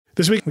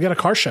This week, we got a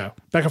car show.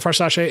 Becca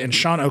Farsace and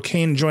Sean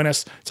O'Kane join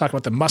us to talk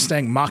about the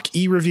Mustang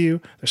Mach-E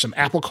review. There's some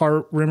Apple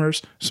car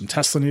rumors, some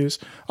Tesla news.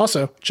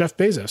 Also, Jeff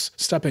Bezos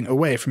stepping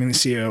away from being the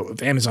CEO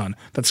of Amazon.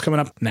 That's coming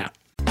up now.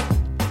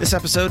 This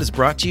episode is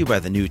brought to you by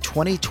the new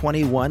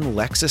 2021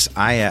 Lexus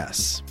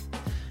IS.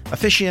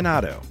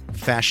 Aficionado,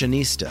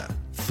 fashionista,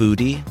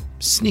 foodie,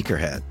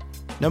 sneakerhead.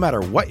 No matter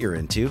what you're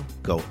into,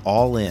 go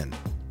all in.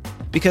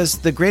 Because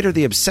the greater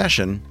the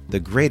obsession, the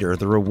greater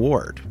the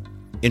reward.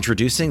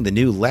 Introducing the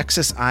new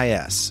Lexus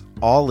IS,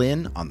 all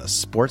in on the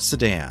sports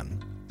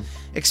sedan.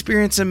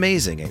 Experience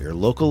amazing at your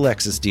local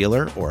Lexus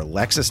dealer or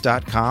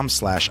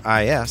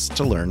lexus.com/is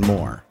to learn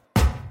more.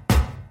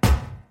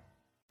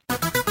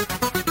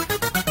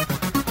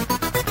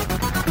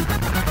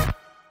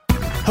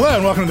 Hello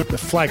and welcome to the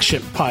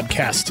flagship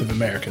podcast of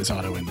America's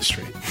auto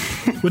industry.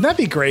 Wouldn't that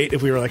be great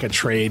if we were like a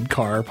trade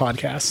car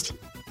podcast?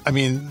 I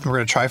mean, we're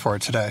going to try for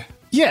it today.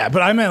 Yeah,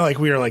 but I meant like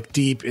we were like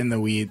deep in the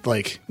weed.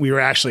 Like we were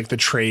actually like the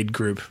trade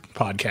group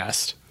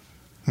podcast.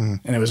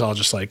 And it was all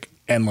just like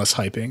endless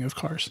hyping of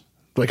cars,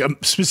 like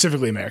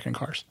specifically American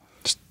cars.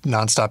 Just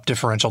nonstop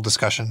differential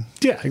discussion.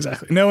 Yeah,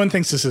 exactly. No one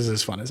thinks this is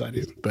as fun as I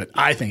do, but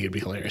I think it'd be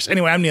hilarious.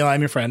 Anyway, I'm Neil.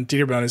 I'm your friend.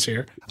 Dieter Bohn is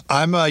here.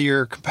 I'm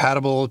your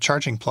compatible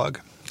charging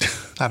plug.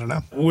 I don't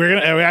know. We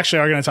actually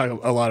are going to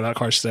talk a lot about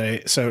cars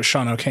today. So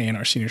Sean O'Kane,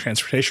 our senior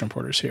transportation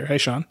reporter, is here. Hey,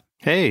 Sean.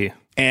 Hey.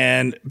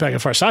 And Becca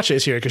Farsace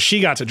is here because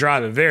she got to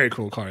drive a very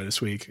cool car this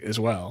week as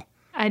well.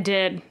 I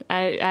did.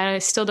 I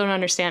still don't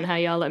understand how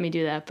y'all let me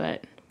do that,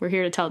 but we're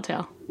here to tell the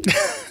tale.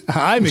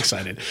 I'm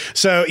excited.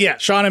 So yeah,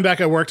 Sean and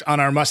Becca worked on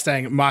our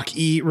Mustang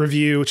Mach-E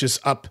review, which is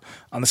up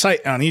on the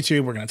site and on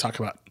YouTube. We're going to talk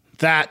about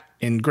that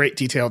in great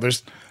detail.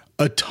 There's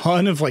a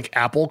ton of like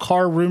Apple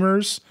car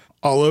rumors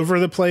all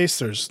over the place.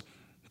 There's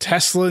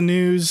Tesla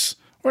news.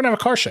 We're going to have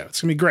a car show.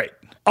 It's going to be great.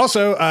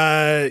 Also,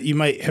 you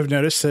might have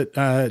noticed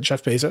that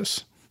Jeff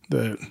Bezos,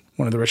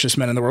 one of the richest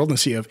men in the world and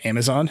the CEO of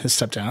Amazon, has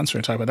stepped down. So we're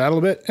going to talk about that a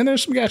little bit. And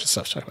there's some gadget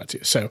stuff to talk about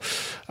too. So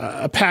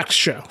a packed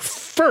show.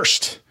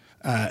 First,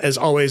 as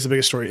always, the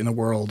biggest story in the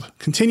world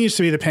continues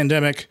to be the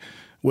pandemic,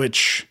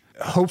 which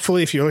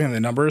hopefully, if you're looking at the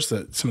numbers,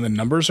 that some of the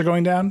numbers are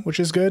going down, which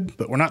is good.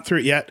 But we're not through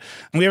it yet.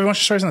 And we have a bunch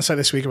of stories on the site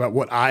this week about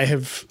what I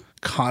have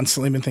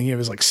constantly been thinking of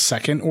as like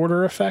second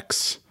order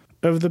effects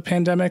of the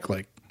pandemic,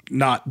 like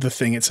not the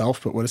thing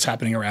itself, but what is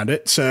happening around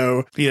it.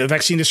 So,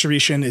 vaccine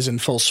distribution is in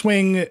full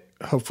swing.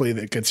 Hopefully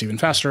that gets even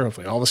faster.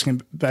 Hopefully all of us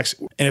can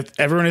vaccinate. And if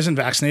everyone isn't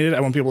vaccinated, I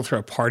won't be able to throw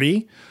a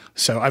party.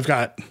 So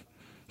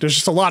there's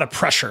just a lot of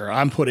pressure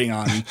I'm putting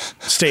on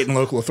state and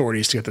local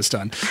authorities to get this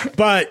done.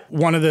 But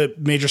one of the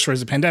major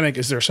stories of the pandemic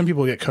is there are some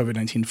people who get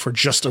COVID-19 for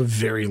just a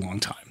very long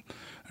time.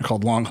 They're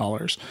called long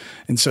haulers.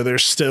 And so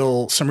there's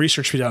still some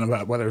research to be done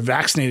about whether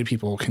vaccinated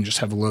people can just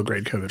have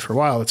low-grade COVID for a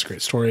while. That's a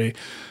great story.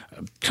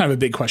 Kind of a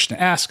big question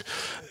to ask.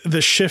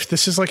 The shift,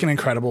 this is like an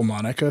incredible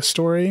Monica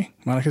story.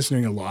 Monica's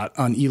doing a lot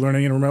on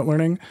e-learning and remote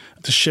learning.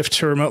 The shift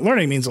to remote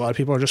learning means a lot of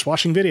people are just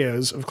watching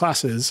videos of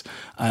classes.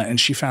 And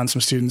she found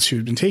some students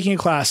who'd been taking a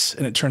class,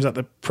 and it turns out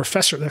the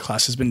professor of that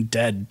class has been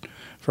dead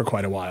for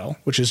quite a while,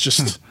 which is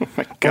just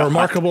a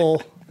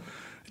remarkable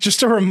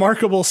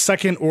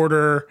second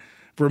order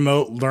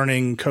remote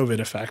learning COVID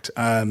effect.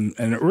 And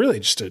it really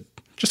just a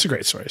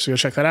great story. So go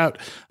check that out.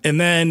 And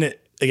then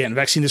again,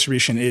 vaccine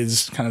distribution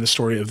is kind of the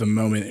story of the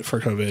moment for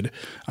COVID.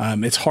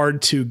 It's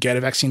hard to get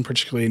a vaccine,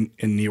 particularly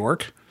in New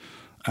York.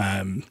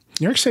 New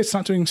York State's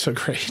not doing so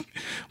great.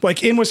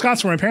 Like in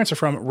Wisconsin, where my parents are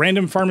from,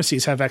 random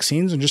pharmacies have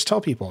vaccines and just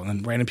tell people, and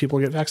then random people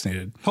get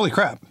vaccinated. Holy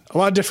crap. A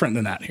lot different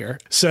than that here.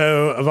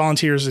 So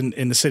volunteers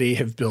in the city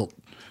have built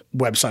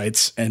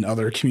websites and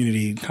other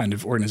community kind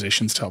of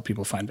organizations to help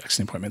people find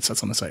vaccine appointments.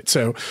 That's on the site.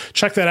 So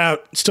check that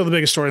out. Still the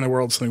biggest story in the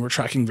world, something we're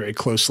tracking very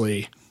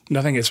closely.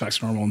 Nothing gets back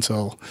to normal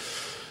until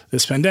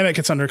this pandemic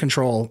gets under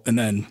control. And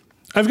then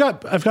I've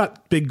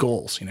got big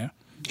goals, Here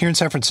in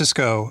San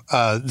Francisco,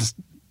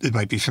 it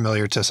might be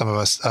familiar to some of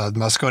us, the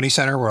Moscone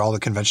Center, where all the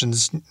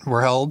conventions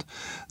were held.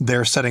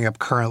 They're setting up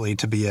currently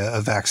to be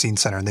a vaccine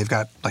center, and they've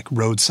got like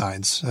road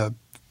signs.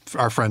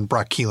 Our friend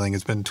Brock Keeling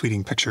has been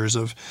tweeting pictures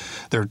of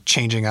they're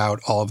changing out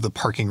all of the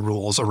parking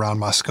rules around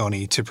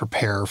Moscone to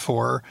prepare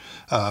for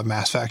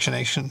mass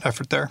vaccination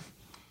effort there.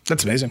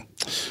 That's amazing.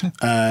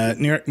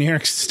 New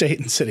York State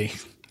and City,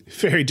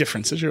 very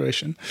different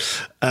situation.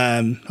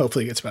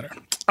 Hopefully it gets better.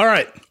 All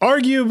right.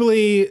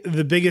 Arguably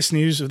the biggest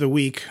news of the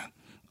week,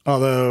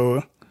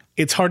 although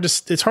it's hard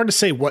to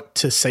say what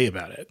to say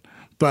about it.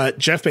 But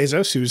Jeff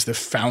Bezos, who's the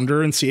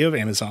founder and CEO of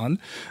Amazon,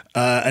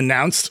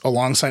 announced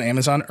alongside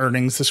Amazon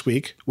earnings this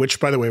week,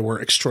 which, by the way, were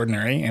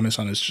extraordinary.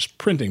 Amazon is just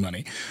printing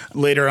money.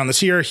 Later on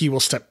this year, he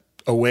will step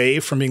away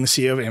from being the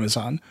CEO of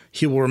Amazon.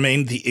 He will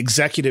remain the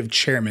executive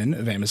chairman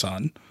of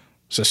Amazon,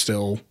 so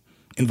still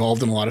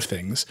involved in a lot of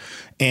things.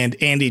 And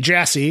Andy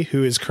Jassy,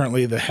 who is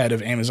currently the head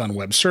of Amazon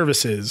Web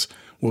Services,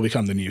 will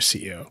become the new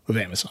CEO of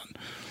Amazon.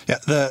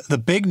 Yeah, the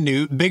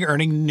big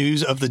earning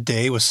news of the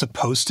day was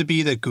supposed to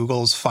be that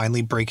Google's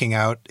finally breaking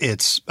out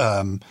its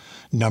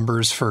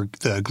numbers for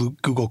the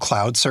Google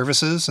Cloud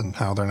services and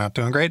how they're not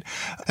doing great.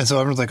 And so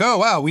everyone's like, oh,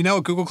 wow, we know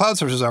what Google Cloud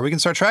services are. We can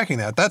start tracking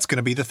that. That's going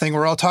to be the thing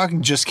we're all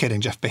talking. Just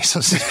kidding, Jeff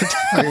Bezos.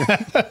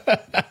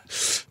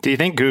 Do you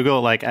think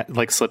Google like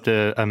slipped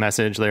a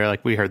message there?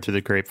 Like, we heard through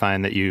the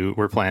grapevine that you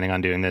were planning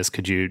on doing this.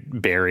 Could you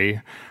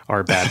bury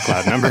our bad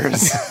cloud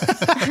numbers?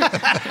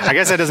 I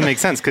guess that doesn't make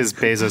sense because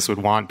Bezos would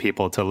want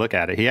people to look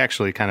at it. He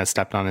actually kind of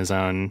stepped on his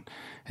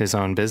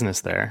own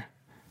business there.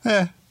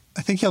 I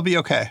think he'll be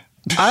okay.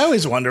 I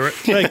always wonder,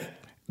 like,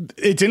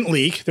 it didn't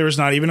leak. There was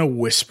not even a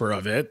whisper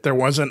of it. There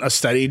wasn't a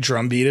steady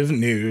drumbeat of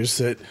news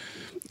that,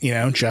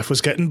 Jeff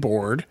was getting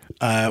bored,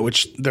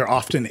 which they're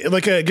often,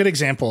 like a good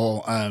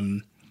example,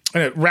 in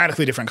a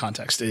radically different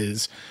context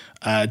is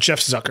Jeff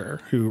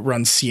Zucker, who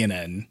runs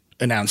CNN,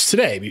 announced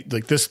today,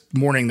 like this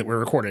morning that we're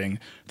recording,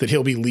 that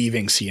he'll be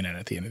leaving CNN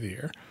at the end of the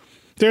year.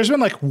 There's been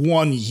like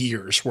 1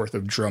 year's worth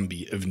of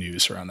drumbeat of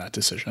news around that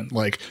decision.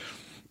 Like,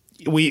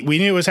 we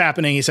knew it was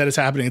happening. He said it's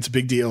happening. It's a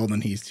big deal. And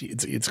then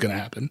it's going to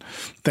happen.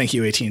 Thank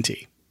you,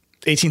 AT&T.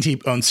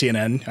 AT&T owns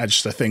CNN. That's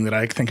just a thing that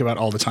I think about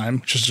all the time,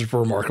 which is just a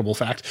remarkable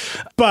fact.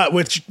 But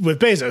with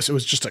Bezos, it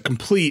was just a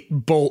complete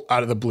bolt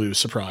out of the blue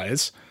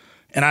surprise.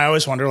 And I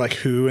always wonder, like,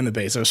 who in the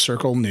Bezos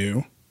circle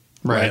knew,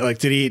 right? Like,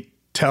 did he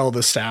tell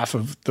the staff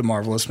of the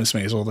marvelous Miss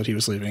Maisel that he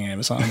was leaving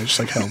Amazon? They just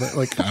like held it.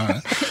 Like,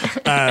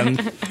 I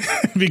don't know.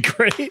 It'd be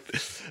great.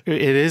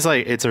 It is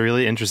like, it's a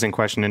really interesting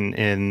question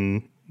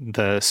in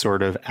the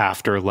sort of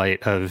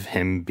afterlight of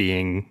him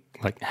being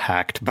like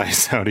hacked by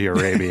Saudi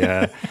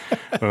Arabia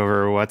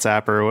over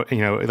WhatsApp or,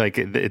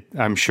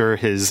 I'm sure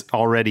his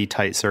already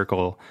tight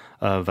circle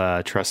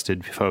of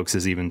trusted folks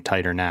is even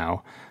tighter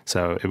now.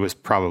 So it was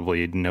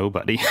probably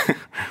nobody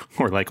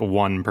or like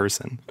one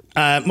person.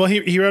 Well,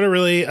 he wrote a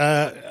really,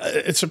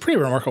 it's a pretty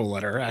remarkable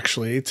letter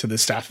actually to the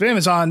staff of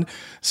Amazon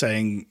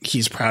saying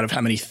he's proud of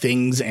how many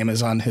things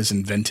Amazon has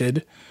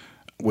invented,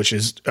 which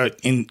is an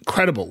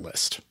incredible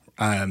list.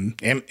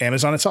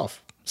 Amazon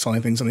itself,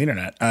 selling things on the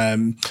internet.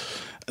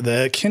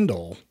 The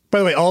Kindle. By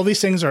the way, all of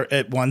these things are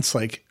at once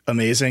like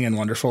amazing and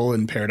wonderful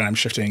and paradigm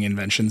shifting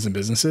inventions and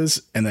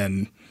businesses. And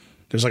then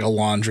there's like a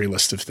laundry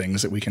list of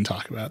things that we can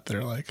talk about that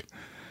are like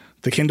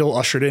the Kindle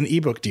ushered in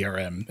ebook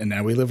DRM. And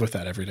now we live with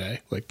that every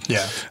day. Like,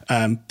 yeah.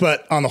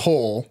 But on the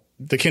whole,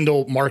 the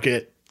Kindle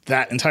market,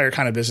 that entire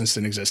kind of business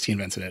didn't exist. He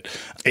invented it.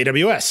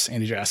 AWS,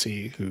 Andy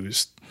Jassy,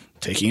 who's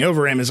taking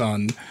over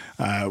Amazon,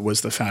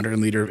 was the founder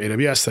and leader of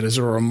AWS. That is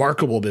a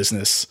remarkable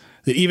business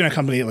that even a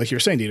company like you're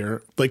saying,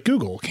 Dieter, like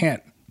Google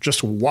can't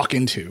just walk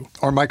into.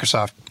 Or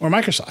Microsoft.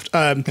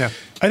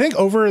 I think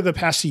over the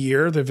past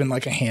year, there've been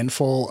like a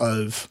handful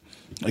of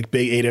like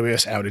big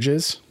AWS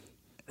outages,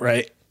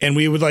 right? And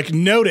we would like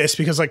notice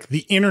because like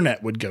the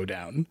internet would go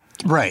down.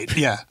 Right,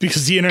 yeah.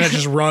 Because the internet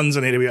just runs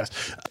on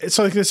AWS. It's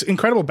like this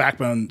incredible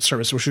backbone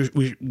service, which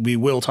we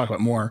will talk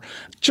about more.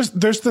 Just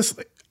there's this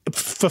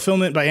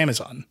fulfillment by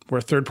Amazon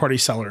where third-party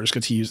sellers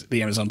get to use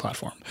the Amazon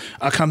platform.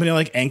 A company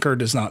like Anchor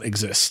does not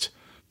exist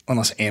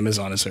unless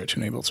Amazon is there to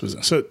enable its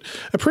business. So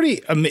a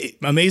pretty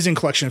amazing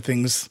collection of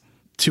things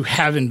to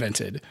have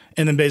invented.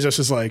 And then Bezos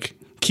is like,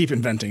 keep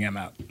inventing, I'm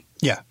out.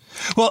 Yeah.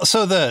 Well,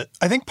 so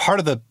I think part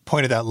of the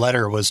point of that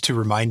letter was to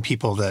remind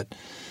people that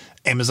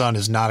Amazon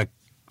is not a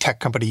tech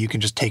company you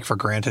can just take for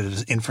granted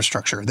as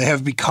infrastructure. They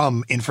have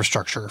become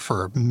infrastructure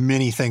for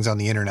many things on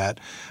the internet.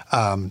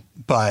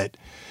 But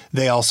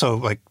they also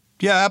like,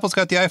 yeah, Apple's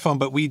got the iPhone,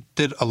 but we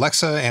did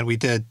Alexa and we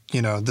did,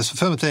 this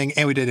fulfillment thing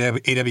and we did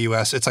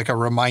AWS. It's like a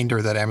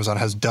reminder that Amazon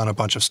has done a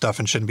bunch of stuff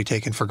and shouldn't be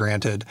taken for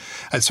granted.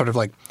 It sort of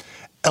like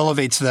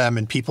elevates them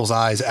in people's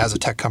eyes as a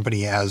tech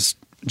company as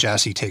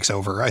Jassy takes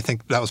over. I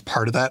think that was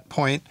part of that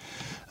point.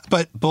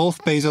 But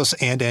both Bezos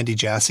and Andy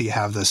Jassy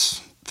have this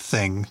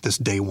thing, this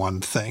day one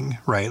thing,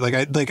 right?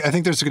 I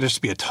think there's going to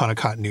just be a ton of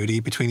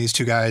continuity between these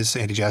two guys.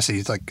 Andy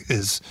Jassy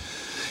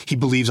he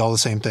believes all the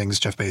same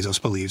things Jeff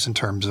Bezos believes in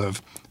terms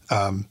of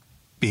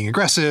being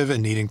aggressive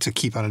and needing to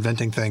keep on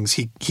inventing things.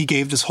 He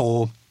gave this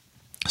whole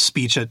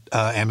speech at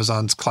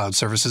Amazon's Cloud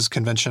Services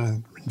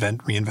Convention,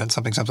 reinvent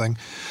something.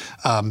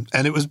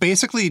 And it was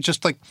basically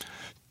just like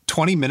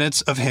 20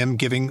 minutes of him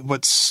giving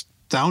what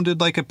sounded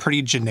like a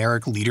pretty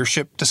generic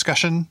leadership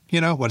discussion,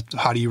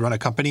 how do you run a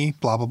company,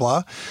 blah, blah,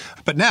 blah.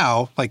 But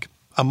now, like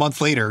a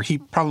month later, he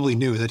probably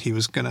knew that he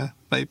was going to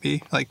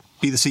be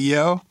the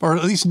CEO, or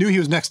at least knew he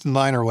was next in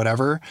line or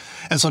whatever.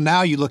 And so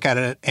now you look at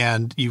it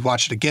and you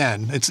watch it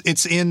again.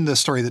 It's in the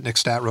story that Nick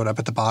Stat wrote up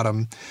at the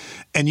bottom.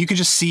 And you can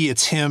just see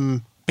it's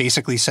him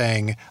basically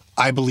saying,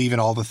 I believe in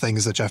all the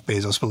things that Jeff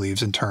Bezos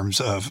believes in terms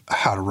of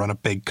how to run a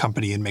big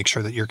company and make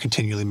sure that you're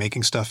continually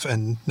making stuff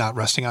and not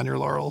resting on your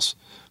laurels.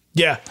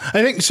 Yeah,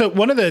 I think so.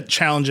 One of the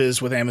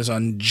challenges with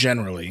Amazon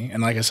generally,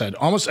 and like I said,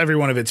 almost every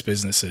one of its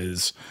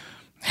businesses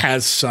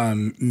has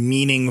some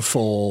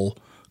meaningful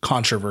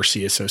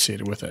controversy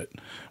associated with it.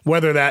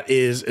 Whether that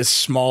is as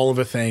small of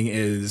a thing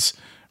as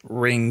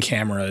Ring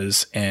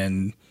cameras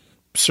and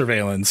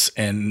surveillance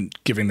and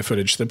giving the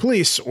footage to the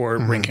police, or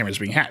Ring cameras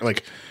being hacked.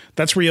 Like,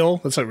 that's real.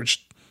 That's like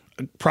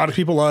a product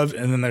people love,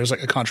 and then there's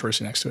like a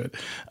controversy next to it.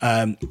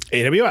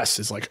 AWS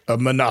is like a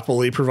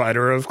monopoly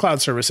provider of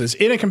cloud services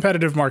in a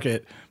competitive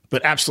market,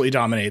 but absolutely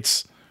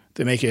dominates.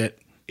 They make it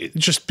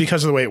just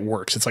because of the way it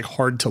works. It's like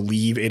hard to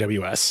leave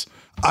AWS.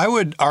 I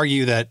would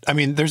argue that, I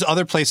mean, there's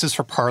other places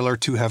for Parler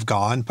to have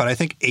gone, but I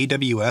think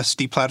AWS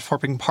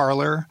deplatforming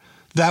Parler,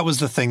 that was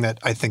the thing that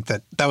I think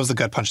that was the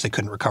gut punch they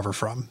couldn't recover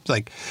from.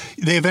 Like,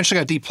 they eventually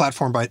got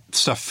deplatformed by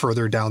stuff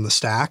further down the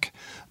stack,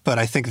 but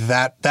I think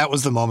that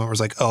was the moment where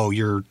it's like, oh,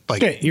 you're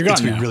like, okay, you're gone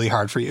it's going to now. be really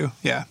hard for you.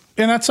 Yeah.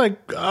 And that's like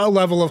a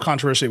level of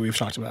controversy we've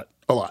talked about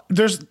a lot.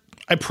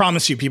 I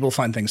promise you, people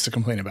find things to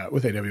complain about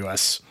with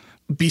AWS.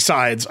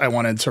 Besides, I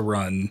wanted to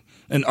run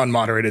an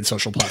unmoderated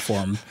social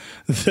platform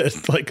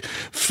that like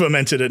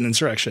fomented an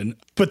insurrection,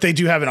 but they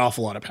do have an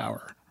awful lot of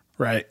power,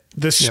 right?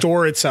 The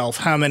store itself,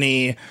 how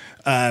many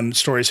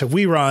stories have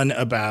we run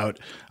about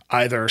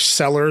either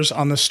sellers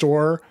on the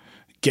store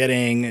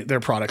getting their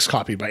products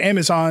copied by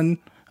Amazon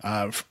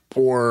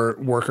or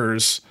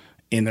workers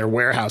in their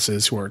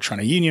warehouses who are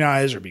trying to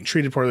unionize or being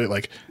treated poorly?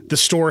 Like, the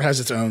store has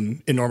its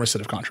own enormous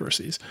set of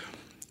controversies.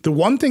 The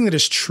one thing that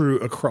is true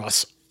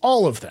across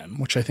all of them,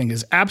 which I think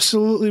is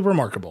absolutely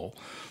remarkable,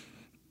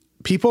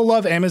 people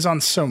love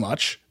Amazon so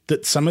much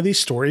that some of these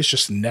stories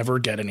just never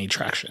get any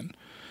traction.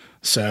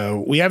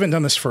 So we haven't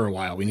done this for a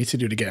while. We need to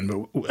do it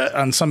again. But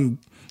on some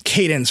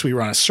cadence, we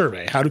run a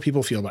survey. How do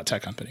people feel about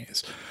tech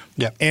companies?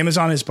 Yeah.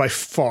 Amazon is by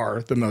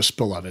far the most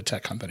beloved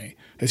tech company.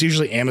 It's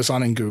usually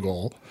Amazon and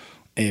Google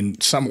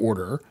in some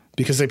order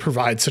because they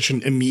provide such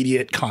an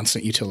immediate,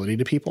 constant utility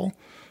to people,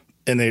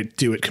 and they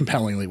do it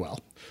compellingly well,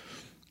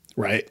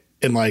 right?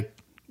 And like,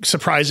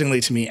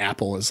 surprisingly to me,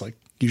 Apple is like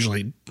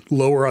usually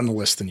lower on the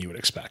list than you would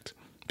expect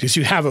because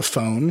you have a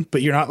phone,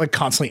 but you're not like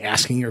constantly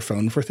asking your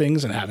phone for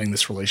things and having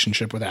this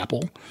relationship with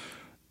Apple.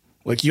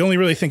 Like, you only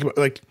really think about,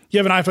 like, you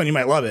have an iPhone, you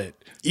might love it.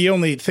 You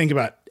only think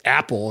about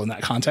Apple in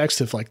that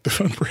context if like the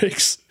phone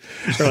breaks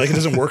or like it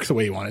doesn't work the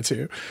way you want it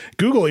to.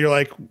 Google, you're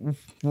like,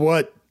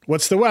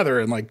 what's the weather?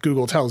 And like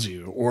Google tells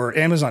you. Or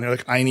Amazon, you're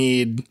like, I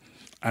need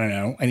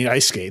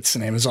ice skates.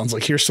 And Amazon's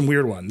like, here's some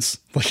weird ones.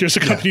 Like, here's a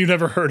company you've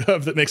never heard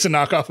of that makes a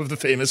knockoff of the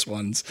famous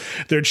ones.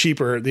 They're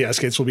cheaper. The ice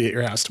skates will be at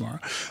your house tomorrow.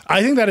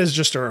 I think that is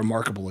just a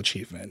remarkable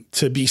achievement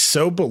to be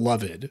so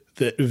beloved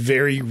that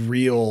very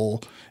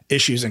real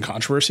issues and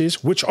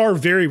controversies, which are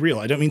very real.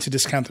 I don't mean to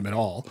discount them at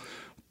all,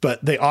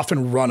 but they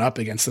often run up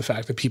against the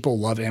fact that people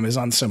love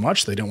Amazon so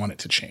much they don't want it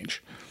to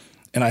change.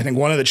 And I think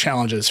one of the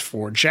challenges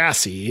for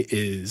Jassy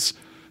is,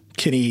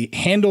 can he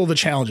handle the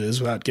challenges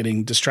without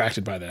getting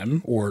distracted by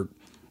them or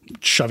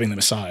shoving them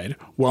aside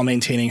while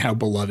maintaining how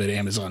beloved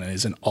Amazon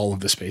is in all of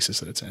the spaces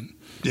that it's in?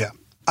 Yeah.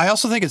 I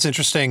also think it's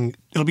interesting.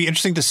 It'll be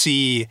interesting to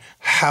see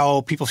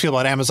how people feel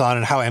about Amazon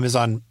and how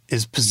Amazon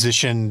is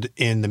positioned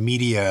in the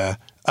media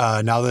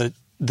now that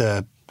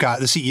the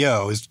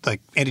CEO is like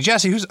Andy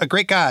Jassy, who's a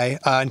great guy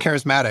and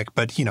charismatic,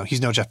 but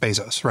he's no Jeff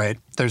Bezos, right?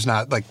 There's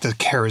not like the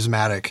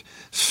charismatic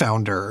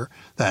founder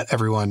that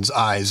everyone's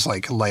eyes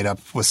like light up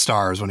with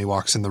stars when he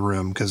walks in the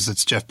room because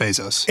it's Jeff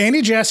Bezos.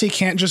 Andy Jassy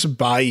can't just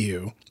buy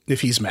you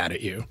if he's mad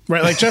at you,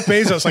 right? Like Jeff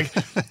Bezos, like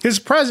his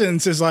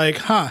presence is like,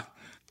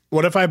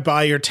 what if I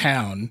buy your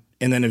town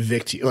and then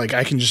evict you? Like,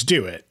 I can just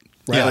do it,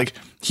 right? Yeah. Like,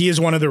 he is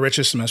one of the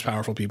richest and most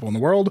powerful people in the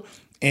world.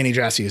 Andy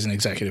Jassy is an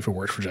executive who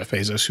worked for Jeff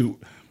Bezos, who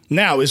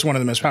now is one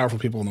of the most powerful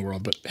people in the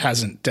world, but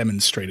hasn't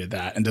demonstrated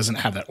that and doesn't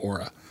have that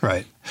aura.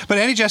 Right. But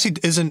Andy Jassy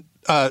isn't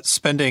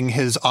spending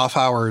his off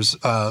hours,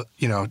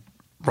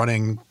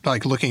 running,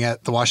 like looking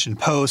at the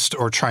Washington Post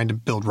or trying to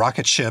build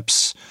rocket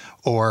ships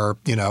or,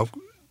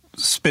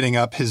 spinning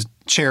up his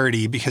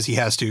charity because he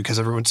has to, because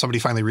somebody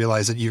finally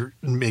realized that you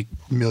make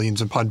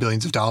millions upon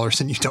billions of dollars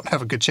and you don't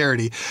have a good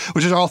charity,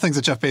 which are all things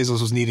that Jeff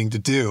Bezos was needing to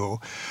do.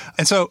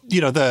 And so,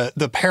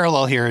 the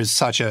parallel here is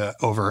Satya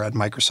over at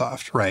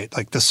Microsoft, right?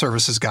 Like, the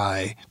services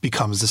guy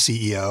becomes the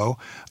CEO,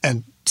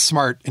 and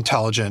smart,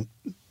 intelligent,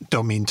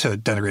 don't mean to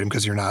denigrate him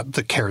because you're not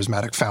the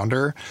charismatic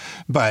founder,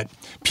 but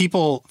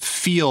people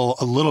feel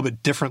a little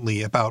bit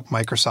differently about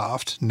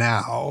Microsoft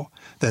now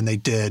than they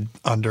did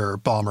under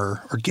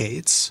Ballmer or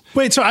Gates.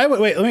 Wait, so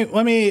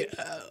let me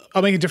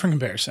I'll make a different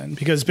comparison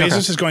because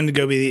Bezos is going to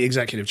go be the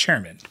executive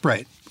chairman,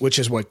 right? Which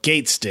is what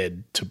Gates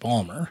did to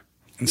Ballmer.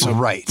 And so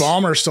right.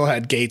 Ballmer still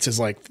had Gates as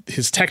like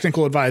his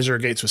technical advisor.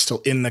 Gates was still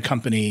in the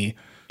company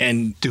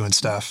and doing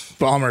stuff.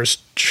 Ballmer's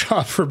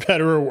job, for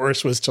better or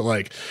worse, was to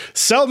like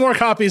sell more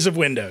copies of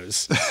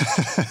Windows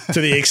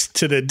to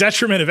the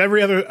detriment of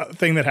every other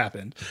thing that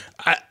happened.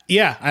 I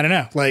don't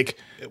know. Like,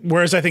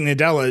 whereas I think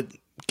Nadella,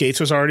 Gates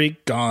was already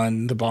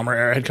gone. The Ballmer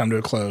era had come to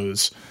a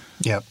close.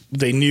 Yep.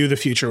 They knew the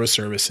future was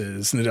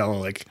services. Nadella,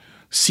 like,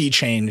 sea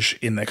change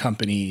in the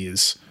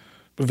company's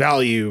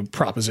value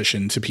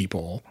proposition to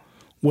people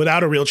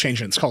without a real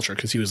change in its culture,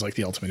 because he was like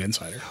the ultimate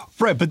insider.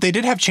 Right, but they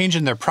did have change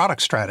in their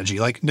product strategy.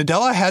 Like,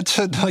 Nadella had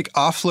to like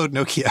offload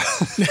Nokia.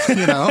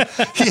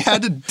 He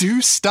had to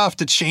do stuff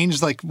to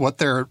change like what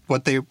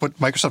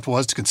Microsoft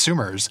was to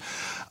consumers.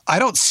 I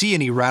don't see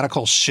any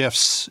radical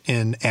shifts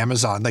in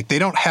Amazon. Like, they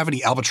don't have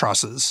any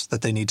albatrosses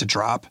that they need to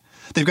drop.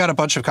 they've got a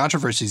bunch of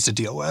controversies to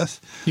deal with.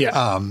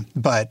 Yeah.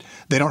 But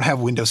they don't have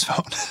Windows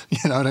Phone.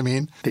 You know what I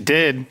mean? They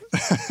did.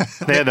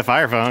 They had the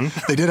Fire Phone.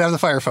 They did have the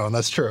Fire Phone.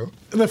 That's true.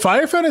 The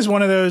Fire Phone is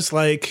one of those,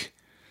 like,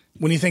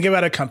 when you think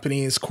about a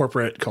company's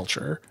corporate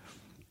culture,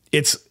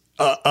 it's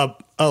a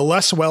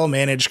less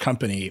well-managed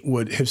company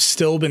would have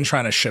still been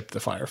trying to ship the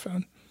Fire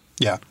Phone.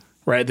 Yeah.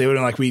 Right? They would have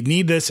been like, we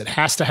need this. It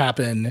has to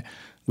happen.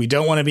 We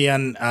don't want to be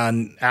on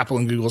Apple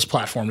and Google's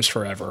platforms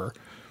forever.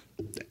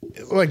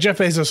 Like, Jeff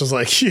Bezos was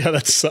like, yeah,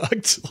 that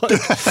sucked.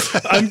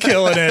 Like, I'm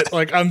killing it.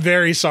 Like, I'm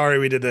very sorry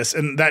we did this.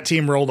 And that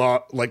team rolled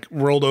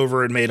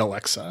over and made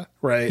Alexa,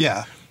 right?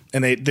 Yeah.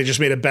 And they just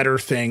made a better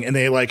thing. And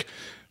they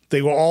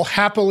will all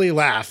happily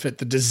laugh at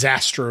the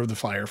disaster of the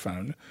Fire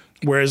Phone.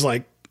 Whereas,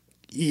 like,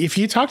 if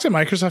you talk to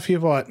Microsoft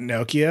people at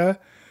Nokia,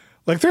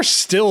 like, they're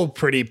still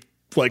pretty,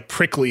 like,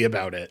 prickly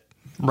about it.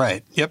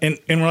 Right. Yep. And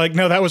we're like,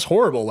 no, that was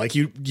horrible. Like,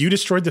 you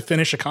destroyed the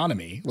Finnish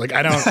economy. Like,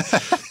 I don't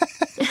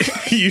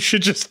you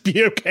should just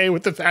be okay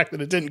with the fact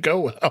that it didn't go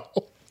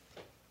well.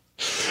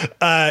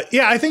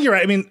 Yeah, I think you're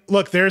right. I mean,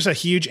 look, there's a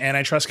huge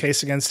antitrust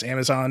case against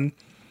Amazon.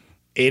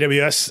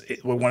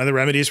 AWS, one of the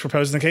remedies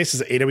proposed in the case is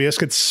that AWS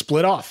could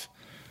split off.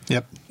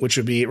 Yep. Which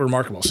would be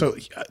remarkable. So,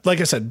 like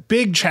I said,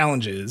 big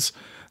challenges.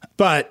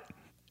 But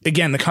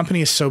again, the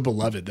company is so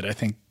beloved that I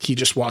think he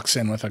just walks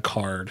in with a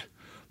card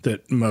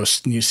that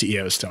most new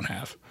CEOs don't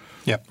have.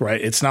 Yep.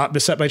 Right. It's not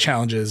beset by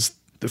challenges.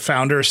 The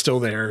founder is still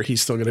there.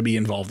 He's still going to be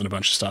involved in a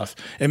bunch of stuff.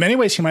 In many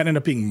ways, he might end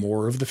up being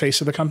more of the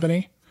face of the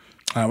company,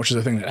 which is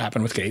the thing that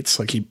happened with Gates.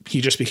 Like,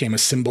 he just became a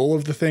symbol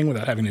of the thing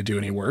without having to do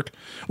any work,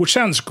 which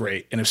sounds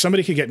great. And if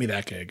somebody could get me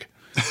that gig,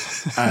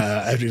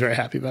 I'd be very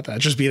happy about that.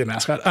 Just be the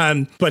mascot.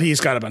 But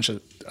he's got a bunch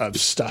of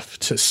stuff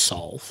to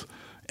solve.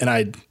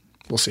 And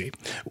we'll see.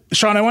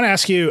 Sean, I want to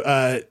ask you,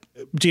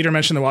 Dieter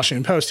mentioned the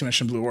Washington Post. He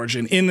mentioned Blue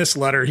Origin. In this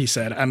letter, he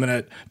said,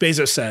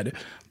 Bezos said,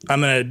 I'm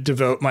going to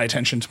devote my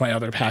attention to my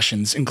other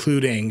passions,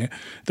 including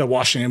the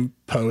Washington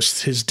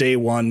Post, his Day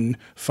One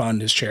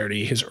fund, his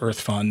charity, his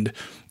Earth Fund,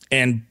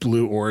 and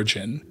Blue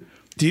Origin.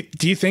 Do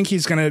you think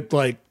he's going to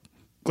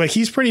like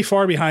he's pretty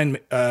far behind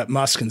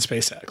Musk and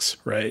SpaceX,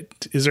 right?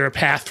 Is there a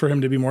path for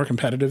him to be more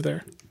competitive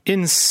there?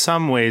 In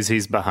some ways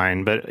he's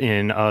behind, but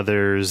in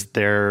others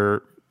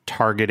they're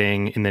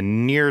targeting in the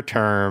near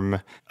term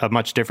a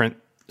much different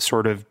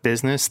sort of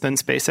business than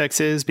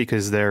SpaceX is,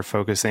 because they're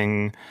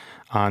focusing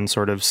on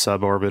sort of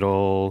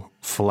suborbital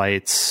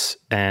flights,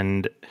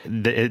 and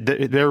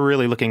they're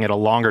really looking at a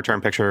longer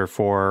term picture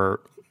for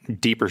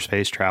deeper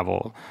space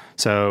travel.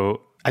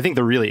 So I think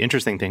the really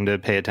interesting thing to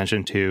pay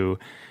attention to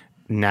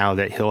now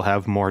that he'll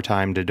have more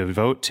time to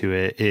devote to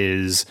it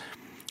is,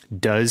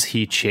 does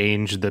he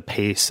change the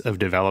pace of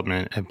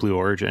development at Blue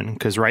Origin?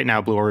 Because right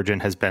now Blue Origin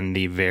has been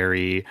the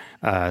very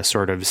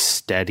sort of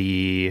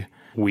steady,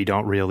 we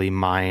don't really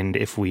mind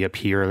if we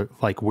appear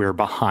like we're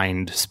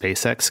behind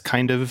SpaceX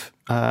kind of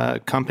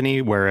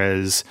company,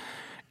 whereas,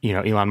 you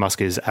know, Elon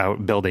Musk is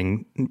out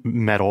building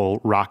metal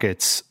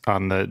rockets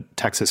on the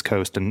Texas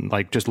coast and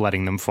like just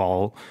letting them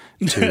fall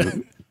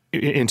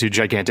into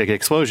gigantic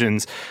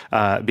explosions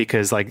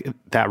because like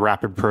that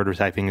rapid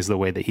prototyping is the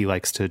way that he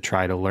likes to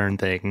try to learn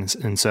things.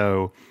 And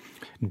so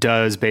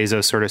does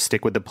Bezos sort of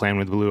stick with the plan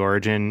with Blue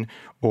Origin,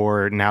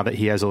 or now that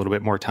he has a little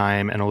bit more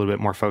time and a little bit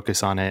more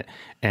focus on it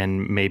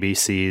and maybe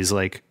sees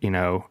like, you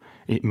know,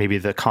 maybe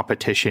the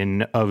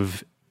competition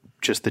of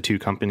just the two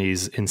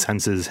companies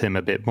incenses him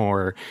a bit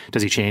more,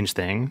 does he change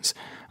things?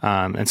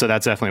 And so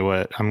that's definitely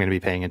what I'm going to be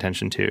paying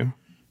attention to.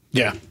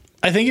 Yeah.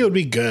 I think it would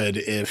be good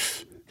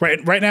if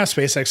right now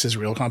SpaceX's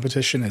real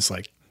competition is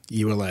like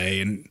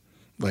ULA, and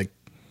like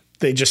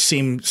they just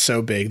seem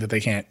so big that they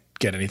can't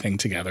get anything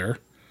together.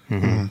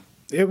 Mm-hmm.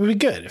 It would be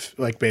good if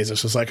like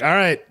Bezos was like, all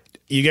right,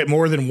 you get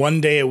more than 1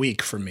 day a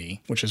week from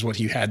me, which is what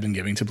he had been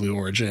giving to Blue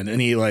Origin.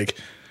 And he like,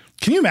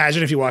 can you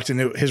imagine if he walked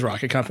into his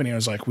rocket company and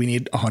was like, we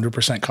need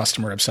 100%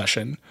 customer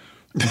obsession?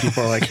 And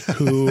people are like,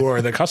 who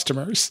are the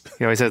customers?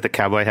 He always has the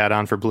cowboy hat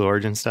on for Blue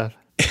Origin stuff.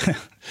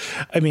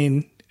 I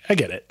mean, I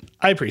get it.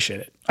 I appreciate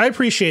it. I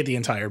appreciate the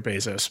entire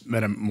Bezos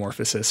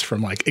metamorphosis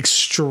from like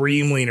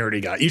extremely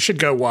nerdy guy. You should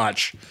go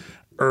watch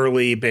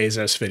early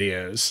Bezos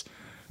videos.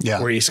 Yeah.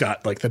 Where he's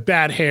got like the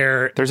bad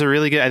hair. There's a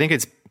really good, I think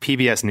it's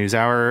PBS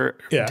NewsHour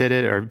did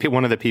it, or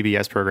one of the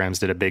PBS programs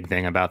did a big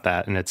thing about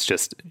that. And it's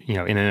just, you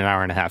know, in an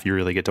hour and a half, you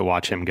really get to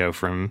watch him go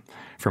from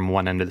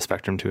one end of the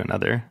spectrum to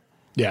another.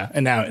 Yeah.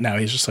 And now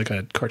he's just like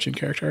a cartoon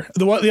character.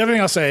 The other thing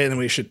I'll say, and then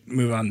we should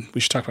move on,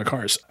 we should talk about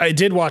cars. I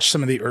did watch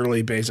some of the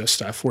early Bezos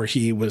stuff where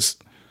he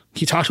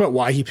talked about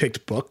why he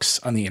picked books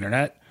on the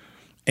internet.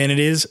 And it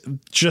is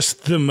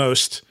just the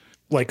most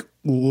like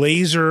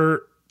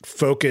laser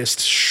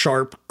focused,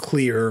 sharp,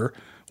 clear,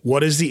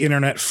 what is the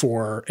internet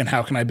for and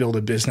how can I build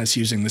a business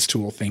using this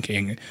tool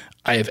thinking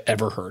I have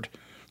ever heard,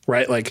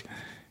 right? Like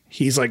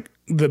he's like,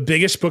 the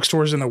biggest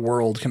bookstores in the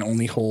world can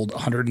only hold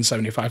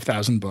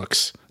 175,000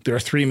 books. There are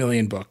 3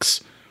 million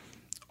books.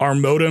 Our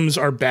modems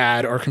are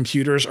bad. Our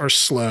computers are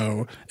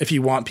slow. If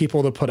you want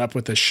people to put up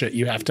with this shit,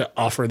 you have to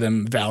offer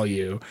them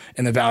value.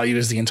 And the value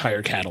is the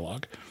entire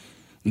catalog.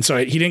 And so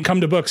he didn't come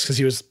to books because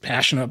he was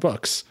passionate about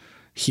books.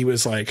 he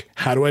was like,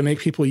 how do I make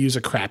people use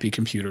a crappy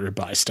computer to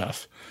buy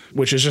stuff?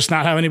 Which is just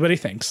not how anybody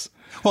thinks.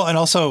 Well, and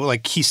also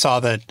like he saw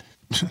that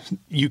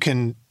you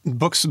can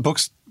books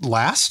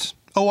last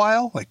a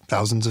while, like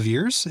thousands of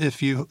years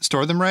if you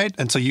store them right.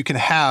 And so you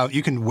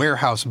can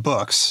warehouse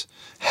books,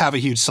 have a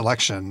huge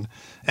selection,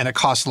 and it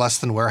costs less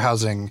than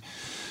warehousing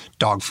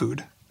dog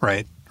food,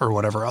 right? Or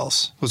whatever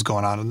else was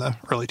going on in the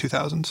early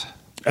 2000s.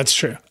 That's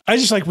true. I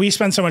just like, we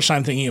spend so much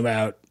time thinking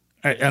about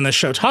on the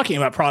show talking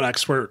about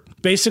products where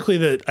basically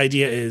the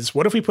idea is,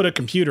 what if we put a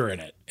computer in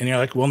it? And you're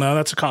like, well, no,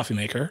 that's a coffee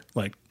maker.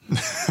 Like,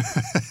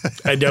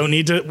 I don't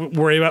need to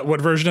worry about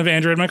what version of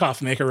Android my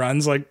coffee maker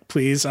runs. Like,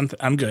 please,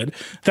 I'm good.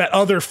 That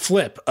other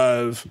flip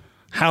of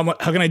how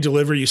can I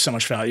deliver you so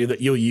much value that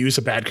you'll use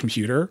a bad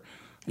computer?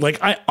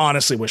 Like, I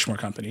honestly wish more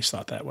companies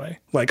thought that way.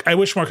 Like, I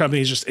wish more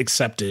companies just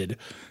accepted,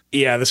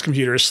 yeah, this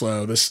computer is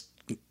slow, this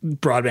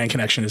broadband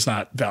connection is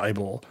not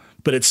valuable,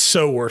 but it's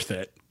so worth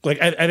it.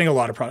 Like, I think a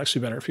lot of products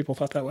would be better if people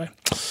thought that way.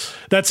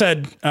 That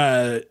said,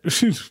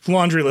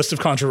 laundry list of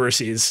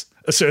controversies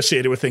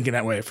associated with thinking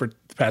that way for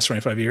the past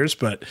 25 years,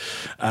 but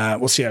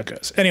we'll see how it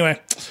goes. Anyway,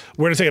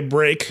 we're going to take a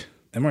break,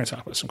 and we're going to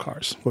talk about some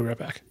cars. We'll be right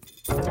back.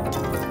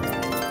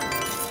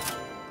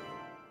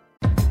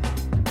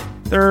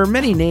 There are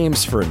many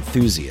names for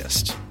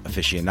enthusiast: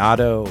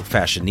 aficionado,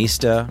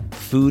 fashionista,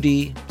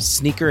 foodie,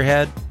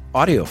 sneakerhead,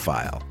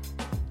 audiophile.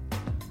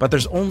 But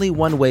there's only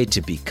one way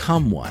to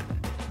become one: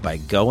 by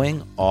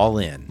going all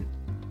in.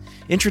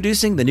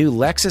 Introducing the new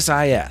Lexus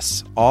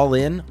IS, all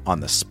in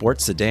on the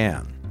sports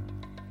sedan.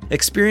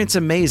 Experience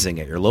amazing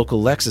at your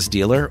local Lexus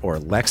dealer or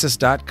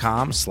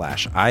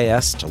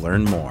lexus.com/IS to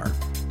learn more.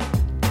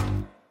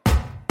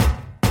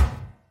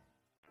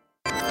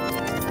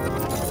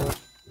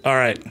 All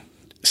right.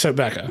 So,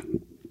 Becca,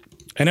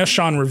 I know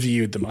Sean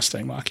reviewed the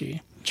Mustang Mach-E.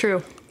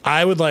 True.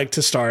 I would like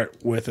to start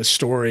with a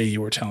story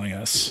you were telling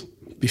us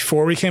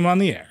before we came on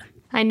the air.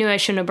 I knew I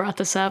shouldn't have brought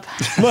this up.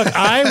 Look,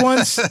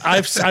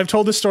 I've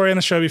told this story on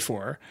the show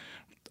before.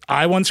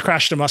 I once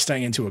crashed a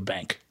Mustang into a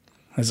bank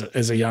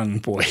as a young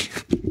boy.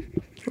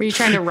 Were you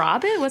trying to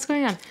rob it? What's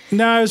going on?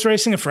 No, I was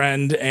racing a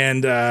friend,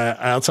 and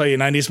I'll tell you,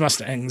 90s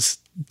Mustangs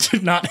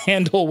did not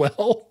handle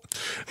well.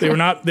 They were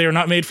not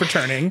made for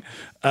turning,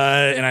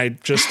 and I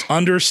just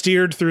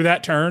understeered through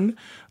that turn,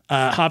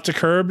 hopped a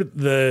curb.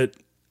 The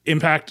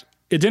impact,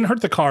 it didn't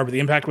hurt the car, but the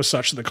impact was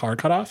such that the car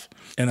cut off,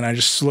 and then I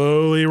just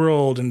slowly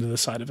rolled into the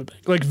side of a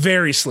bank, like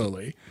very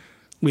slowly.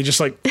 We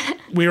just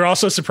we were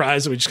also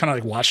surprised that we just kind of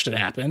like watched it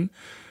happen,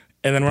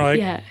 and then we're like,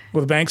 yeah.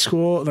 Well, the bank's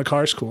cool, and the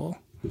car's cool,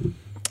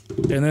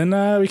 and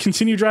then we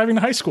continued driving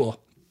to high school.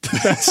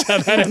 That's how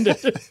that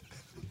ended.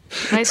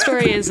 My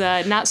story is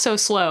not so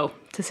slow,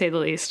 to say the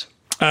least.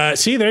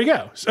 See, there you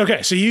go.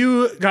 Okay, so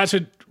you got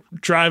to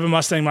drive a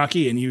Mustang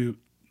Mach-E and you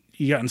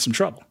got in some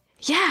trouble.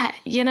 Yeah,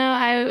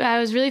 I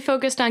was really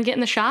focused on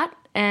getting the shot,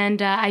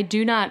 and I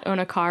do not own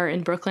a car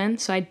in Brooklyn,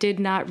 so I did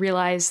not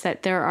realize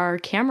that there are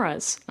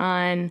cameras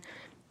on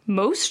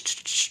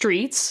most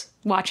streets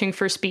watching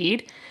for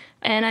speed,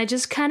 and I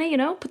just kind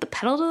of, put the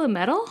pedal to the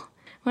metal.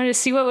 Wanted to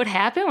see what would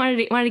happen.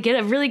 Wanted to get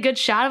a really good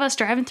shot of us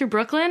driving through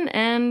Brooklyn,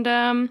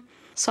 and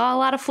saw a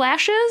lot of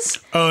flashes.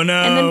 Oh no!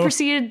 And then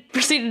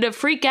proceeded to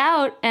freak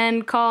out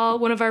and call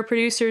one of our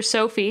producers,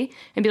 Sophie,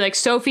 and be like,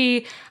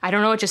 Sophie, I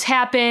don't know what just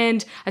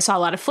happened. I saw a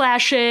lot of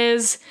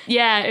flashes.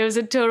 Yeah, it was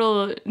a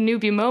total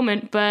newbie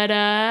moment, but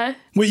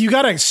Wait, you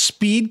got a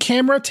speed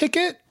camera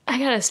ticket? I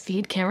got a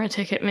speed camera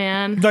ticket,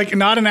 man. Like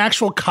not an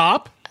actual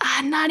cop?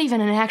 Not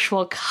even an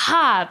actual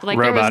cop. Like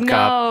Robot there was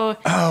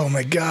cop. no Oh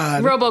my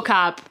god!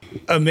 RoboCop.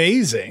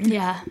 Amazing.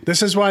 Yeah.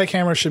 This is why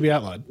cameras should be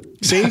outlawed.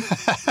 See?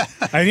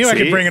 I knew I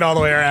could bring it all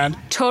the way around.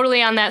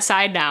 Totally on that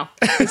side now.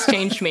 It's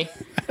changed me.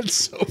 That's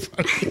so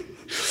funny.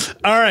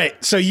 All right,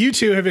 so you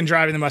two have been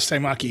driving the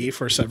Mustang Mach-E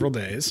for several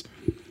days.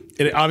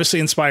 It obviously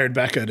inspired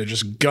Becca to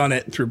just gun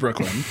it through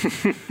Brooklyn.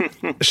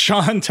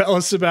 Sean, tell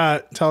us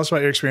about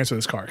your experience with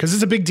this car, because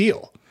it's a big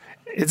deal.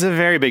 It's a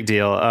very big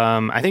deal.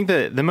 I think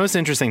the most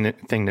interesting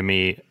thing to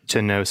me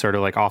to know, sort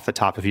of like off the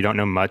top, if you don't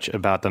know much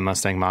about the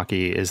Mustang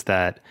Mach-E, is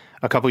that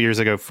a couple years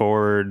ago,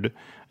 Ford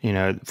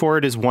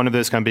is one of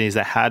those companies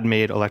that had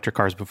made electric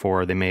cars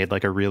before. They made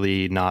like a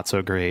really not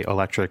so great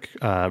electric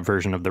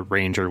version of the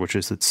Ranger, which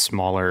is its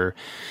smaller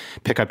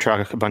pickup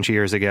truck, a bunch of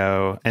years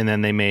ago. And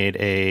then they made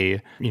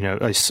an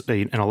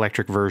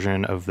electric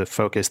version of the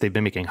Focus. They've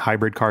been making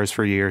hybrid cars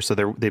for years. So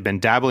they've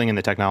been dabbling in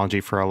the technology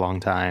for a long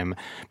time,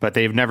 but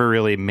they've never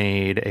really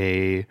made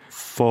a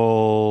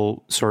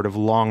full sort of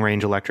long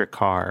range electric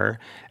car.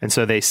 And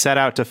so they set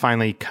out to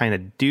finally kind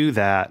of do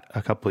that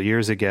a couple of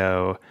years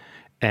ago.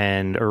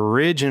 And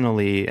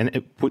originally,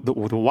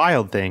 the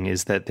wild thing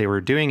is that they were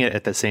doing it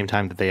at the same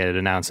time that they had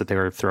announced that they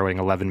were throwing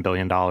 $11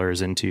 billion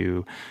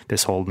into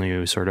this whole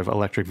new sort of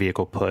electric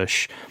vehicle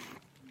push.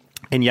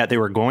 And yet they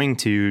were going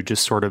to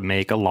just sort of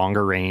make a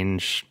longer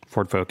range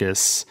Ford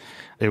Focus.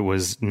 It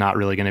was not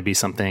really going to be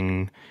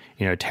something,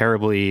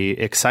 terribly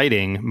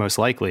exciting, most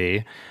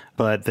likely.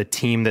 But the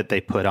team that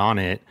they put on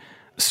it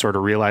sort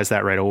of realized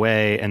that right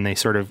away. And they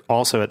sort of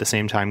also at the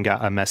same time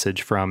got a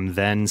message from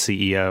then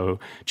CEO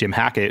Jim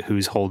Hackett,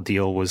 whose whole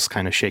deal was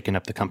kind of shaking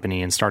up the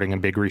company and starting a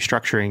big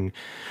restructuring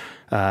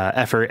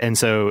effort. And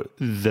so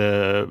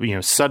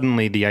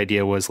suddenly the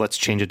idea was, let's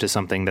change it to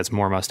something that's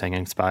more Mustang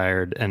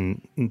inspired.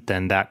 And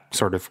then that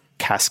sort of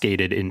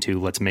cascaded into,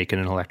 let's make it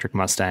an electric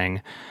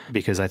Mustang,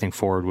 because I think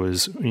Ford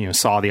was,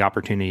 saw the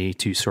opportunity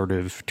to sort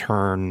of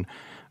turn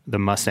the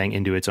Mustang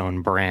into its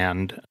own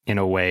brand in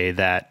a way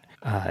that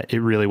it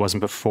really wasn't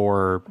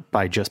before,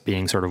 by just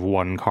being sort of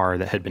one car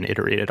that had been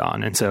iterated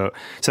on. And so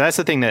that's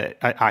the thing that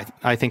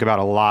I think about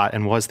a lot,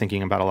 and was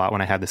thinking about a lot when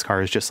I had this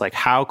car, is just like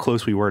how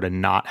close we were to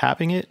not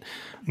having it,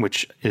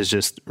 which is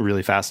just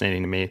really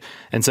fascinating to me.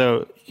 And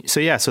so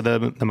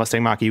the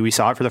Mustang Mach-E, we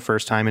saw it for the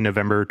first time in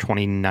November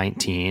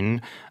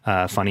 2019.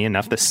 Funny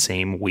enough, the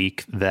same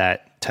week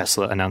that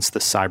Tesla announced the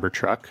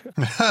Cybertruck.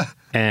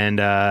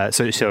 And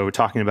so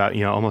talking about,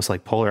 almost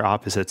like polar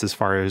opposites as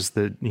far as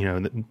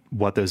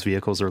what those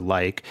vehicles are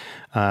like.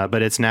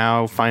 But it's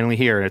now finally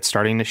here. It's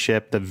starting to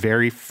ship. The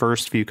very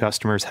first few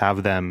customers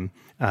have them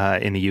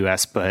in the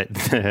US, but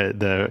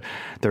the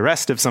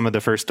rest of some of the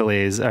first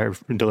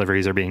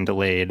deliveries are being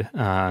delayed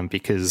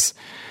because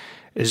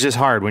it's just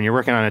hard when you're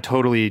working on a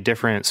totally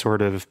different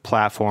sort of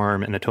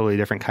platform and a totally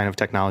different kind of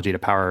technology to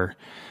power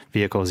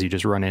vehicles. You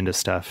just run into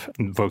stuff.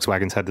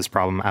 Volkswagen's had this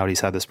problem. Audi's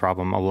had this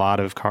problem. A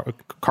lot of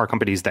car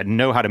companies that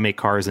know how to make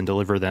cars and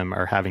deliver them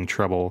are having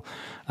trouble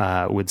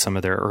with some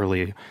of their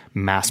early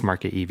mass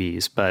market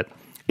EVs. But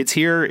it's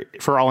here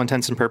for all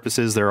intents and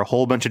purposes. There are a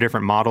whole bunch of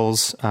different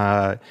models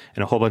and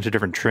a whole bunch of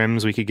different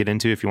trims we could get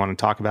into if you want to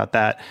talk about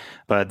that.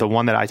 But the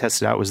one that I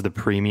tested out was the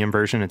premium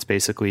version. It's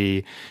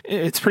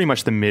pretty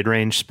much the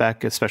mid-range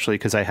spec, especially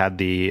because I had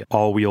the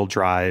all-wheel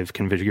drive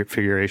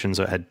configuration.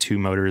 So it had two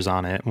motors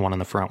on it, one in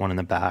the front, one in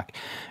the back,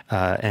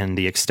 and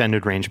the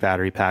extended range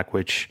battery pack,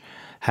 which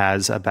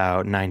has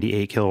about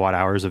 98 kilowatt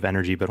hours of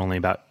energy, but only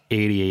about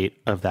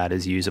 88 of that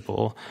is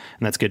usable.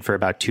 And that's good for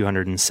about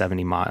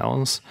 270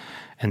 miles.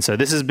 And so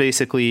this is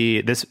basically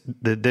this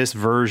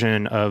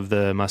version of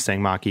the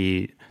Mustang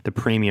Mach-E. The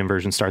premium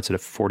version starts at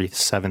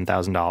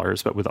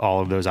 $47,000, but with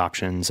all of those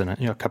options and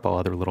a couple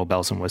other little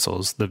bells and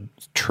whistles. The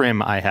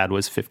trim I had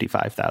was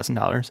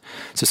 $55,000.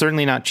 So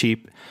certainly not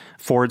cheap.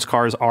 Ford's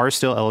cars are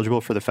still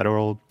eligible for the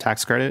federal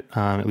tax credit,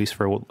 at least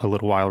for a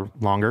little while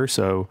longer.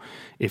 So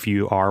if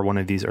you are one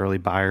of these early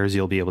buyers,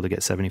 you'll be able to get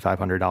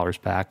 $7,500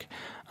 back.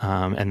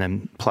 And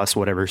then plus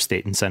whatever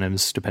state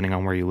incentives, depending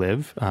on where you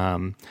live.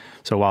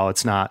 So while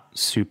it's not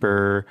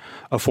super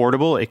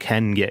affordable, it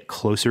can get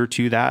closer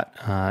to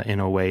that in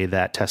a way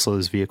that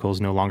Tesla's vehicles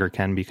no longer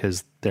can,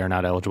 because they're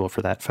not eligible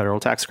for that federal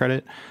tax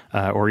credit,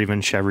 or even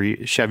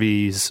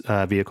Chevy's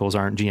vehicles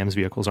aren't, GM's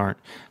vehicles aren't.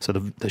 So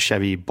the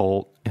Chevy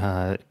Bolt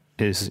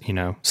is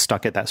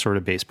stuck at that sort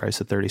of base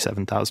price of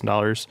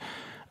 $37,000,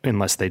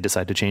 unless they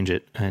decide to change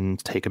it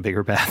and take a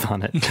bigger bath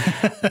on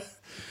it.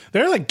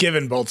 They're like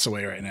giving Bolts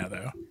away right now,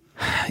 though.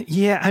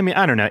 Yeah, I mean,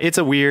 I don't know. It's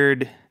a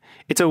weird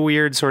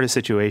sort of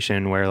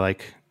situation where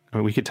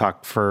we could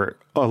talk for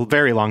a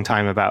very long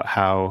time about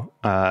how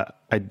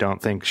I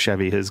don't think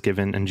Chevy has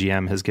given and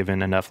GM has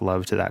given enough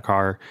love to that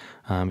car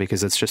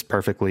because it's just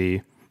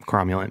perfectly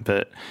cromulent.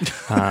 But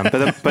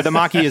the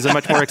Mach-E is a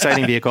much more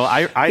exciting vehicle.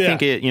 I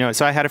think it,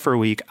 so I had it for a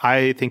week.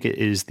 I think it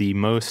is the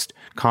most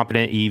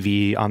competent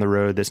EV on the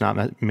road that's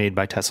not made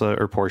by Tesla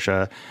or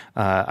Porsche.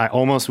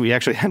 We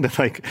actually had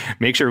to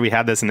make sure we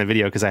had this in the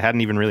video, because I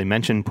hadn't even really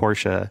mentioned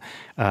Porsche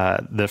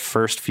the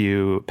first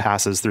few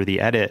passes through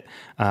the edit,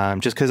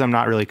 just because I'm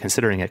not really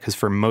considering it. Because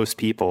for most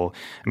people,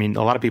 I mean,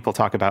 a lot of people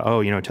talk about,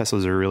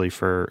 Teslas are really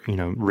for,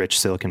 rich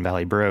Silicon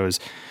Valley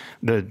bros.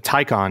 The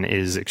Taycan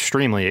is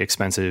extremely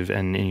expensive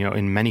and,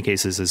 in many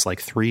cases is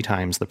like 3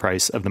 times the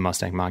price of the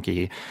Mustang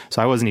Mach-E.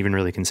 So I wasn't even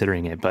really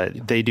considering it,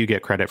 but they do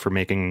get credit for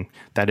making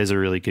that is a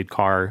really good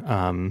car,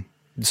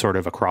 sort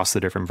of across the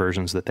different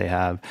versions that they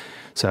have.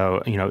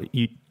 So,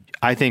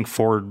 I think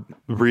Ford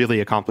really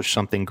accomplished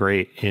something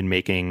great in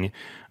making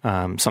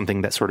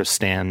something that sort of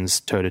stands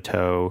toe to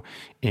toe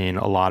in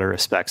a lot of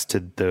respects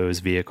to those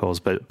vehicles,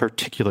 but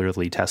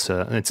particularly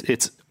Tesla.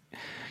 It's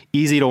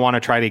easy to want to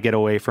try to get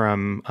away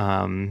from,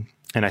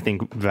 and I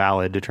think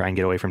valid to try and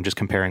get away from just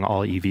comparing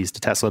all EVs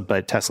to Tesla,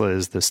 but Tesla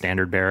is the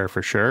standard bearer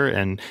for sure.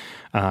 And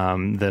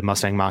the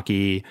Mustang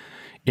Mach-E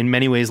in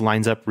many ways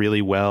lines up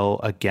really well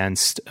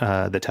against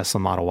the Tesla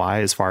Model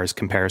Y as far as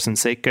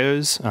comparison's sake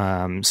goes.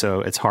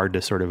 So it's hard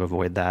to sort of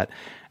avoid that.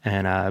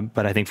 And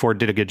but I think Ford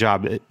did a good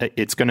job.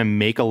 It's going to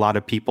make a lot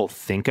of people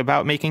think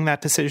about making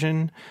that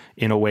decision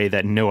in a way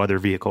that no other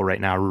vehicle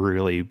right now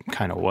really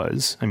kind of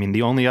was. I mean,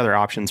 the only other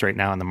options right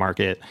now in the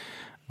market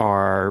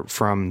are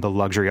from the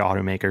luxury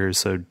automakers,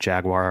 so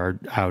Jaguar,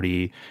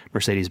 Audi,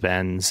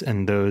 Mercedes-Benz,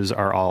 and those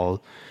are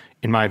all,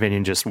 in my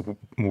opinion, just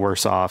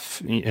worse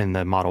off. And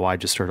the Model Y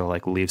just sort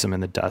of leaves them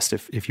in the dust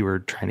if you were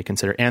trying to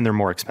consider, and they're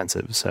more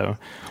expensive. So,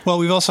 well,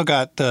 we've also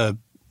got the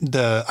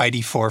the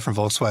ID4 from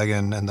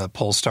Volkswagen and the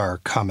Polestar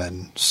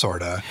coming,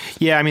 sort of.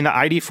 Yeah, I mean, the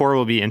ID4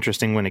 will be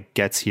interesting when it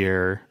gets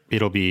here.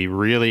 It'll be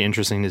really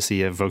interesting to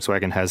see if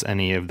Volkswagen has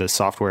any of the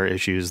software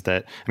issues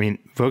that, I mean,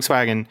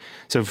 Volkswagen,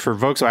 so for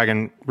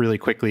Volkswagen, really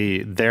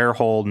quickly, their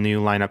whole new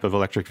lineup of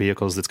electric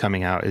vehicles that's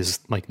coming out is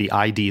like the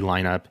ID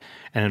lineup.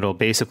 And it'll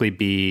basically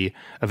be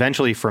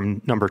eventually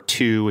from number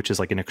 2, which is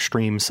like an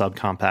extreme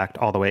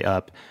subcompact, all the way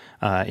up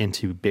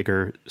into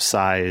bigger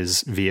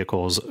size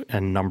vehicles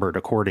and numbered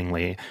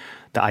accordingly.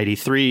 The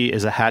ID3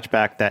 is a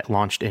hatchback that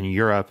launched in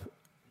Europe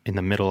in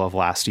the middle of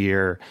last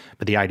year,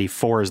 but the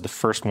ID4 is the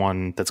first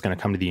one that's going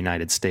to come to the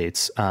United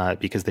States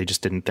because they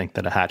just didn't think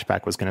that a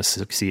hatchback was going to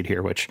succeed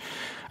here, which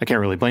I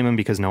can't really blame them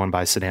because no one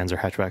buys sedans or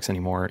hatchbacks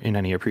anymore in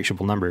any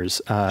appreciable numbers.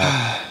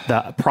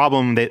 The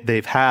problem that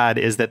they've had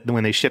is that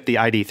when they shipped the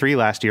ID3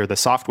 last year, the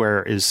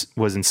software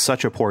was in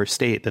such a poor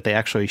state that they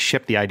actually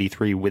shipped the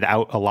ID3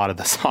 without a lot of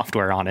the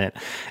software on it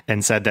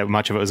and said that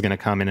much of it was going to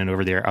come in an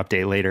over-the-air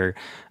update later.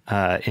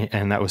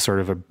 And that was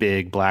sort of a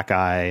big black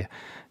eye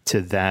to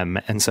them.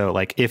 And so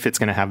like, if it's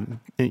going to have,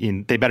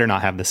 they better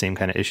not have the same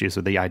kind of issues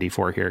with the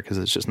ID4 here, because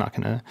it's just not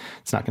going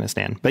to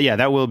stand. But yeah,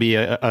 that will be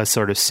a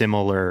sort of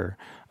similar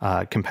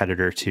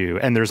competitor to,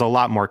 and there's a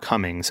lot more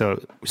coming. So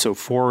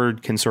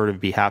Ford can sort of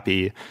be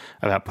happy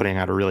about putting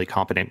out a really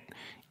competent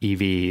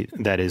EV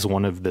that is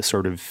one of the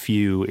sort of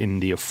few in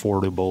the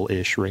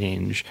affordable-ish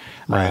range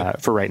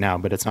for right now,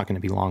 but it's not going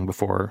to be long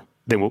before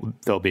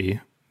they'll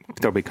be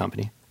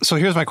company. So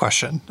here's my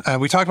question.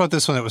 We talked about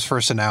this when it was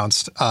first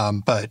announced,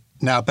 but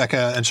now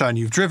Becca and Sean,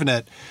 you've driven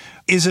it.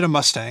 Is it a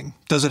Mustang?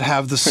 Does it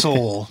have the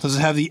soul? Does it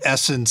have the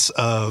essence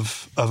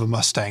of a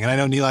Mustang? And I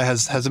know Nilay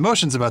has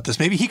emotions about this.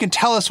 Maybe he can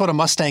tell us what a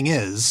Mustang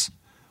is.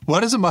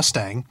 What is a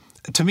Mustang?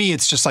 To me,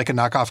 it's just like a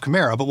knockoff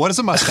Camaro, but what is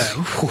a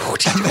Mustang?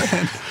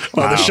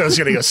 Wow, this show's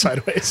going to go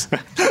sideways.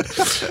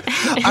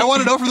 I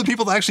want to know from the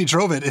people that actually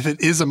drove it if it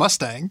is a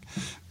Mustang.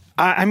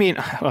 I mean,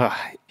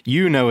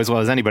 you know as well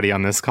as anybody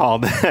on this call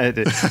that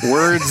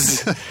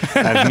words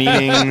have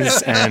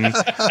meanings, and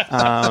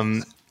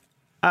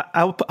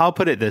I'll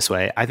put it this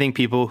way. I think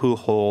people who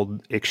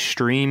hold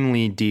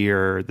extremely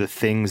dear the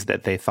things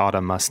that they thought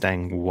a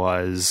Mustang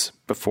was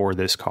before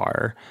this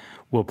car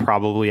will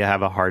probably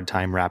have a hard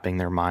time wrapping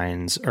their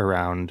minds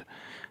around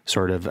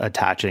sort of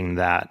attaching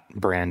that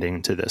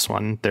branding to this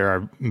one. There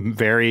are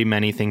very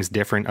many things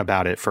different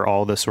about it, for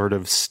all the sort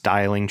of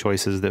styling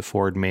choices that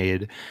Ford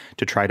made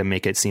to try to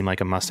make it seem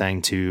like a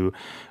Mustang, to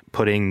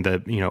putting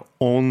the,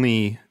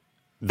 only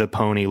the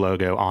pony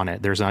logo on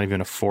it. There's not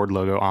even a Ford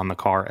logo on the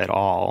car at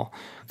all.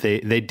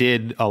 They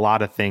did a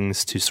lot of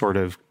things to sort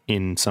of,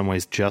 in some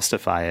ways,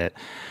 justify it.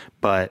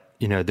 But,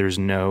 there's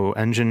no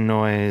engine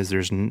noise.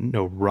 There's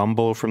no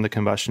rumble from the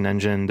combustion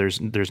engine.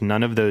 There's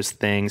none of those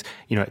things.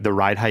 The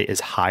ride height is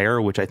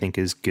higher, which I think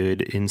is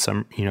good in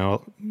some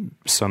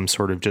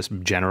sort of just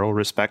general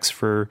respects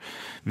for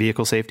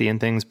vehicle safety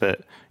and things.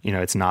 But,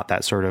 it's not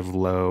that sort of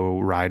low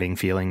riding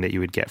feeling that you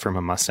would get from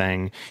a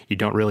Mustang. You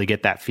don't really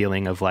get that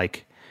feeling of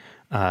like,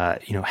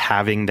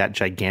 having that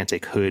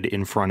gigantic hood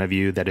in front of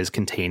you that is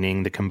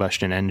containing the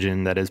combustion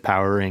engine that is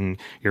powering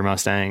your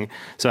Mustang.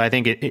 So I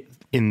think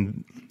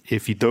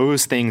if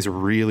those things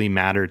really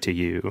matter to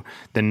you,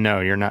 then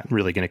no, you're not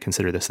really going to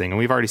consider this thing. And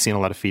we've already seen a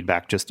lot of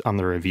feedback just on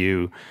the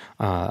review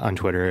on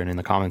Twitter and in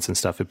the comments and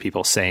stuff of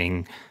people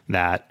saying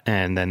that.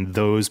 And then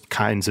those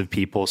kinds of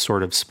people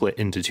sort of split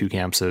into two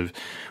camps of,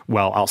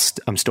 well,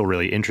 I'm still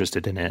really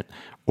interested in it,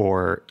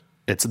 or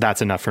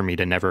that's enough for me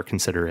to never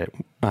consider it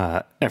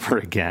ever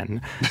again.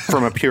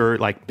 From a pure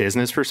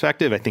business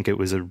perspective, I think it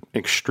was I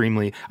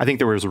think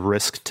there was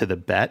risk to the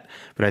bet,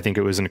 but I think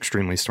it was an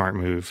extremely smart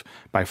move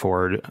by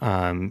Ford,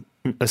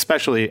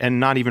 especially, and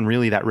not even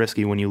really that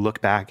risky when you look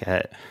back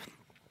at,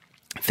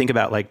 think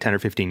about 10 or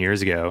 15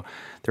 years ago,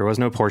 there was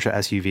no Porsche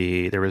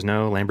SUV, there was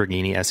no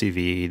Lamborghini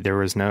SUV, there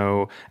was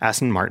no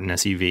Aston Martin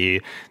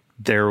SUV.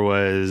 There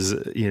was,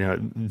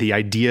 the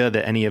idea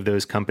that any of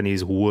those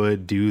companies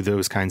would do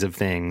those kinds of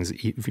things,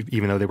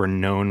 even though they were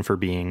known for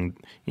being,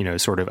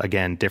 sort of,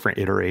 again, different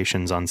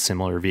iterations on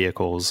similar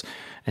vehicles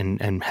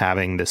and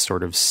having this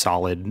sort of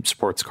solid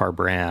sports car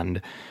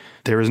brand.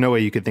 There was no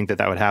way you could think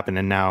that would happen.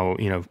 And now,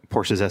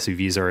 Porsche's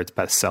SUVs are its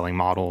best selling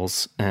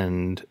models.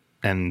 And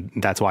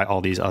that's why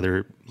all these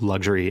other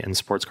luxury and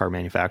sports car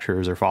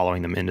manufacturers are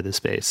following them into the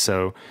space.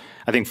 So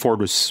I think Ford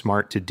was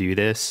smart to do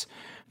this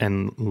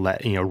and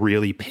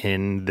really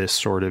pin this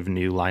sort of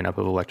new lineup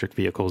of electric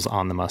vehicles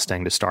on the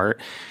Mustang to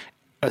start,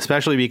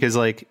 especially because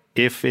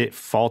if it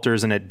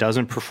falters and it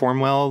doesn't perform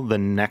well, the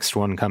next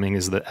one coming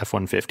is the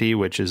F-150,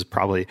 which is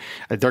probably,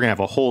 they're going to have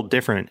a whole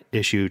different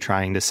issue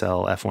trying to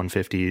sell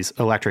F-150s,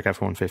 electric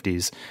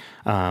F-150s,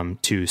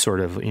 to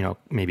sort of,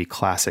 maybe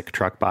classic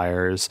truck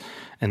buyers.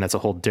 And that's a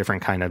whole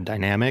different kind of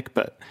dynamic,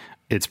 but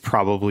it's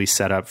probably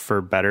set up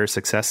for better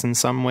success in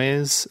some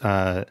ways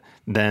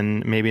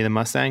than maybe the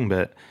Mustang.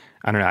 But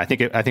I don't know. I think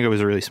it was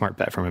a really smart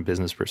bet from a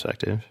business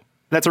perspective.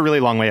 That's a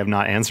really long way of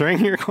not answering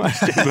your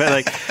question,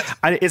 but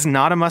it's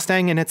not a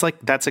Mustang, and it's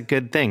that's a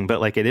good thing.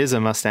 But it is a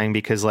Mustang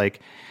because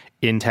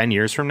in 10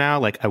 years from now,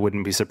 like I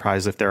wouldn't be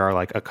surprised if there are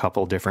like a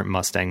couple different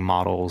Mustang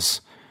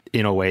models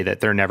in a way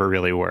that there never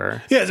really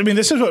were. Yeah, I mean,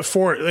 this is what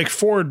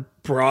Ford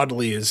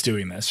broadly is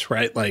doing this,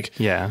 right? Like,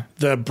 Yeah.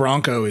 the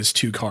Bronco is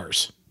 2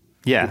 cars.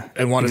 Yeah.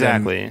 And one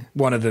exactly.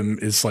 of them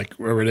is like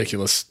a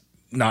ridiculous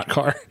not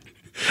car.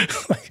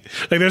 like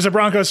there's a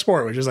Bronco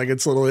Sport, which is like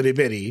it's little itty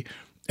bitty,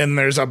 and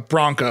there's a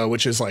Bronco,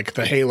 which is like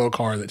the halo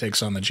car that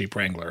takes on the Jeep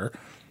Wrangler.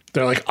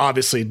 They're like,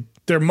 obviously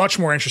they're much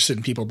more interested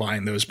in people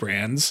buying those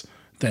brands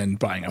than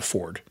buying a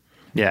Ford.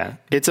 Yeah,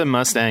 it's a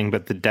Mustang,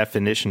 but the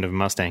definition of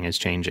Mustang is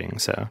changing.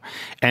 So,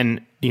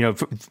 and you know,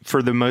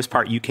 for the most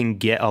part, you can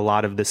get a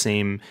lot of the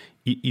same.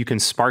 You can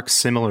spark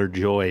similar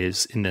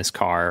joys in this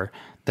car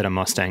that a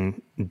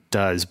Mustang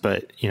does,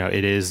 but you know,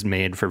 it is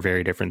made for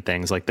very different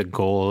things. Like the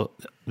goal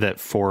that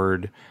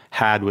Ford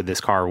had with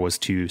this car was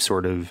to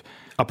sort of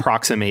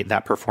approximate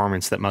that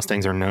performance that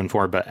Mustangs are known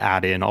for, but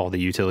add in all the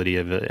utility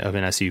of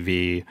an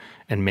SUV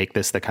and make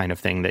this the kind of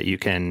thing that you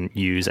can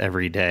use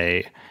every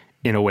day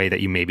in a way that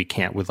you maybe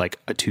can't with like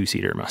a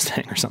 2-seater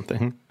Mustang or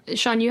something.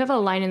 Sean, you have a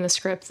line in the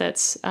script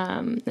that's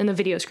in the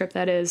video script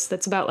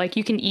that's about like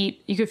you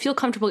could feel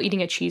comfortable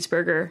eating a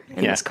cheeseburger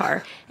in this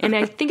car. And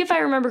I think if I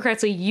remember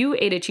correctly, you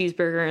ate a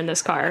cheeseburger in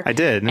this car. I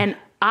did. And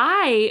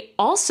I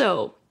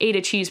also ate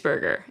a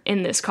cheeseburger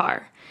in this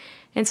car.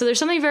 And so there's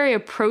something very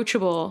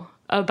approachable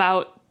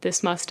about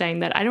this Mustang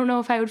that I don't know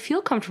if I would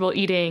feel comfortable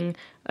eating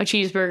a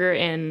cheeseburger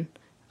in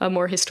a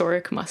more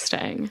historic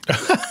Mustang.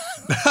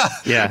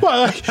 Yeah.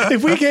 Well, like,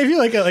 if we gave you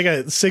like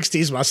a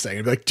 60s Mustang,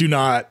 I'd be like, do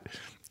not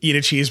eat a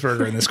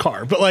cheeseburger in this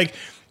car. But like,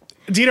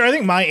 Dieter, I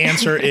think my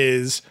answer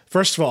is,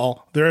 first of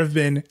all, there have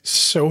been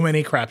so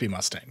many crappy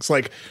Mustangs.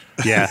 Like,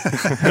 Yeah.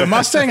 the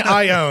Mustang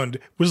I owned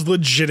was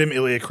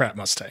legitimately a crap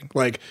Mustang.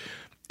 Like,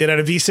 it had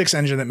a V6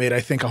 engine that made, I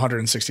think,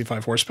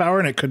 165 horsepower,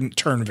 and it couldn't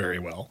turn very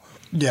well.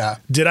 Yeah.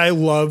 Did I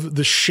love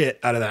the shit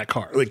out of that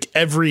car? Like,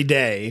 every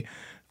day,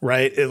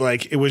 right?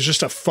 It was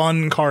just a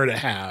fun car to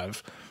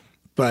have,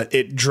 but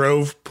it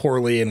drove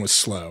poorly and was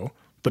slow.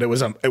 But it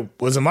was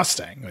a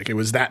Mustang. Like, it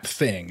was that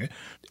thing.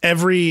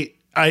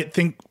 I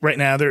think right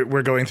now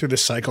we're going through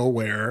this cycle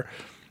where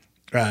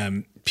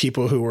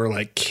people who were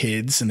like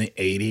kids in the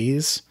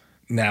 80s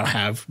now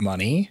have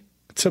money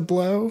to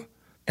blow.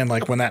 And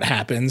like when that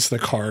happens, the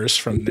cars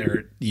from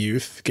their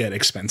youth get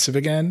expensive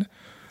again.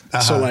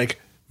 So like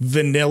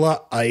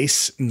vanilla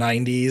ice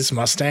 90s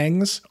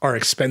Mustangs are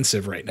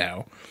expensive right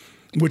now,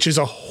 which is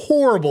a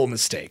horrible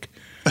mistake.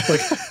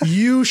 Like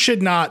you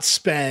should not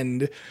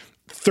spend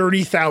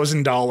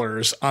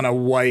 $30,000 on a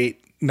white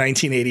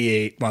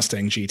 1988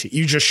 Mustang GT.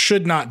 You just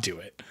should not do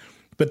it.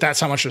 But that's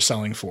how much they're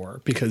selling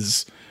for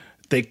because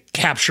they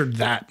captured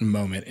that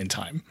moment in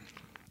time.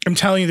 I'm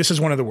telling you, this is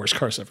one of the worst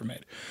cars ever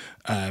made.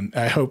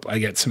 I hope I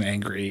get some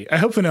angry. I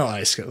hope Vanilla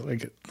Ice goes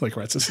like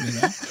writes us an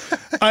email.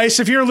 Ice,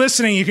 if you're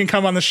listening, you can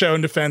come on the show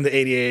and defend the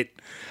 88.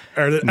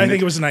 I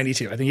think it was a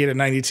 92. I think he had a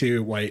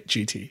 92 white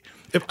GT.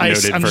 If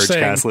Ice, Noted I'm just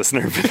saying, Vergecast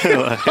listener.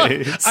 Vanilla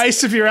Ice.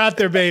 Ice, if you're out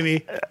there,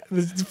 baby,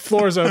 the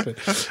floor is open.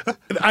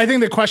 I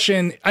think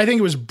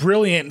it was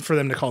brilliant for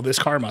them to call this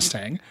car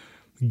Mustang,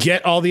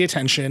 get all the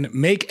attention,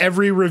 make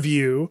every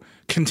review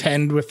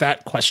contend with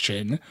that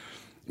question,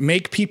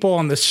 make people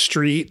on the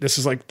street, this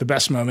is like the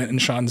best moment in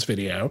Sean's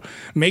video,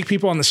 make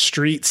people on the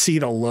street see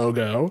the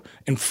logo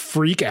and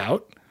freak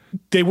out.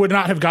 They would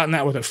not have gotten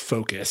that with a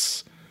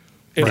Focus.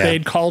 If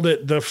they'd called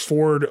it the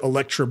Ford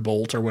Electra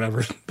Bolt or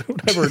whatever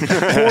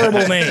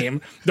horrible name,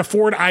 the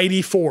Ford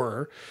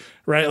ID4,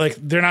 right? Like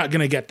they're not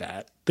going to get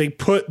that. They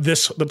put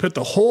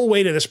the whole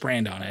weight of this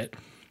brand on it.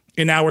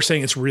 And now we're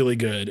saying it's really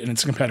good and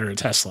it's a competitor to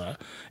Tesla.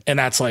 And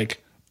that's going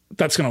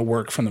to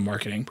work from the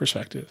marketing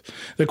perspective.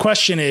 The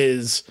question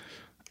is,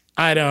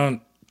 I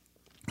don't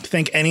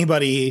think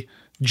anybody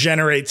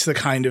generates the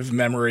kind of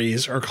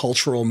memories or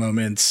cultural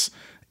moments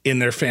in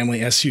their family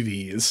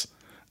SUVs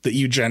that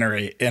you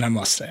generate in a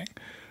Mustang.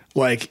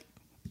 Like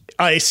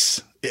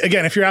Ice,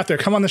 again, if you're out there,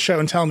 come on the show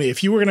and tell me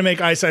if you were going to make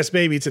Ice Ice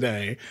Baby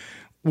today,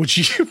 would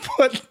you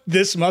put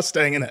this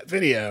Mustang in that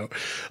video?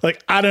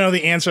 Like, I don't know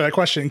the answer to that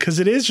question because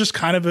it is just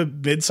kind of a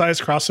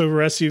mid-sized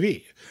crossover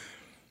SUV.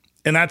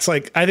 And that's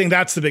like, I think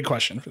that's the big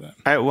question for them.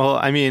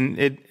 I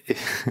mean,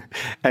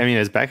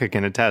 as Becca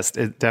can attest,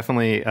 it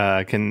definitely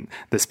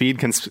the speed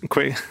can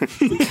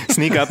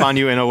sneak up on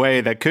you in a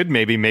way that could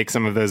maybe make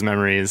some of those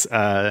memories.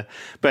 But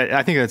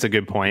I think that's a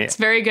good point. It's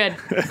very good.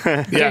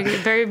 Yeah.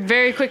 Very,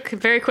 very quick,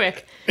 very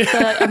quick.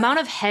 The amount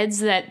of heads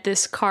that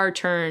this car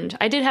turned,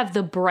 I did have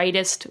the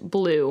brightest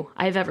blue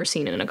I've ever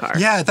seen in a car.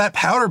 Yeah, that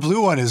powder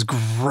blue one is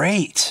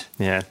great.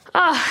 Yeah.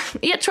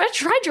 Yeah,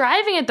 try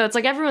driving it though. It's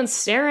like everyone's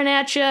staring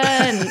at you,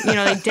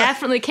 and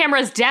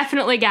cameras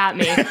definitely got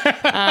me.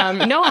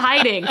 No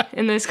hiding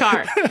in this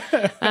car.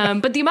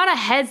 But the amount of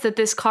heads that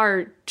this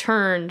car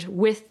turned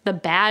with the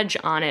badge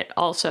on it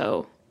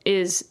also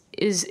is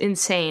is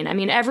insane. I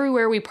mean,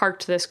 everywhere we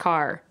parked this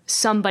car,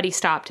 somebody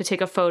stopped to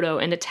take a photo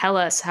and to tell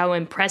us how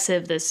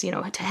impressive this,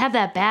 to have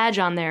that badge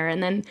on there.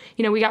 And then,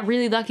 we got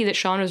really lucky that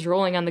Sean was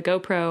rolling on the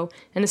GoPro,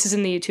 and this is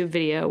in the YouTube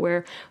video,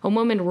 where a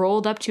woman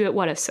rolled up to you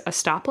at a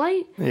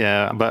stoplight?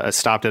 Yeah, but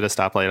stopped at a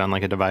stoplight on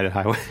like a divided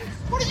highway.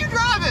 What are you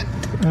driving?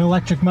 An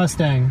electric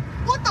Mustang.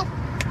 What the?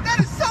 That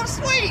is so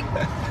sweet.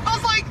 I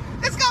was like,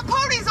 it's got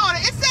ponies on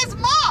it. It says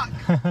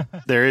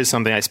Mach. There is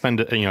something I spend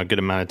a good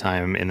amount of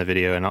time in the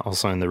video and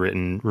also in the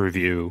written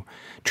review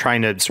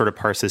trying to sort of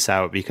parse this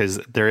out, because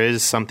there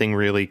is something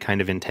really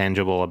kind of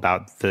intangible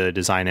about the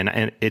design,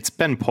 and it's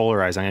been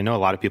polarizing. I know a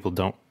lot of people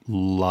don't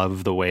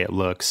love the way it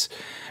looks,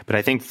 but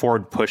I think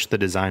Ford pushed the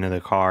design of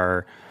the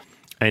car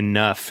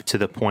enough to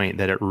the point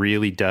that it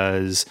really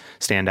does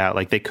stand out.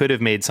 Like, they could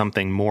have made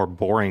something more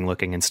boring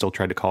looking and still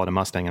tried to call it a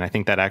Mustang. And I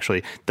think that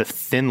actually the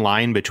thin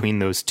line between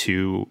those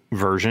two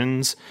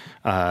versions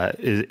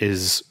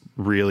is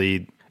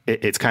really,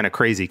 it's kind of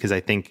crazy, because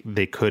I think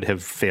they could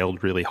have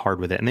failed really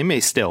hard with it, and they may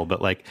still,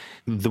 but like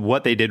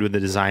what they did with the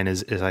design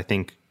is I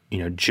think,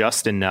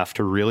 just enough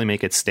to really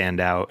make it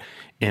stand out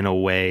in a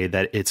way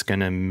that it's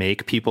going to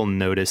make people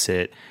notice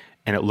it.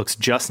 And it looks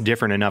just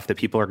different enough that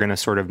people are going to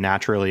sort of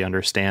naturally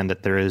understand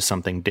that there is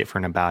something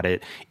different about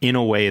it in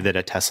a way that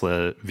a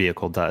Tesla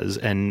vehicle does,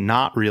 and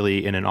not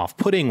really in an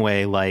off-putting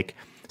way like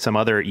some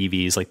other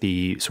EVs, like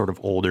the sort of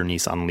older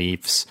Nissan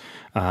Leafs,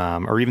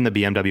 or even the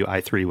BMW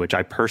i3, which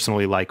I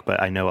personally like,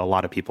 but I know a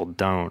lot of people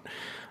don't.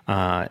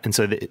 And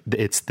so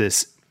it's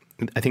this,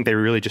 I think they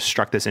really just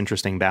struck this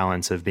interesting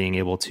balance of being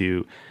able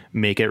to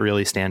make it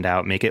really stand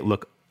out, make it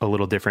look a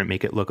little different,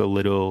 make it look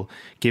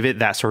give it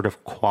that sort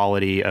of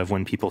quality of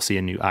when people see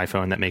a new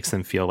iPhone that makes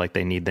them feel like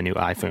they need the new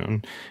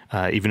iPhone.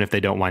 Even if they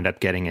don't wind up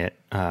getting it,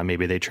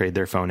 maybe they trade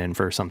their phone in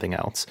for something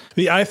else.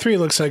 The i3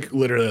 looks like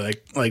literally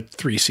like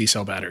 3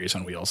 C-cell batteries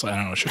on wheels. I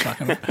don't know what you're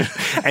talking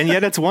about. And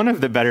yet it's one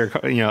of the better,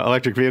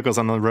 electric vehicles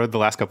on the road the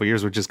last couple of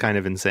years, which is kind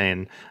of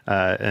insane.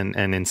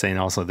 And insane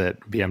also that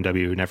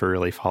BMW never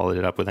really followed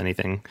it up with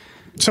anything.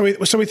 So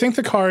we think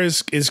the car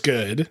is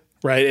good,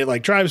 right? It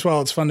like drives well.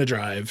 It's fun to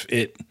drive.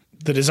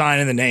 The design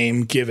and the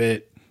name give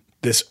it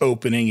this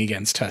opening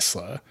against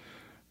Tesla.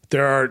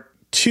 There are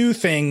two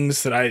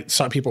things that I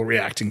saw people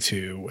reacting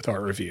to with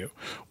our review.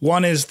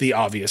 One is the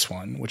obvious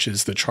one, which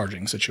is the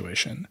charging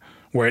situation,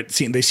 where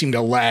they seem to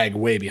lag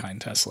way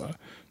behind Tesla.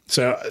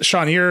 So,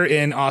 Sean, you're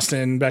in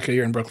Austin. Becca,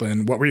 you're in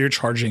Brooklyn. What were your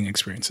charging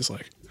experiences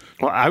like?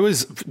 Well,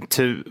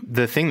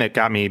 the thing that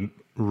got me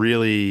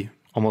really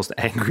almost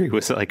angry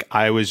was like,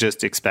 I was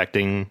just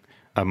expecting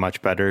a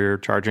much better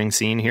charging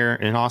scene here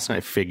in Austin. I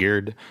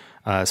figured,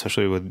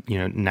 especially with,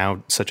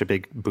 now such a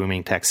big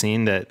booming tech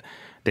scene, that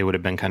they would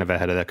have been kind of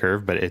ahead of the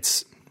curve, but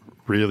it's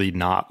really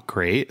not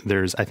great.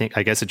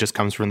 I guess it just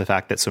comes from the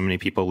fact that so many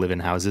people live in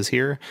houses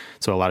here.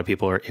 So a lot of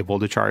people are able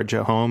to charge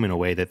at home in a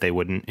way that they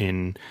wouldn't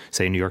in,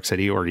 say, New York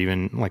City or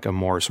even like a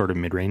more sort of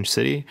mid-range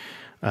city.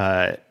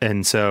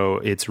 And so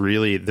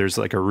there's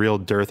like a real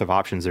dearth of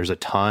options. There's a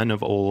ton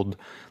of old,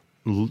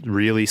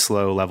 really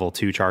slow level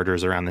 2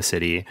 chargers around the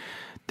city.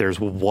 There's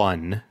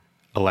one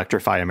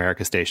Electrify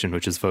America station,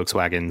 which is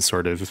Volkswagen's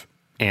sort of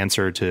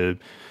answer to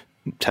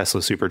Tesla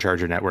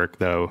supercharger network,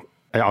 though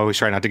I always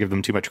try not to give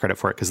them too much credit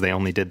for it because they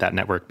only did that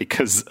network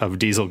because of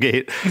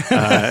Dieselgate.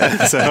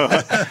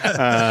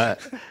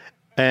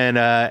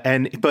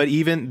 But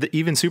even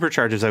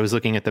superchargers, I was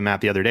looking at the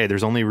map the other day,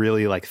 there's only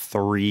really like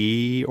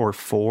 3 or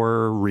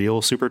 4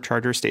 real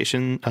supercharger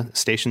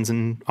stations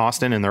in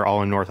Austin, and they're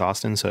all in North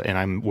Austin. So, and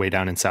I'm way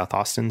down in South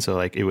Austin. So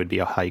like it would be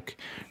a hike.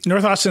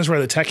 North Austin is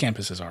where the tech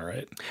campuses are,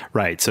 right?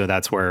 Right. So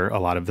that's where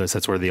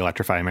that's where the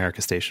Electrify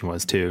America station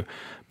was too.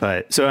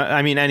 But so,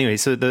 I mean, anyway,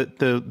 so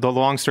the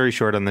long story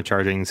short on the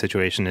charging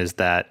situation is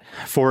that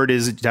Ford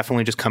is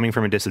definitely just coming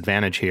from a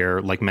disadvantage here,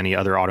 like many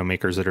other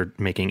automakers that are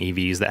making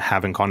EVs that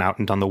haven't gone out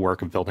and done the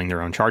work of building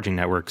their own charging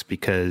networks,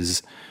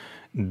 because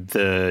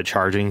the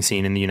charging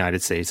scene in the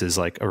United States is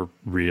like a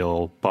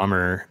real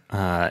bummer.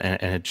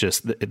 And it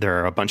just,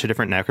 there are a bunch of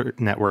different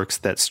networks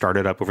that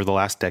started up over the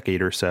last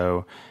decade or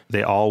so.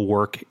 They all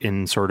work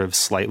in sort of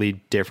slightly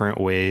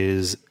different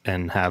ways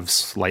and have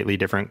slightly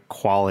different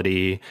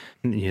quality.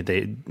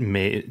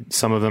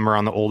 Some of them are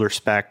on the older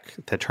spec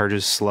that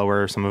charges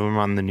slower. Some of them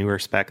are on the newer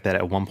spec that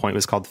at one point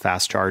was called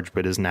fast charge,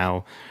 but is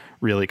now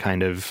really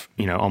kind of,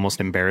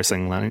 almost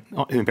embarrassingly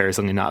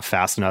not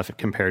fast enough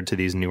compared to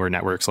these newer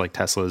networks like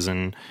Teslas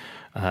and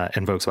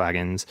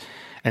Volkswagens.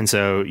 And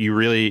so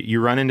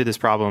you run into this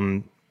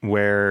problem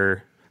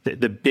where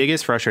the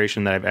biggest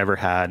frustration that I've ever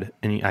had,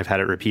 and I've had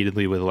it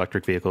repeatedly with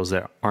electric vehicles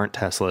that aren't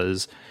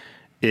Teslas,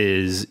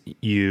 is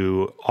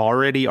you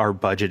already are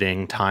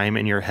budgeting time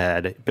in your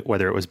head,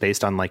 whether it was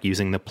based on like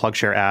using the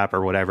PlugShare app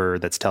or whatever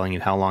that's telling you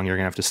how long you're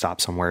going to have to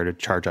stop somewhere to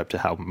charge up to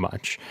how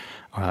much,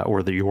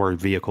 or your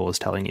vehicle is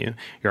telling you.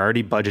 You're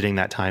already budgeting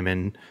that time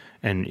in,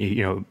 and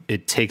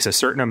it takes a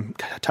certain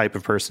type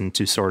of person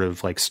to sort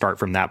of like start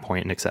from that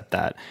point and accept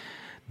that.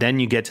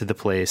 Then you get to the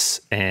place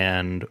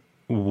and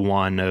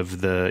one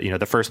of the,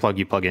 the first plug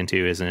you plug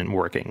into isn't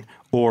working,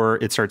 or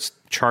it starts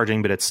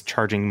charging, but it's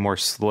charging more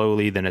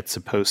slowly than it's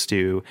supposed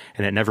to,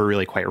 and it never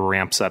really quite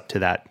ramps up to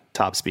that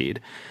top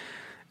speed.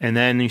 And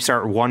then you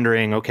start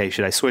wondering, okay,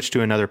 should I switch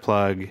to another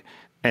plug?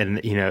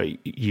 And,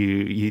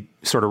 you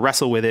sort of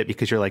wrestle with it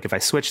because you're like, if I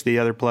switch to the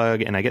other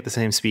plug and I get the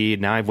same speed,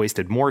 now I've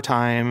wasted more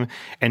time.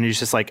 And it's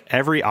just like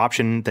every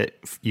option that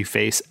you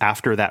face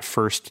after that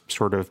first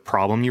sort of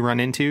problem you run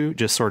into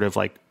just sort of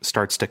like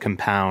starts to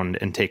compound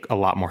and take a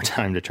lot more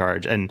time to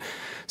charge. And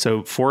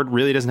so Ford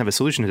really doesn't have a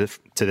solution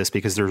to this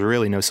because there's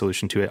really no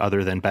solution to it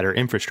other than better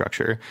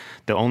infrastructure.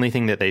 The only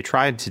thing that they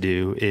tried to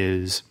do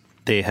is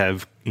they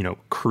have,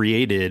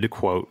 created,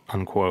 quote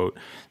unquote,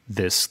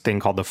 this thing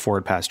called the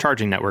Ford Pass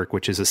Charging Network,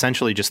 which is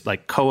essentially just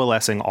like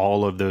coalescing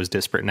all of those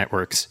disparate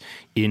networks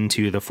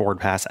into the Ford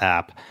Pass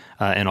app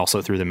and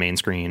also through the main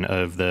screen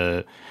of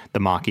the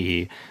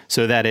Mach-E,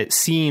 so that it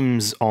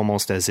seems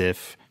almost as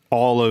if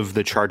all of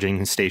the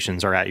charging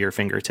stations are at your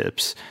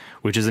fingertips,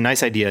 which is a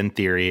nice idea in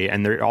theory.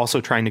 And they're also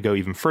trying to go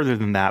even further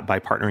than that by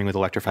partnering with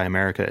Electrify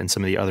America and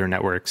some of the other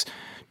networks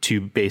to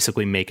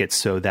basically make it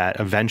so that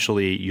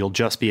eventually you'll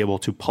just be able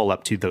to pull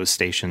up to those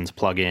stations,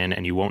 plug in,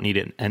 and you won't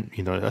need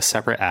a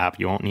separate app.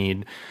 You won't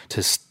need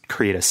to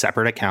create a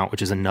separate account,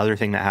 which is another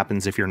thing that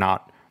happens if you're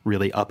not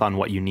really up on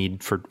what you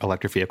need for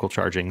electric vehicle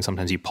charging.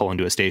 Sometimes you pull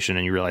into a station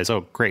and you realize,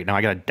 oh, great, now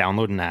I got to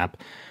download an app.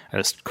 I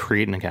just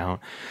create an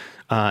account.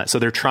 So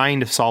they're trying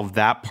to solve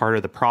that part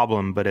of the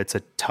problem, but it's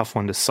a tough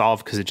one to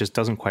solve because it just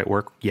doesn't quite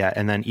work yet.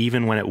 And then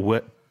even when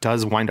it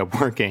does wind up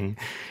working,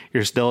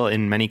 you're still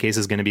in many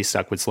cases going to be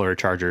stuck with slower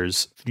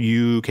chargers.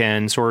 You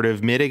can sort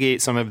of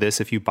mitigate some of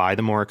this if you buy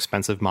the more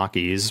expensive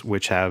Mach-E's,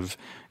 which have,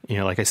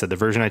 like I said, the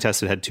version I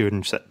tested had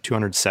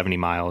 270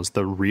 miles.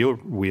 The rear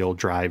wheel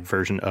drive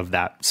version of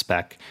that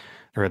spec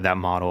or that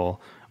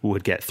model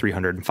would get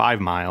 305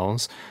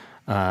 miles.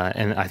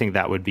 And I think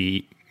that would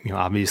be,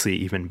 obviously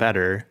even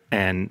better.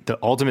 And the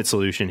ultimate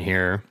solution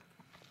here,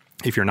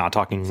 if you're not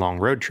talking long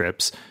road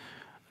trips,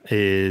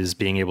 is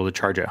being able to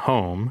charge at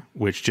home,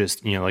 which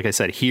just, like I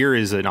said, here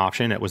is an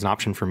option. It was an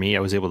option for me. I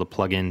was able to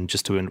plug in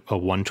just to a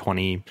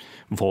 120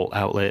 volt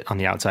outlet on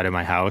the outside of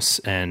my house,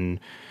 and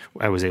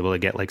I was able to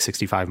get like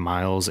 65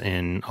 miles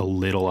in a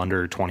little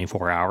under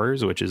 24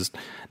 hours, which is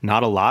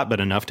not a lot, but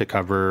enough to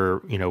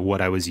cover, what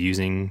I was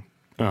using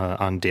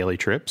on daily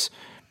trips.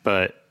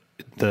 But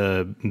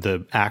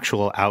the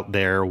actual out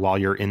there while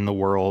you're in the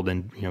world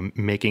and,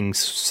 making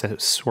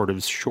sort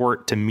of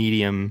short to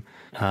medium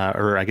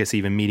or I guess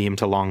even medium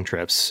to long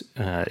trips,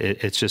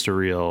 it's just a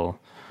real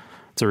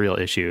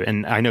issue.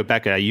 And I know,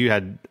 Becca, you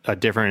had a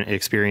different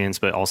experience,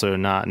 but also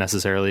not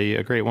necessarily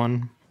a great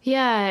one.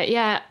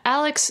 Yeah.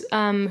 Alex,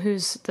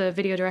 who's the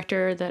video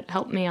director that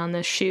helped me on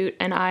this shoot,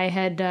 and I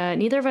had,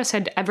 neither of us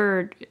had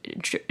ever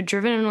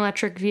driven an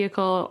electric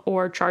vehicle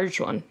or charged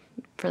one,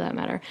 for that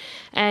matter.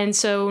 And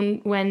so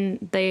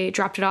when they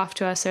dropped it off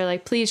to us, they're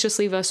like, please just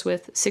leave us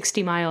with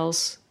 60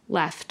 miles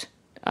left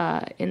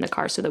in the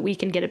car so that we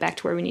can get it back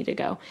to where we need to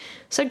go.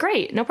 So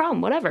great, no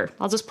problem, whatever.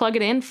 I'll just plug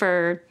it in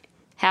for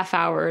half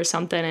hour or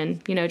something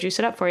and, juice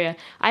it up for you.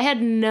 I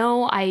had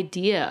no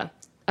idea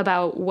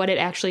about what it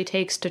actually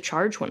takes to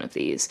charge one of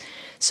these.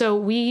 So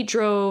we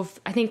drove,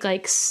 I think,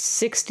 like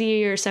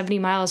 60 or 70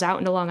 miles out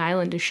into Long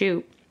Island to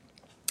shoot.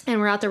 And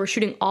we're out there, we're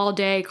shooting all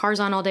day, cars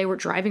on all day, we're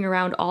driving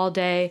around all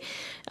day.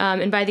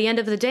 And by the end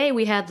of the day,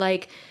 we had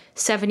like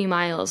 70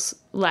 miles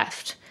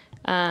left.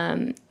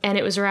 And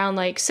it was around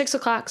like 6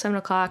 o'clock, 7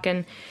 o'clock.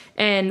 And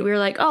we were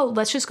like, oh,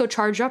 let's just go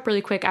charge up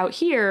really quick out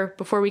here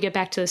before we get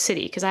back to the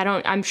city. Cause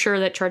I'm sure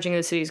that charging in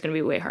the city is going to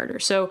be way harder.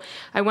 So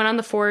I went on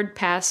the Ford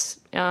Pass,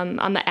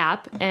 on the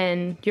app,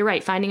 and you're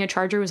right. Finding a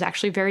charger was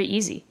actually very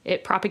easy.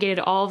 It propagated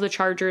all of the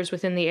chargers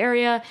within the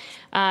area.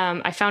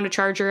 I found a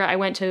charger. I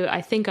went to,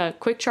 I think, a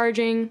quick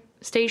charging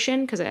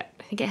station cause I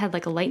think it had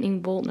like a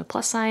lightning bolt and a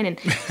plus sign, and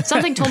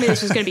something told me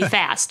this was going to be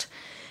fast.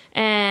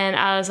 And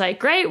I was like,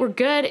 great, we're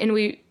good. And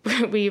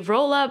we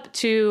roll up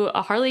to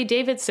a Harley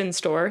Davidson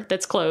store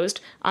that's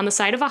closed on the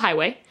side of a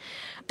highway.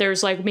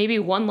 There's like maybe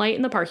one light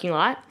in the parking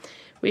lot.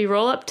 We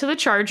roll up to the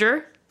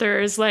charger.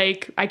 There's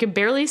like, I can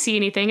barely see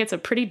anything. It's a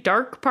pretty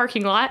dark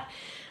parking lot.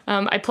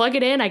 I plug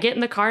it in, I get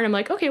in the car, and I'm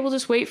like, okay, we'll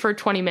just wait for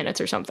 20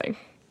 minutes or something.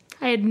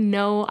 I had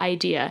no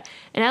idea.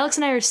 And Alex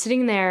and I are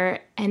sitting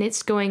there, and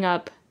it's going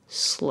up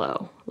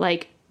slow,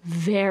 like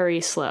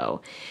very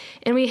slow.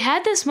 And we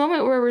had this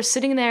moment where we're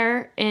sitting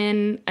there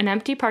in an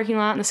empty parking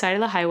lot on the side of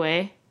the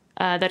highway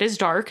that is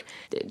dark.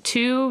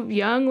 Two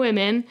young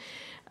women,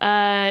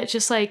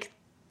 just like,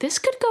 this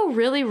could go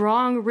really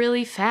wrong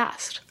really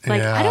fast.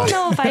 Like, yeah. I don't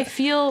know if I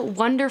feel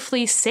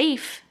wonderfully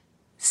safe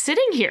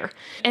sitting here.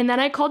 And then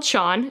I called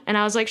Sean, and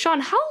I was like,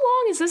 Sean, how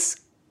long is this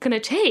going to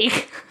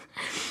take?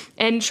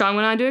 And Sean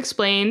went on to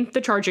explain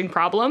the charging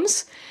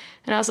problems.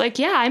 And I was like,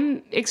 yeah,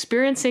 I'm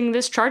experiencing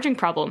this charging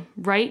problem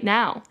right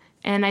now.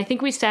 And I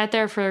think we sat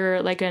there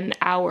for like an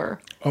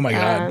hour Oh my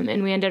God.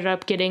 And we ended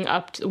up getting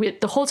up to,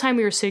 the whole time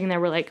we were sitting there,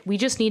 we're like, we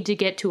just need to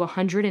get to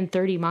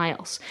 130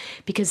 miles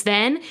because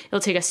then it'll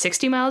take us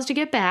 60 miles to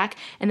get back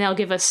and they'll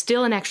give us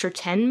still an extra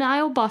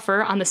 10-mile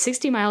buffer on the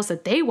 60 miles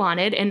that they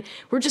wanted. And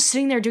we're just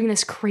sitting there doing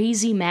this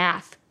crazy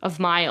math of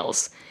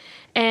miles.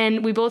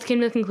 And we both came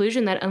to the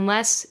conclusion that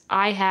unless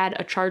I had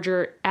a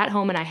charger at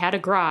home and I had a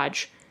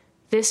garage,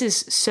 this is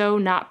so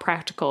not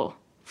practical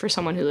for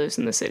someone who lives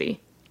in the city.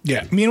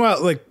 Yeah.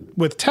 Meanwhile, like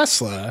with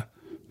Tesla,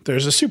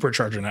 there's a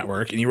supercharger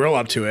network and you roll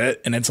up to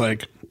it and it's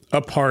like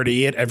a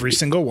party at every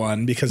single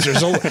one because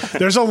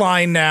there's a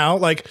line now.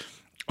 Like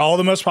all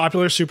the most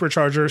popular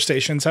supercharger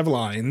stations have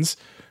lines.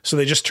 So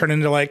they just turn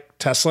into like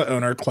Tesla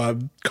owner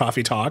club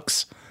coffee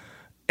talks.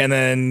 And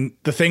then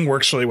the thing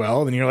works really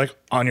well. Then you're like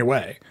on your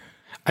way.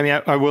 I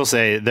mean, I will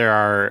say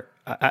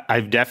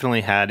I've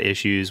definitely had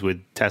issues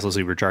with Tesla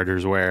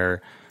superchargers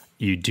where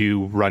you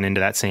do run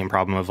into that same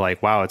problem of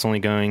like, wow, it's only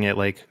going at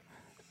like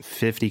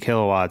 50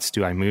 kilowatts.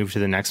 Do I move to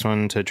the next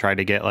one to try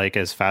to get like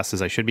as fast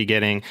as I should be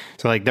getting?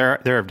 So like there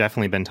have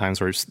definitely been times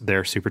where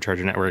their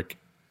supercharger network,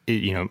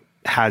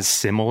 has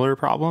similar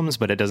problems,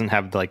 but it doesn't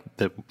have like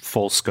the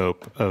full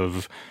scope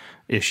of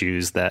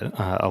issues that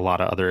a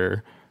lot of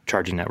other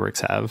charging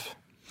networks have.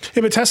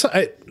 Yeah, but Tesla,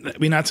 I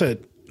mean, not to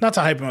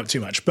hype them up too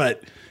much,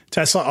 but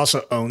Tesla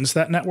also owns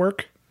that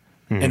network.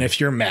 Mm-hmm. And if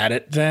you're mad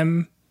at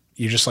them,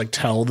 you just like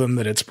tell them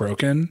that it's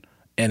broken.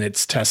 And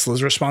it's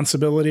Tesla's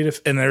responsibility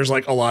and there's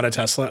like a lot of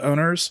Tesla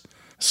owners.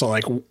 So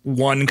like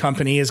one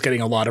company is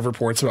getting a lot of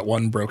reports about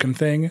one broken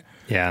thing.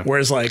 Yeah.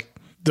 Whereas like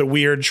the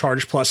weird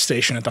Charge Plus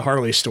station at the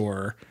Harley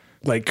store,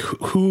 like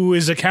who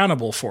is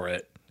accountable for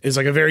it is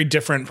like a very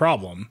different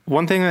problem.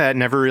 One thing that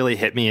never really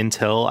hit me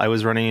until I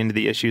was running into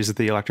the issues at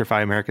the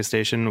Electrify America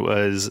station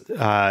was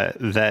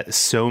that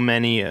so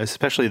many,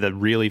 especially the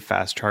really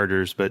fast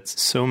chargers, but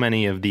so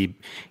many of the,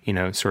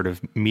 sort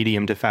of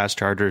medium to fast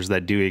chargers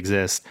that do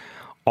exist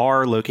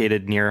are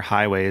located near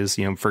highways,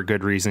 for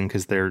good reason,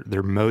 because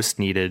they're most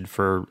needed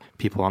for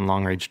people on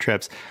long range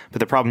trips. But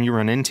the problem you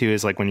run into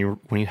is like when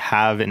you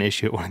have an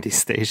issue at one of these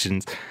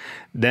stations,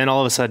 then all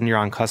of a sudden you're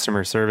on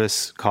customer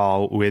service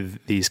call with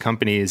these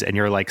companies and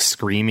you're like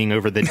screaming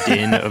over the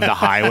din of the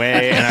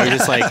highway. And I was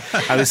just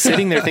like, I was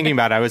sitting there thinking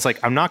about it. I was like,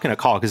 I'm not going to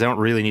call because I don't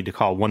really need to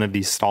call. One of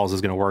these stalls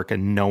is going to work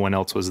and no one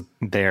else was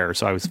there.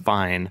 So I was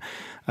fine.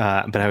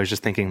 But I was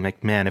just thinking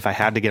like, man, if I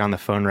had to get on the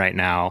phone right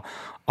now,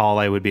 all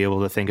I would be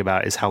able to think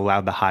about is how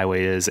loud the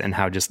highway is and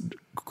how just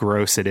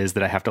gross it is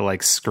that I have to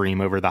like scream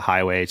over the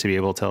highway to be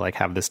able to like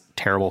have this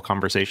terrible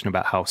conversation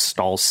about how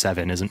stall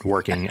 7 isn't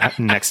working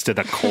next to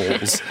the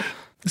Kohl's.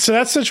 So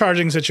that's the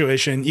charging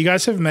situation. You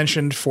guys have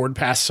mentioned Ford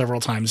Pass several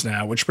times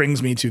now, which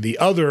brings me to the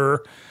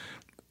other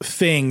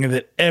thing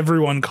that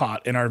everyone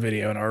caught in our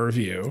video, in our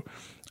review,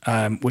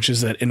 which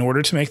is that in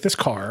order to make this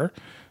car,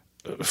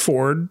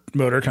 Ford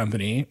Motor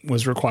Company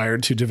was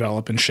required to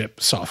develop and ship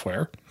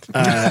software.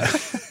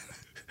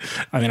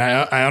 I mean,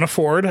 I own a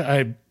Ford.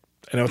 I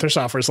know what their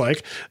software is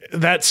like.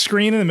 That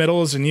screen in the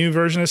middle is a new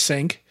version of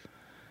Sync.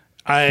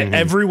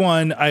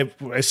 Everyone,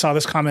 I saw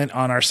this comment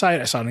on our site.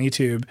 I saw it on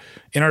YouTube.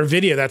 In our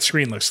video, that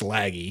screen looks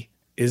laggy.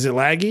 Is it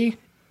laggy?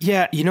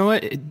 Yeah, you know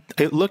what?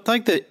 It looked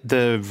like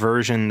the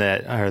version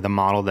or the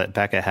model that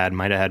Becca had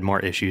might have had more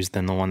issues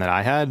than the one that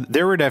I had.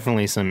 There were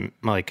definitely some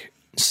like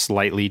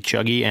slightly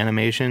chuggy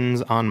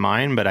animations on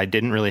mine, but I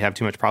didn't really have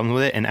too much problem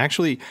with it. And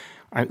actually,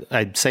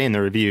 I'd say in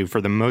the review,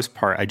 for the most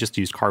part, I just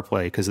used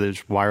CarPlay because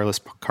there's wireless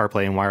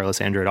CarPlay and wireless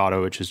Android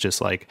Auto, which is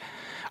just like,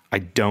 I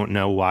don't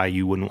know why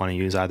you wouldn't want to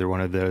use either one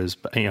of those.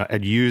 But,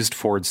 I'd used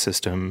Ford's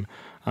system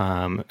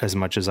as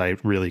much as I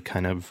really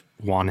kind of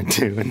wanted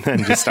to, and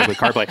then just stuck with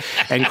CarPlay.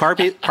 And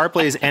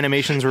CarPlay's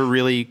animations were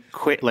really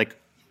quick, like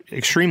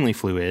extremely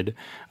fluid.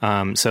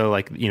 So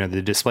like,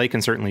 the display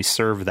can certainly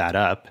serve that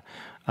up.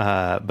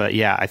 But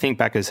yeah, I think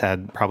Becca's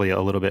had probably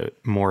a little bit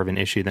more of an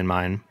issue than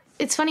mine.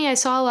 It's funny, I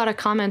saw a lot of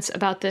comments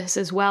about this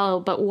as well,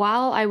 but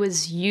while I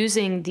was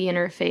using the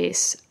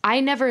interface,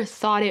 I never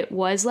thought it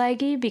was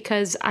laggy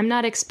because I'm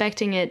not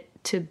expecting it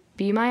to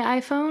be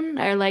my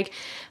iPhone. Or like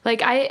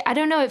I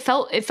don't know, it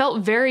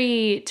felt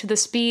very to the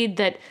speed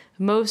that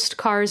most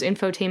cars'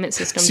 infotainment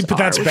systems but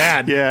that's are.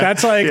 bad. Yeah.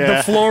 That's like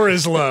the floor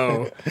is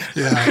low.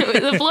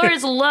 The floor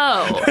is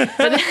low.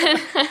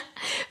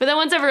 But then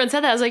once everyone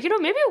said that, I was like,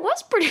 maybe it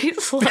was pretty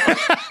slow.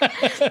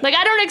 Like,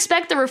 I don't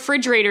expect the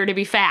refrigerator to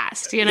be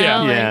fast,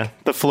 Yeah.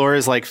 Like, the floor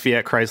is like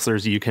Fiat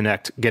Chrysler's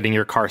Uconnect getting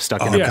your car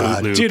stuck in a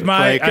boot loop. Dude,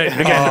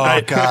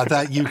 God,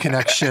 that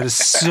Uconnect shit is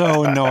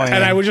so annoying.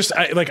 And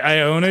I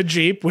own a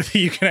Jeep with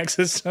the Uconnect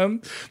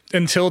system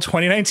until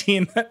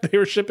 2019 that they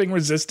were shipping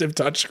resistive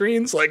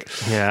touchscreens. Like,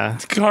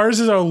 cars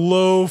is a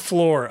low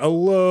floor, a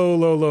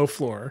low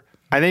floor.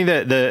 I think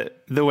that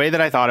the way that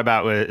I thought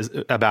about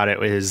it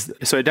was,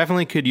 so it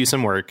definitely could use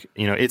some work.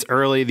 It's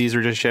early. These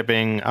are just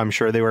shipping. I'm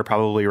sure they were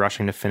probably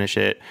rushing to finish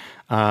it.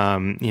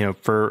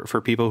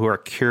 For people who are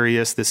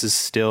curious, this is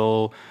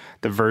still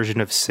the version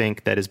of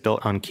Sync that is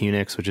built on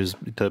QNX, which is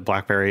the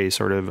BlackBerry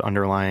sort of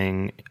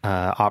underlying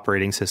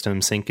operating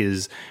system. Sync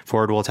is,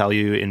 Ford will tell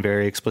you in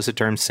very explicit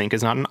terms, Sync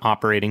is not an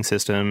operating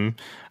system.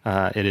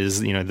 It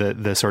is,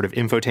 the sort of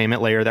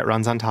infotainment layer that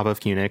runs on top of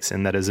QNX,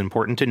 and that is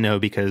important to know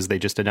because they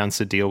just announced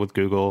a deal with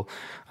Google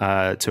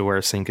to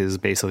where Sync is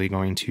basically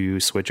going to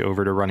switch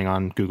over to running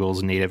on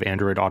Google's native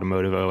Android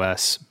Automotive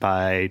OS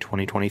by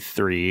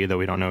 2023, though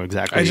we don't know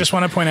exactly. I just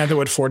want to point out that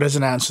what Ford has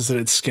announced is that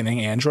it's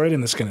skinning Android,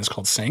 and the skin is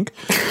called Sync.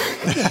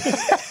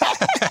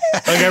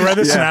 I read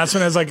this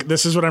announcement as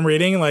this is what I'm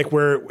reading,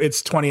 where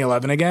it's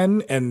 2011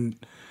 again, and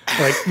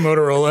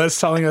Motorola is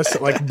telling us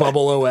that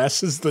Bubble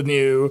OS is the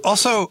new.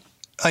 Also,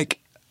 I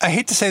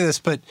hate to say this,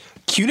 but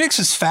QNX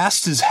is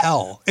fast as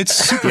hell. It's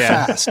super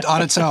fast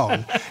on its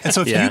own. And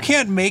so if you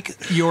can't make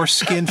your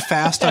skin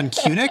fast on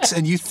QNX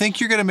and you think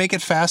you're going to make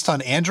it fast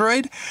on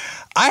Android,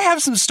 I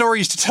have some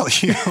stories to tell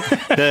you.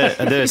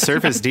 The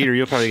Surface, Dieter,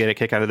 you'll probably get a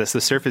kick out of this.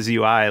 The Surface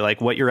UI,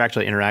 what you're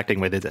actually interacting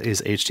with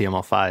is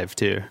HTML5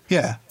 too.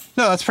 Yeah.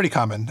 No, that's pretty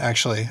common,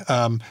 actually.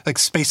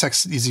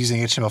 SpaceX is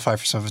using HTML5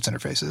 for some of its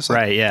interfaces.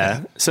 Right,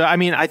 yeah. So,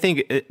 I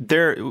think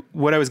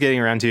what I was getting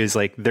around to is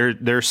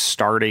they're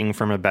starting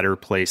from a better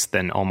place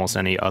than almost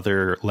any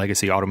other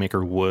legacy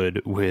automaker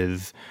would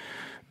with,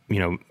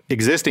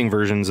 existing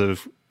versions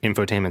of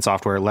infotainment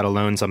software, let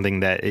alone something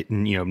that it,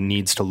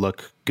 needs to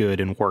look good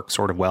and work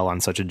sort of well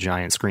on such a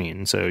giant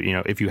screen. So,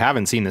 if you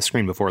haven't seen this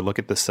screen before, look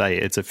at the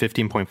site. It's a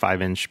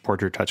 15.5 inch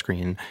portrait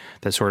touchscreen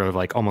that sort of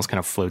almost kind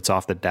of floats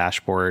off the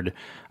dashboard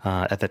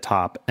at the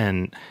top.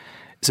 And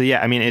so,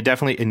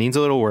 it needs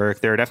a little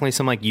work. There are definitely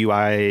some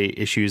UI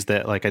issues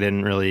that I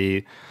didn't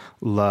really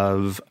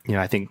love.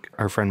 I think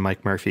our friend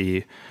Mike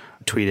Murphy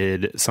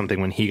tweeted something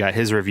when he got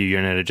his review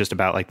unit just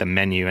about the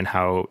menu and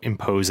how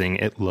imposing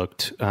it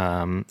looked,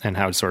 and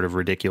how sort of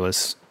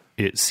ridiculous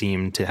it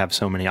seemed to have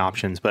so many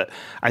options. But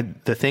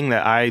the thing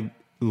that I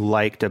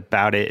liked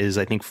about it is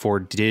I think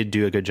Ford did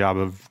do a good job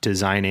of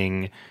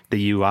designing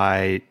the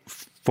UI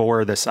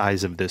for the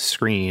size of this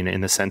screen, in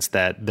the sense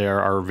that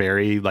there are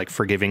very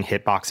forgiving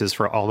hitboxes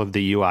for all of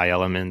the UI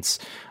elements.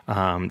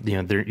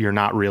 You're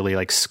not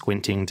really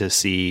squinting to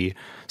see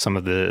some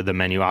of the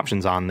menu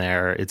options on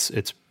there.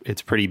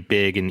 It's pretty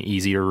big and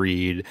easy to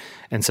read.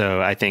 And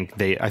so I think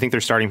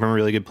they're starting from a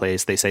really good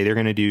place. They say they're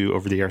going to do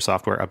over-the-air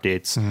software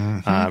updates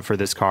for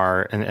this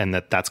car, and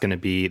this is going to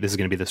be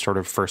the sort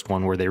of first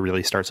one where they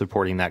really start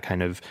supporting that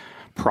kind of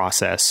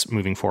process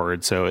moving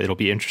forward. So it'll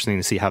be interesting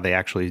to see how they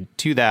actually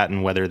do that,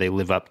 and whether they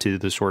live up to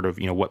the sort of,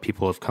 what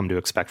people have come to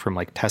expect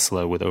from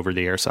Tesla with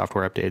over-the-air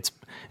software updates.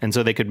 And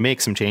so they could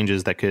make some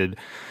changes that could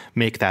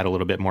make that a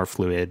little bit more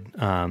fluid.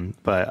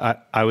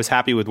 But I was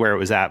happy with where it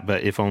was at,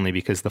 but if only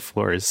because the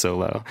floor is so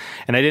low.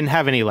 And I didn't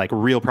have any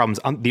real problems.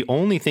 The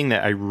only thing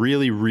that I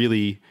really,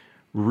 really,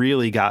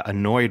 really got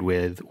annoyed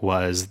with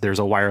was there's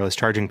a wireless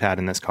charging pad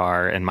in this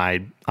car, and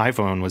my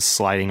iPhone was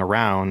sliding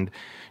around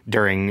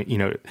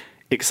during,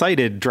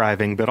 excited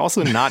driving, but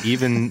also not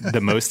even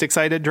the most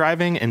excited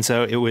driving. And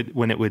so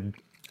when it would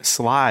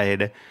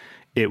slide,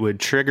 it would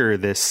trigger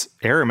this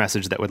error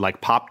message that would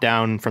pop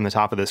down from the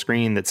top of the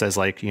screen that says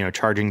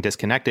charging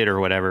disconnected or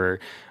whatever.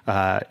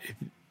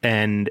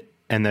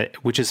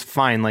 Which is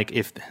fine.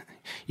 If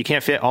you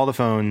can't fit all the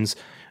phones,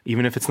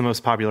 even if it's the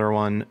most popular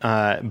one,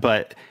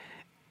 but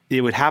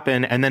it would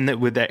happen. And then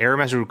the error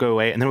message would go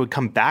away, and then it would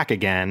come back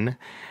again,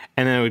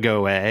 and then it would go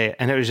away.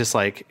 And it was just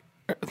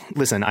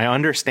listen, I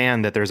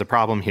understand that there's a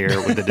problem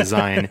here with the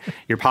design.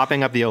 You're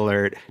popping up the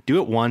alert,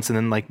 do it once and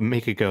then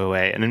make it go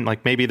away. And then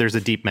maybe there's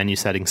a deep menu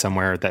setting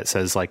somewhere that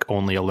says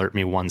only alert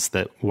me once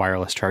that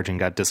wireless charging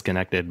got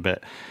disconnected.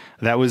 But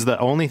that was the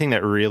only thing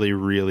that really,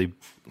 really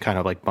kind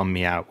of bummed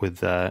me out with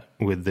the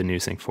new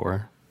Sync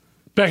 4.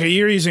 Becca,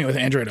 you're using it with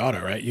Android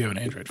Auto, right? You have an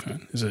Android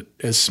phone. Is it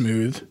as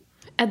smooth?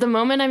 At the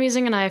moment, I'm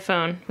using an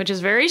iPhone, which is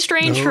very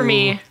strange for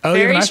me. Oh,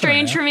 very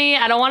strange for me.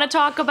 I don't want to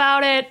talk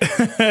about it,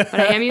 but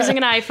I am using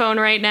an iPhone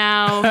right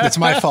now. It's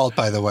my fault,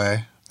 by the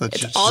way.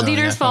 It's all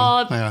Dieter's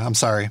fault. Yeah, I'm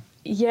sorry.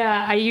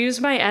 Yeah, I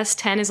use my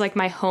S10 as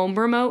my home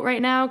remote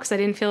right now because I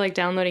didn't feel like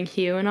downloading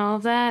Hue and all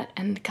of that.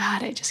 And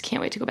God, I just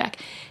can't wait to go back.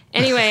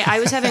 Anyway, I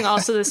was having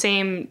also the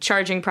same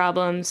charging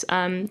problems,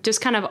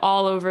 just kind of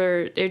all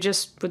over. It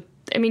just would.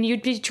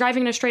 You'd be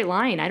driving in a straight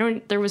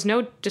line. There was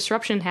no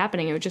disruption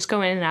happening. It would just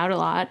go in and out a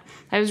lot.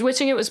 I was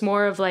wishing it was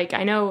more of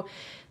I know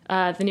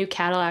the new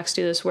Cadillacs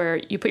do this where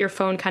you put your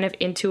phone kind of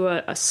into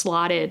a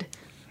slotted,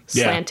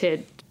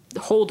 slanted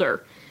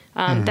holder.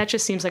 That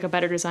just seems like a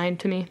better design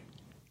to me.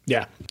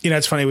 Yeah.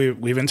 It's funny.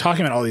 We've been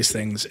talking about all these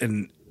things,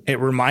 and it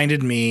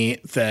reminded me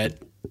that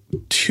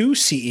 2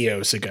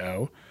 CEOs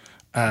ago,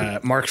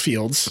 Mark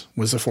Fields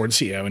was the Ford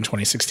CEO in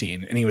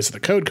 2016, and he was at the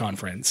Code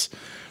Conference.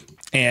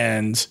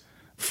 And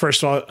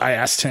first of all, I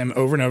asked him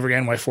over and over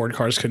again why Ford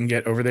cars couldn't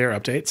get over-the-air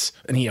updates,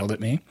 and he yelled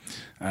at me,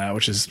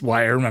 which is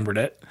why I remembered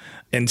it.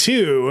 And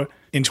 2,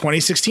 in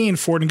 2016,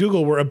 Ford and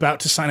Google were about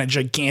to sign a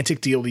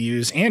gigantic deal to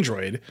use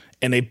Android,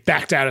 and they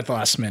backed out at the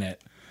last minute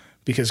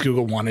because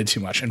Google wanted too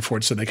much, and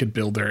Ford said they could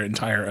build their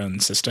entire own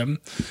system.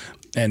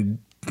 And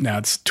now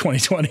it's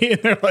 2020,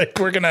 and they're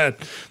we're going to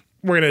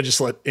we're going to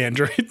just let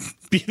Android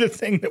be the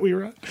thing that we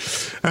run.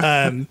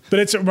 But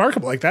it's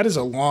remarkable. Like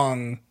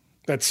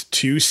that's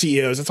 2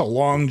 CEOs. That's a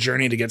long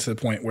journey to get to the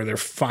point where they're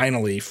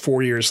finally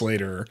 4 years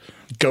later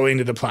going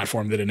to the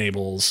platform that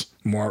enables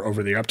more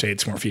over-the-air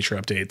updates, more feature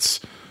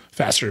updates,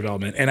 faster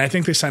development. And I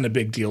think they signed a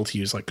big deal to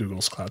use like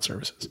Google's cloud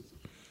services.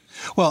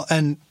 Well,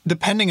 and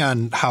depending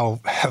on how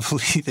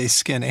heavily they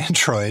skin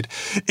Android,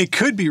 it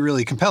could be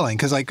really compelling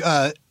because like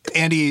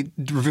Andy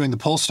reviewing the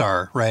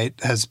Polestar, right,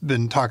 has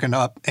been talking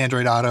up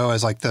Android Auto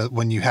as like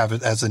when you have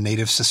it as a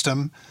native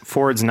system.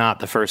 Ford's not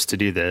the first to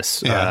do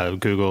this. Yeah.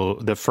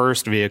 Google, the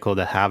first vehicle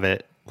to have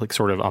it like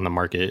sort of on the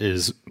market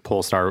is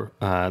Polestar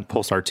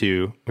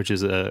 2, which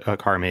is a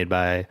car made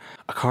by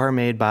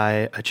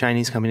a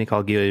Chinese company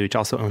called Geely, which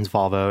also owns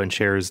Volvo and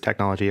shares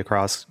technology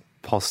across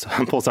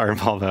Polestar and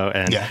Volvo,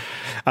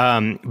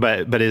 and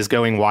but is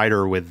going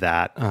wider with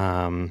that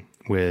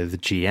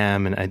with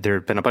GM, and there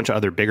have been a bunch of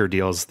other bigger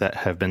deals that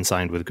have been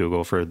signed with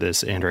Google for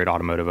this Android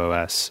Automotive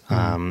OS.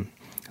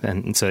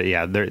 And so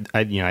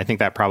I think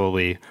that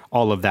probably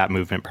all of that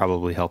movement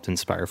probably helped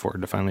inspire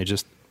Ford to finally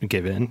just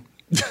give in.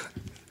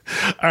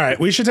 All right,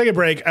 we should take a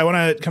break. I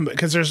want to come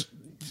because there's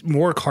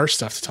more car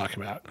stuff to talk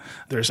about.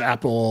 There's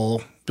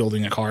Apple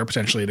building a car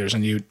potentially. There's a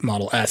new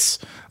Model S.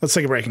 Let's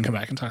take a break and come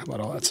back and talk about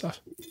all that stuff.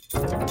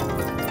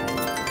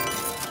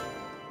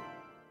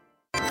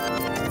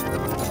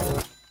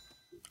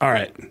 All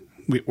right,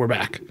 we're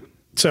back.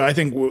 So I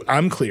think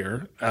I'm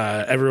clear.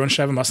 Everyone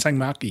should have a Mustang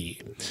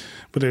Mach-E.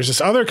 But there's this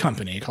other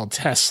company called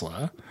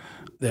Tesla.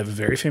 They have a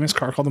very famous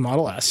car called the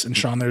Model S. And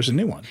Sean, there's a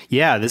new one.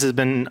 Yeah, this has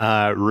been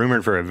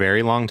rumored for a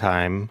very long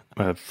time.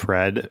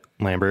 Fred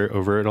Lambert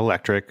over at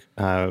Electric,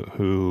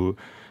 who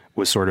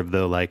was sort of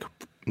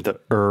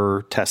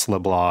the Tesla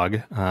blog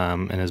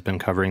and has been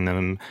covering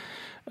them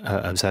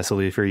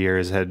obsessively for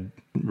years, had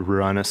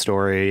run a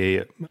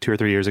story 2 or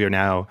 3 years ago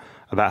now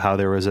about how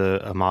there was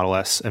a Model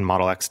S and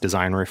Model X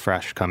design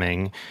refresh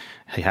coming.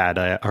 He had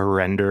a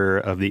render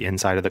of the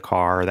inside of the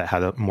car that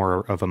had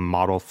more of a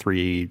Model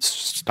 3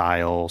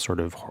 style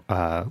sort of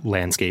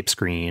landscape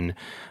screen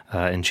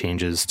and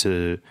changes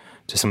to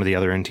some of the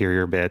other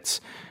interior bits.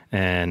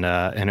 And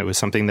it was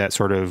something that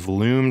sort of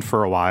loomed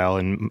for a while,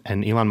 and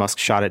Elon Musk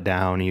shot it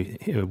down.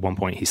 At one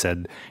point he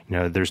said,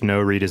 there's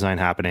no redesign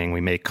happening.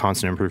 We make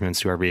constant improvements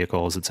to our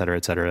vehicles, et cetera,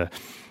 et cetera.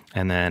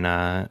 And then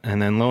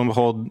lo and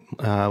behold,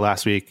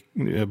 last week,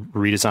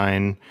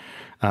 redesign,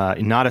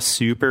 not a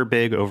super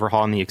big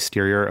overhaul in the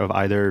exterior of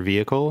either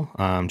vehicle,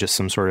 just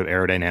some sort of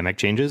aerodynamic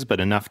changes, but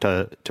enough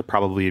to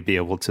probably be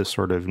able to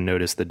sort of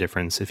notice the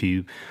difference if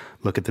you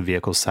look at the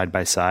vehicles side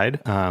by side.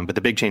 But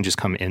the big changes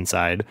come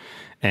inside,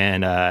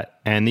 and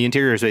the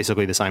interior is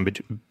basically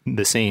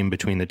the same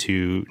between the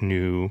two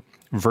new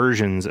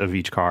versions of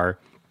each car.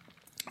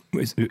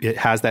 It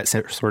has that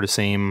sort of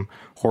same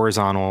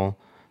horizontal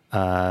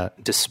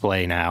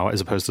display now,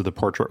 as opposed to the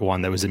portrait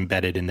one that was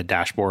embedded in the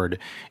dashboard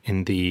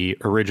in the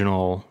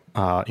original,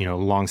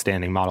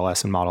 long-standing Model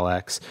S and Model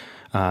X.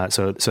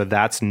 So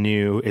that's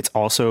new. It's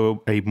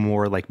also a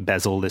more like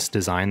bezel-less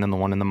design than the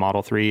one in the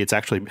Model 3. It's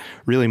actually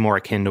really more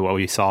akin to what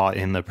we saw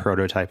in the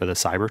prototype of the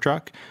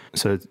Cybertruck.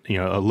 So,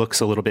 it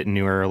looks a little bit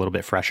newer, a little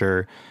bit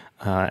fresher.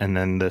 And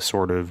then the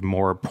sort of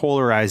more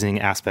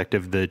polarizing aspect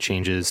of the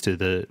changes to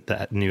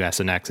the new S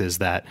and X is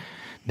that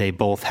they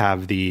both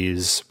have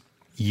these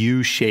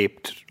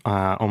U-shaped,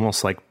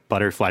 almost like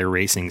butterfly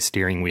racing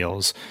steering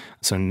wheels.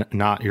 So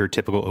not your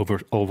typical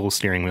oval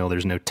steering wheel.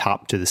 There's no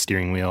top to the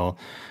steering wheel.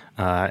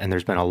 And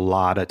there's been a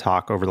lot of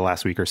talk over the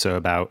last week or so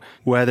about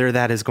whether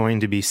that is going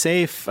to be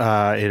safe.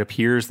 It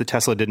appears that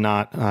Tesla did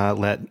not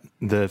let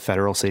the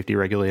federal safety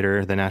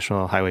regulator, the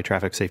National Highway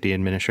Traffic Safety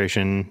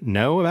Administration,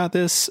 know about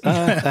this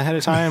ahead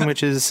of time,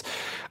 which is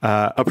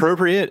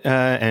appropriate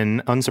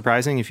and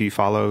unsurprising if you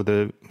follow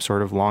the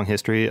sort of long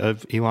history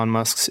of Elon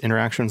Musk's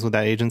interactions with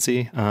that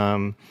agency.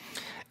 And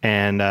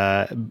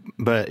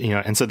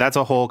so that's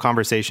a whole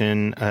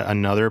conversation.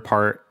 Another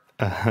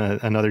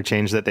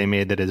change that they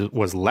made that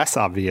was less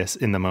obvious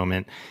in the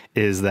moment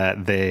is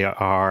that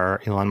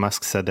Elon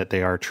Musk said that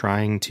they are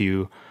trying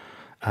to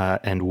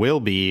and will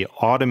be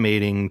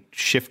automating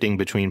shifting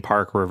between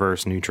park,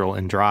 reverse, neutral,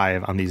 and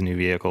drive on these new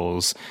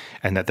vehicles,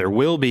 and that there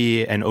will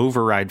be an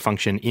override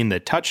function in the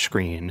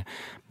touchscreen,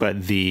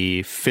 but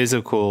the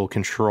physical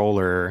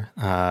controller,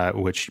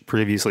 which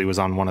previously was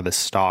on one of the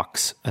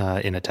stalks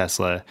in a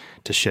Tesla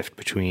to shift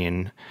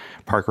between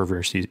park,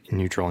 reverse,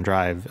 neutral, and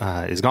drive,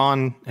 is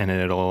gone, and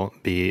they'll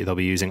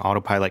be using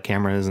autopilot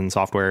cameras and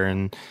software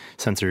and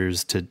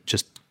sensors to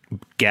just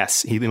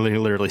guess. He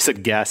literally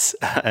said guess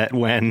at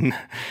when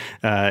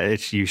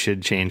you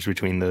should change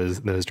between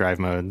those drive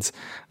modes.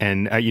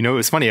 And it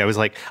was funny. I was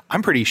like,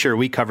 I'm pretty sure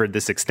we covered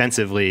this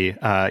extensively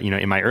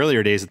in my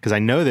earlier days, because I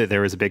know that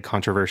there was a big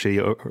controversy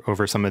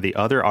over some of the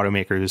other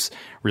automakers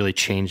really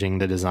changing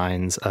the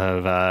designs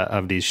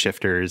of these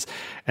shifters.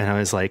 And I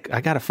was like, I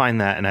got to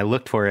find that. And I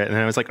looked for it, and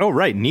I was like, oh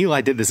right,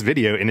 Nilay did this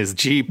video in his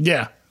Jeep.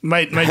 Yeah.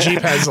 My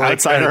Jeep has like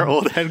outside our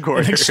old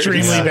headquarters. an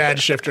extremely bad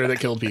shifter that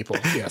killed people.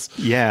 Yes.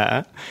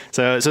 Yeah.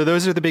 So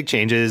those are the big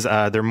changes.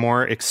 They're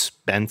more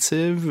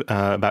expensive,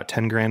 about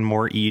 10 grand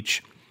more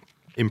each.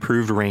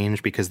 Improved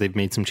range because they've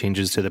made some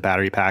changes to the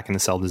battery pack and the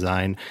cell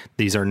design.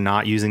 These are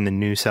not using the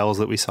new cells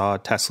that we saw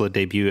Tesla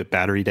debut at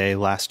Battery Day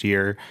last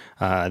year.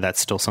 That's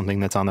still something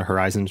that's on the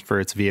horizon for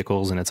its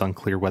vehicles, and it's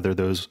unclear whether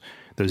those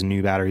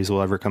new batteries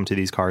will ever come to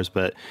these cars.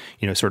 But,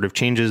 sort of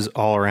changes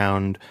all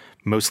around,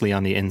 mostly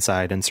on the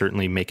inside, and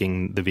certainly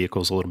making the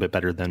vehicles a little bit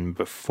better than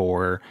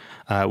before,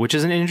 which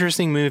is an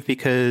interesting move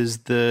because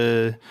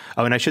and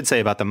I should say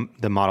about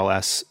the Model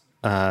S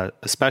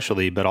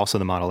especially, but also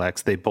the Model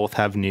X, they both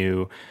have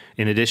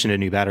in addition to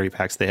new battery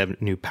packs, they have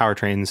new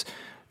powertrains,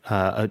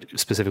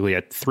 specifically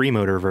a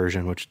 3-motor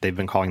version, which they've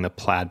been calling the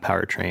Plaid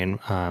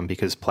powertrain,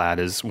 because Plaid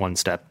is one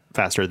step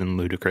faster than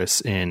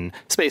Ludicrous in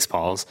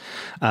Spaceballs.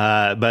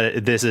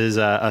 But this is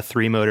a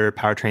 3-motor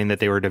powertrain that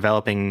they were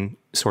developing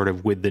sort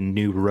of with the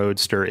new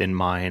Roadster in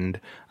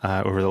mind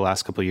over the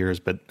last couple of years,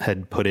 but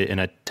had put it in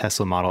a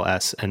Tesla Model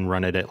S and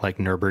run it at like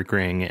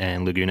Nürburgring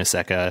and Laguna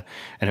Seca.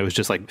 And it was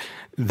just like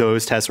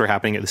those tests were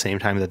happening at the same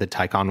time that the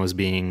Taycan was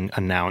being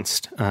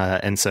announced.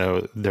 And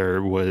so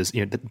there was,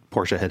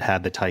 Porsche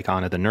had the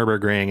Taycan at the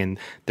Nürburgring, and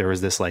there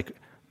was this like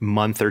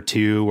month or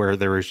two where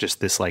there was just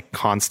this like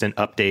constant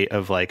update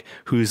of like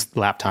whose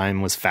lap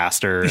time was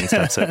faster and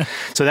stuff.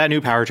 So that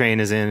new powertrain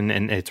is in,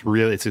 and it's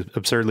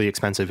absurdly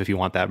expensive. If you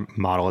want that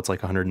model, it's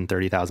like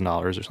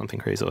 $130,000 or something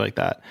crazy like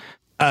that.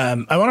 I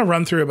want to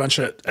run through a bunch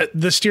of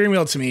the steering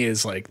wheel. To me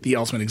is like the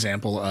ultimate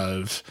example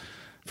of,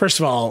 first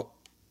of all,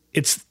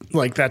 it's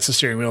like that's the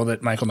steering wheel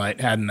that Michael Knight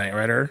had in Knight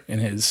Rider in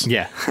his,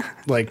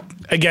 like,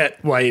 I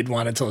get why you'd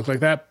want it to look like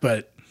that,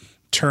 but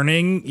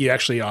turning, you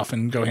actually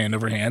often go hand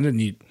over hand,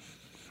 and you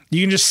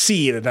can just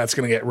see that that's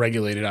going to get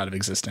regulated out of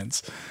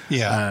existence.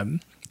 Yeah.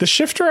 The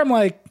shifter, I'm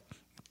like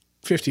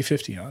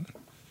 50-50 on.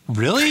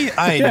 Really?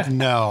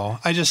 No.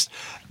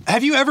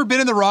 Have you ever been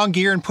in the wrong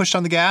gear and pushed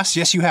on the gas?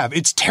 Yes, you have.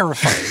 It's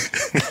terrifying.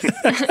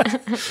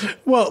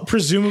 Well,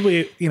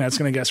 presumably, it's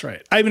going to guess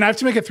right. I mean, I have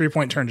to make a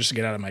 3-point turn just to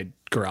get out of my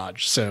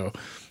garage. So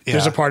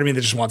there's a part of me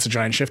that just wants a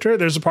giant shifter.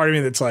 There's a part of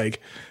me that's like,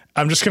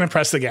 I'm just going to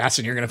press the gas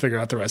and you're going to figure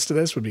out the rest of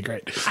this. Would be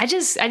great. I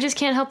just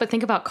can't help but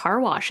think about car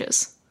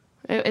washes.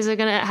 How's it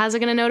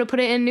gonna know to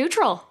put it in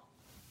neutral?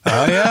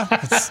 Oh yeah,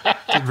 that's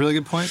a really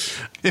good point.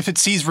 If it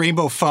sees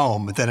rainbow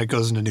foam, then it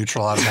goes into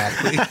neutral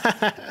automatically.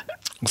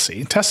 We'll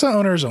see. Tesla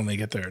owners only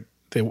get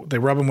they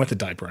rub them with a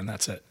diaper, and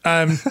that's it.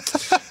 That's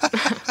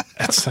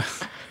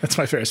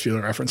my Ferris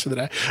Bueller reference for the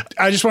day.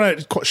 I just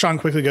want to, Sean,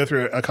 quickly go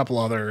through a couple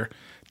other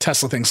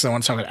Tesla things. So I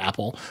want to talk about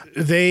Apple.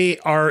 They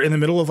are in the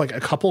middle of like a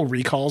couple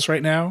recalls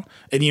right now,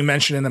 and you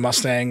mentioned in the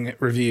Mustang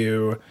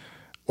review,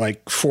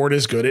 like Ford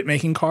is good at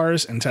making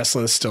cars and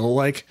Tesla is still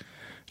like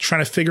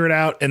trying to figure it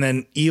out. And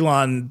then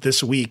Elon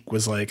this week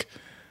was like,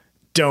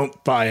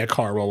 don't buy a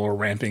car while we're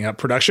ramping up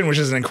production, which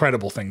is an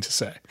incredible thing to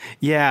say.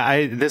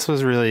 Yeah, this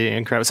was really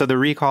incredible. So the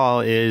recall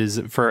is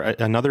for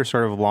another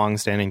sort of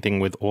long-standing thing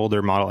with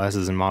older Model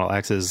S's and Model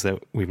X's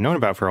that we've known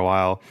about for a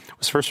while. It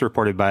was first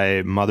reported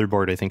by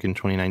Motherboard, I think, in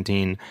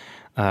 2019,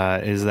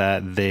 is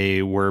that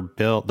they were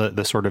built,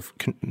 the sort of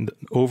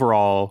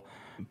overall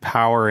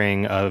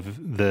powering of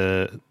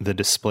the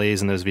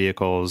displays in those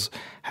vehicles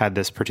had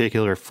this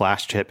particular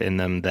flash chip in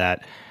them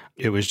that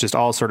it was just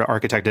all sort of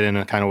architected in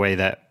a kind of way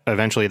that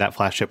eventually that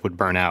flash chip would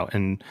burn out.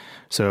 And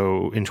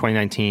so in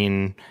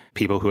 2019,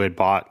 people who had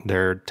bought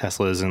their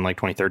Teslas in like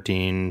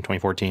 2013,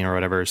 2014 or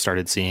whatever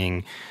started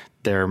seeing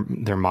their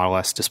Model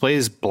S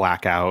displays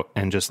black out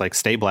and just like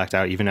stay blacked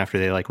out even after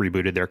they like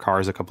rebooted their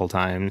cars a couple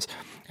times.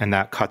 And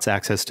that cuts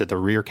access to the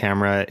rear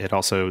camera. It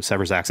also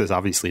severs access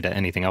obviously to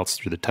anything else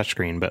through the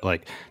touchscreen. But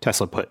like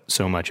Tesla put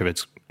so much of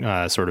its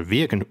sort of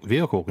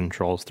vehicle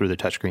controls through the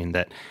touchscreen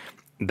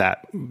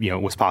that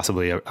was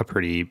possibly a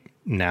pretty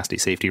nasty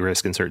safety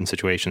risk in certain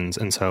situations.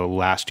 And so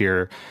last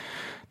year,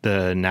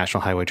 the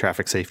National Highway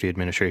Traffic Safety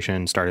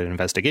Administration started an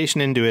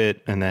investigation into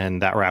it, and then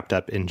that wrapped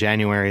up in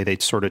January. They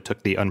sort of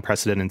took the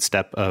unprecedented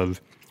step of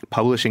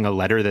publishing a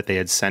letter that they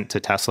had sent to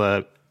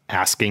Tesla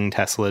asking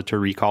Tesla to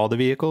recall the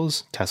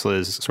vehicles. Tesla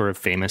is sort of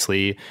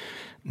famously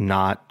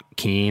not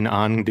keen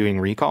on doing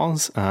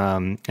recalls.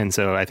 And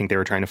so I think they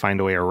were trying to find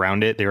a way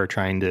around it. They were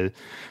trying to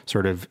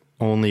sort of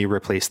only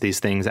replace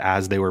these things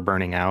as they were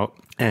burning out.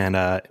 And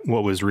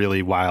what was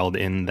really wild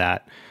in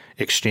that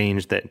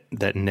exchange that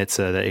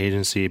NHTSA, the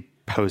agency,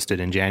 posted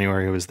in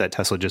January was that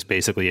Tesla just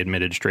basically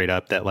admitted straight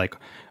up that like,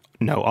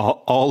 no,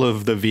 all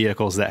of the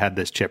vehicles that had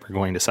this chip are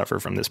going to suffer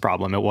from this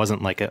problem. It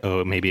wasn't like,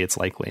 maybe it's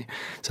likely.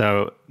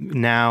 So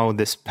now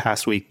this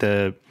past week,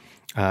 the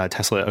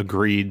Tesla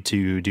agreed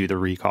to do the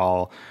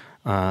recall.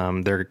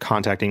 They're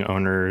contacting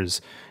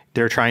owners.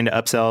 They're trying to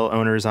upsell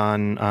owners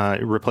on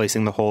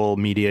replacing the whole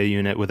media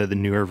unit with the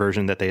newer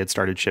version that they had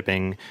started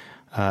shipping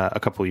a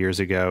couple years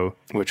ago,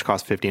 which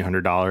cost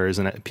 $1,500.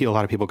 And a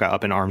lot of people got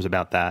up in arms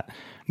about that,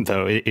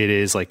 though it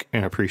is like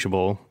an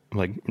appreciable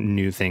like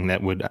new thing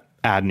that would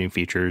add new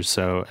features.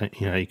 So,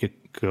 you could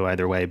go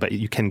either way, but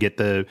you can get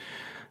the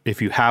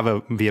if you have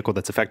a vehicle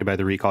that's affected by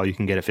the recall, you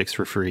can get it fixed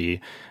for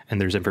free. And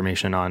there's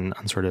information on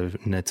sort of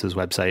NHTSA's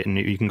website, and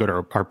you can go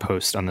to our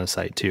post on the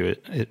site too.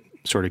 It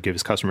sort of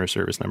gives customer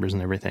service numbers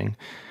and everything.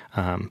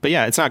 But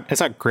yeah, it's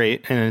not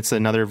great. And it's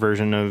another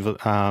version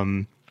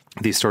of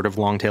these sort of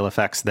long tail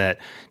effects that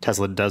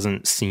Tesla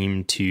doesn't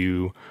seem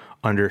to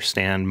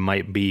understand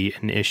might be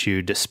an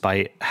issue,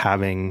 despite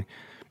having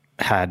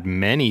had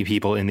many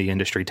people in the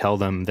industry tell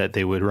them that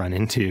they would run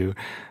into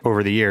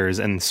over the years.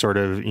 And sort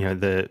of, you know,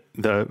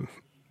 the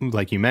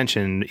like you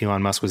mentioned,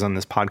 Elon Musk was on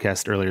this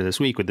podcast earlier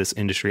this week with this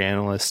industry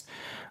analyst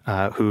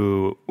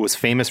who was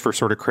famous for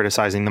sort of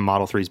criticizing the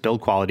Model 3's build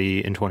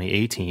quality in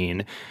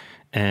 2018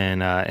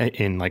 and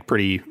in like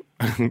pretty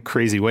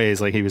crazy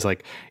ways. Like he was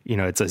like, you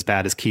know, it's as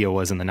bad as Kia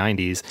was in the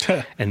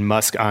 90s. And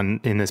Musk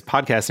in this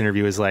podcast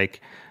interview was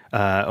like,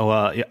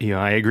 well, you know,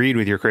 I agreed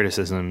with your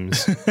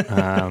criticisms,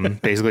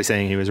 basically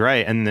saying he was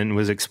right. And then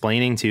was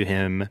explaining to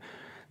him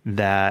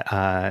that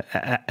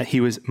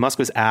Musk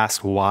was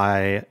asked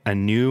why a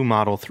new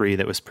Model 3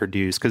 that was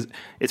produced, because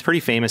it's pretty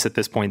famous at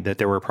this point that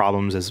there were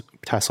problems as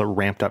Tesla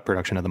ramped up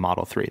production of the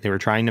Model 3. They were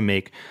trying to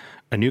make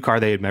a new car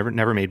they had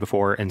never made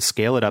before and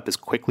scale it up as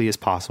quickly as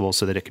possible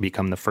so that it could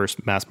become the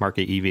first mass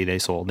market EV they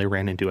sold. They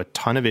ran into a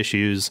ton of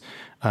issues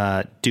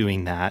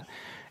doing that.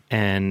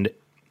 And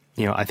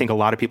you know, I think a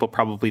lot of people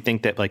probably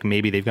think that like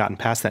maybe they've gotten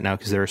past that now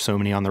because there are so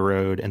many on the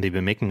road and they've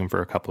been making them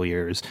for a couple of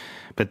years.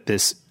 But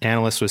this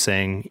analyst was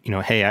saying, you know,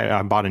 hey,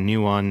 I bought a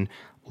new one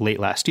late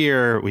last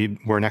year. We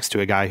were next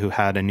to a guy who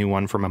had a new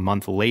one from a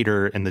month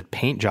later, and the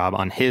paint job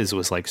on his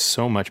was like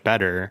so much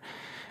better.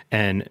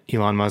 And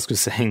Elon Musk was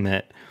saying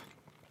that,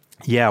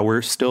 yeah,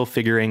 we're still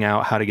figuring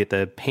out how to get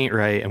the paint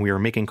right. And we were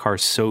making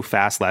cars so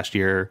fast last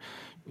year.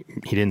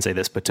 He didn't say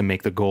this, but to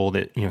make the goal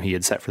that, you know, he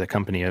had set for the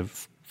company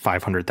of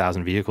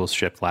 500,000 vehicles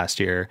shipped last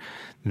year,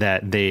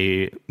 that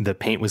the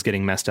paint was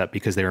getting messed up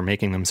because they were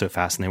making them so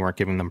fast and they weren't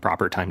giving them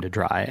proper time to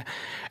dry.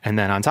 And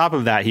then on top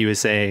of that,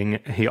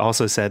 he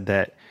also said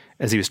that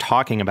as he was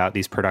talking about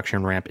these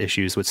production ramp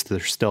issues, which they're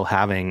still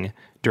having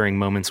during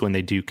moments when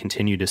they do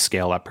continue to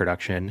scale up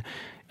production,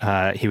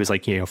 he was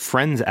like, you know,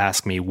 friends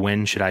ask me,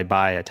 when should I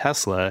buy a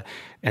Tesla?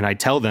 And I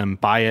tell them,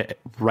 buy it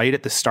right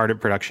at the start of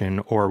production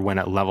or when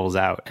it levels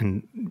out.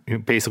 And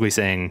basically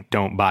saying,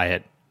 don't buy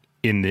it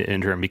in the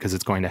interim because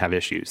it's going to have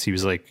issues. He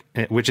was like,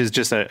 which is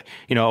just a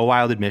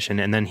wild admission.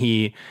 And then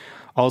he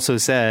also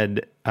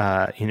said,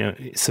 you know,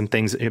 some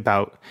things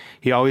about,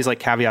 he always like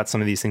caveats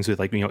some of these things with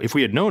like, you know, if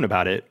we had known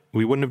about it,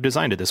 we wouldn't have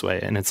designed it this way.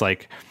 And it's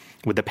like,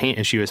 with the paint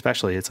issue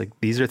especially, it's like,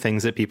 these are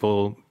things that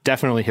people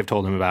definitely have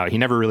told him about. He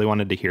never really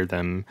wanted to hear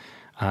them.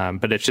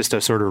 But it's just a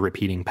sort of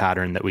repeating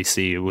pattern that we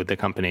see with the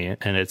company.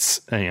 And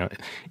it's, you know,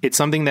 it's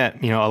something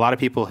that, you know, a lot of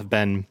people have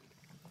been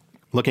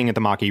looking at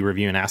the Mach-E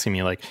review and asking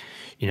me like,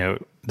 you know,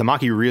 the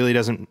Mach-E really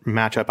doesn't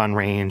match up on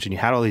range and you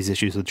had all these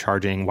issues with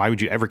charging. Why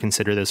would you ever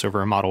consider this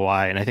over a Model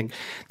Y? And I think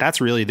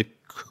that's really the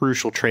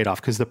crucial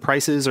trade-off because the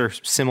prices are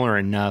similar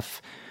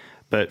enough.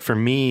 But for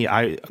me,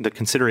 the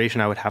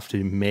consideration I would have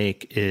to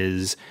make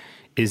is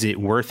it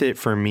worth it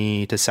for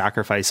me to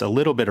sacrifice a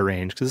little bit of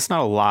range? Because it's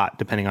not a lot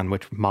depending on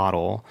which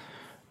model.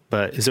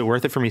 But is it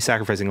worth it for me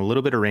sacrificing a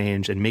little bit of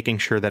range and making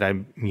sure that I,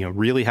 you know,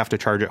 really have to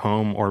charge at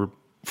home or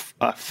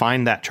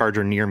find that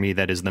charger near me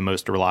that is the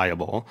most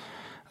reliable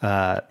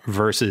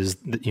versus,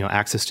 you know,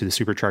 access to the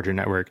supercharger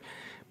network?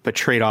 But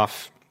trade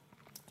off,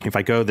 if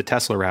I go the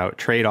Tesla route,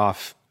 trade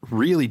off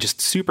really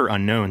just super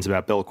unknowns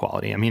about build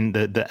quality. I mean,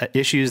 the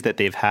issues that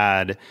they've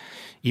had,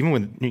 even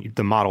with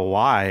the Model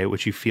Y,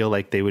 which you feel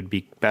like they would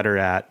be better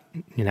at,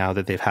 you know,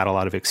 that they've had a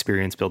lot of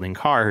experience building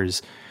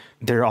cars,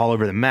 they're all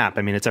over the map.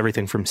 I mean, it's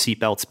everything from seat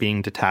belts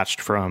being detached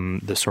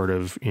from the sort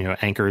of, you know,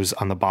 anchors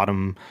on the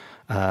bottom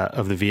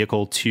of the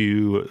vehicle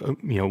to,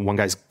 you know, one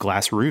guy's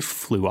glass roof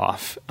flew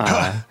off.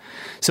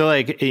 So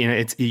like, you know,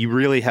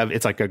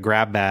 it's like a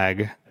grab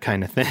bag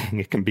kind of thing.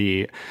 It can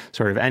be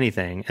sort of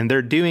anything. And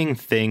they're doing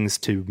things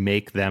to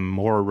make them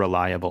more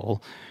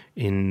reliable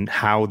in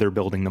how they're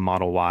building the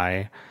Model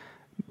Y.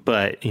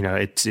 But, you know,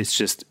 that's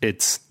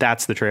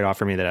the trade-off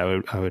for me that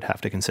I would have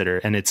to consider.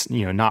 And it's,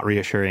 you know, not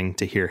reassuring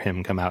to hear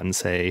him come out and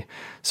say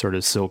sort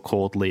of so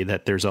coldly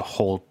that there's a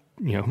whole,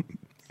 you know,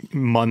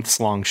 months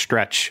long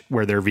stretch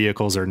where their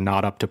vehicles are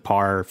not up to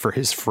par for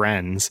his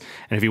friends.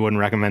 And if he wouldn't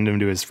recommend them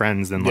to his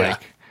friends, then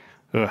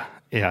it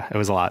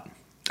was a lot.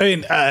 I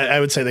mean, I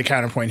would say the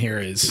counterpoint here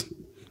is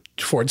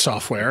Ford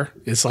software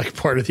is like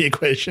part of the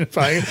equation.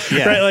 Right?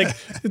 Like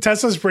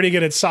Tesla's pretty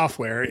good at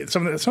software.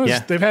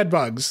 They've had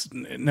bugs,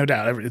 no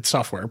doubt. It's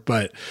software,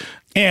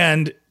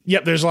 and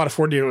there's a lot of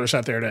Ford dealers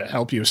out there to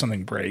help you if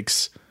something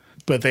breaks,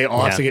 but they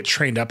all have to get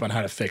trained up on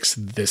how to fix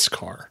this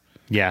car.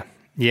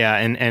 Yeah,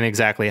 and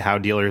exactly how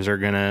dealers are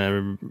going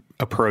to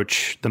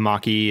approach the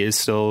Mach-E is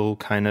still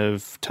kind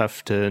of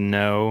tough to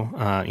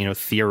know. You know,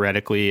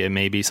 theoretically, it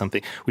may be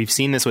something. We've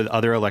seen this with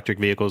other electric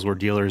vehicles where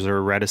dealers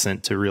are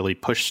reticent to really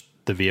push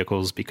the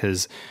vehicles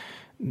because,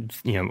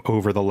 you know,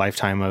 over the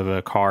lifetime of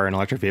a car, an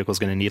electric vehicle is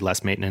going to need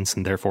less maintenance,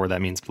 and therefore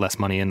that means less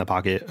money in the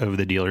pocket of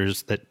the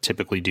dealers that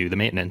typically do the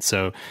maintenance.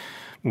 So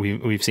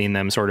we've seen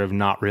them sort of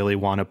not really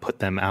want to put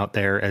them out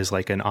there as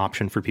like an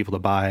option for people to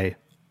buy.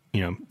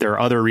 There are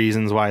other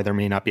reasons why they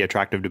may not be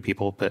attractive to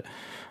people, but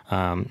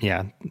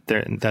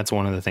that's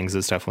one of the things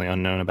that's definitely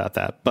unknown about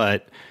that.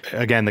 But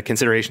again, the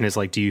consideration is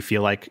like, do you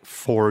feel like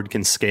Ford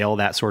can scale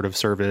that sort of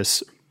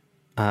service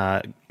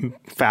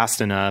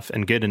fast enough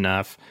and good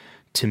enough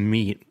to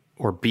meet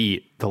or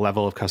beat the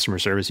level of customer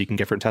service you can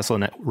get from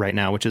Tesla right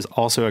now, which is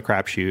also a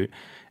crapshoot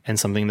and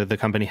something that the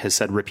company has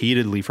said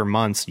repeatedly for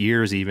months,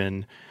 years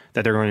even,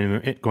 that they're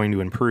going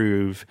to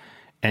improve.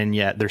 And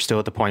yet they're still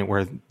at the point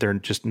where they're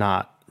just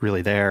not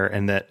really there.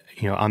 And that,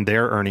 on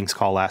their earnings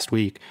call last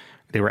week,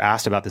 they were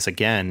asked about this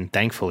again,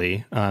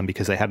 thankfully,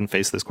 because they hadn't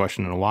faced this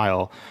question in a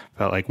while,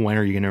 about like, when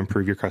are you going to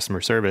improve your customer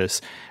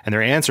service? And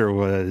their answer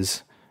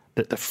was,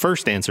 the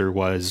first answer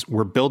was,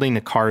 we're building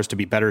the cars to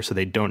be better so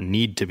they don't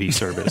need to be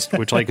serviced,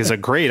 which like is a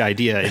great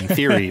idea in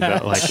theory,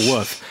 but like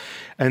woof.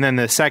 And then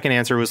the second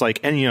answer was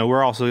like, and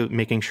we're also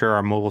making sure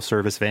our mobile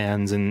service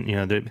vans and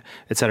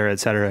et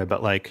cetera,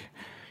 but like,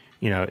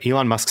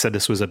 Elon Musk said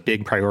this was a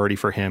big priority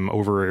for him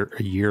over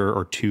a year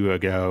or two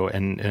ago,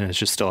 and it's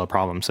just still a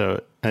problem.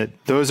 So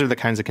those are the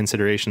kinds of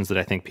considerations that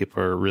I think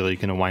people are really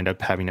going to wind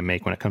up having to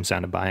make when it comes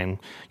down to buying,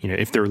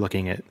 if they're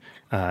looking at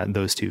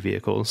those two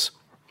vehicles.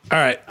 All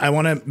right. I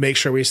want to make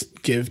sure we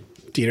give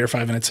Dieter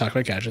 5 minutes to talk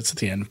about gadgets at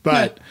the end.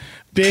 But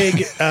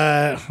big,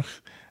 I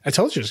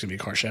told you it was going to be a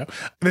car show.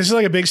 This is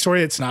like a big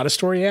story. It's not a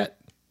story yet,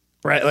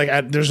 right?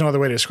 Like there's no other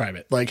way to describe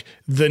it. Like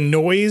the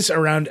noise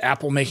around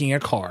Apple making a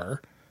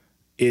car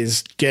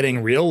is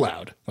getting real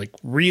loud, like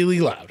really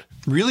loud.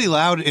 Really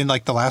loud in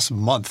like the last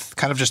month.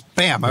 Kind of just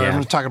bam. I'm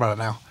going to talk about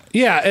it now.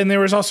 Yeah. And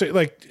there was also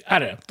like, I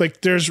don't know,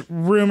 like there's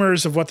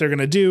rumors of what they're going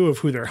to do, of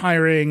who they're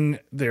hiring.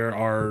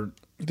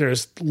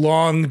 There's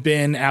long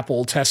been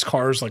Apple test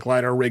cars, like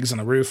LiDAR rigs on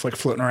the roof, like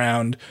floating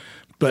around.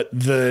 But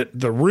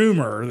the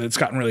rumor that's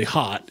gotten really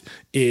hot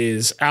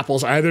is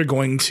Apple's either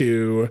going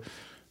to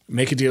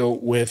make a deal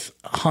with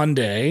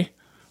Hyundai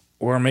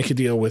or make a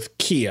deal with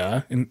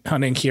Kia. And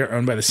Hyundai and Kia are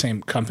owned by the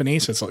same company,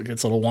 so it's a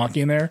little wonky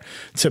in there,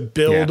 to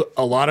build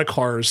a lot of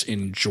cars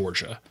in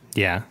Georgia.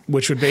 Yeah.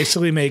 Which would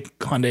basically make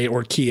Hyundai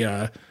or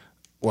Kia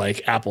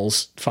like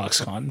Apple's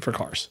Foxconn for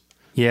cars.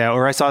 Yeah,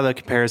 or I saw the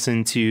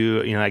comparison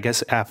to, I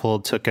guess Apple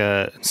took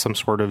some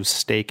sort of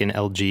stake in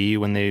LG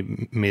when they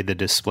made the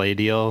display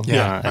deal.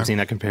 Yeah. I've seen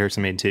that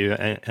comparison made too,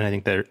 and I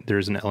think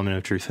there's an element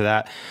of truth to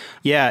that.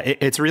 Yeah,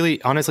 it's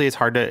really, honestly, it's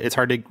hard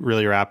to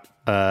really wrap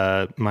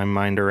my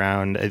mind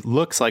around. It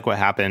looks like what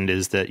happened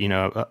is that,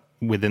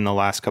 within the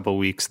last couple of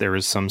weeks, there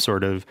was some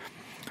sort of,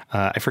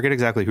 I forget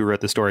exactly who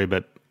wrote the story,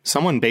 but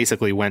someone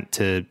basically went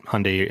to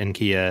Hyundai and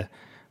Kia,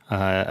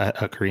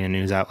 a Korean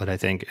news outlet, I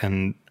think,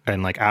 and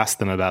like asked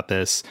them about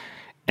this.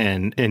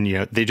 And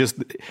they just,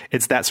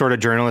 it's that sort of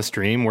journalist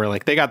dream where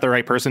like they got the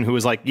right person who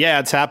was like, yeah,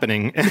 it's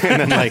happening. And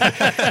then like,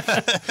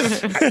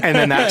 and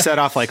then that set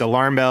off like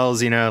alarm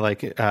bells, like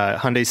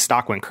Hyundai's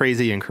stock went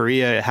crazy in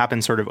Korea. It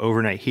happened sort of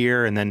overnight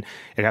here. And then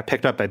it got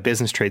picked up by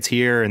Business Trades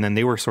here. And then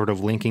they were sort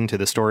of linking to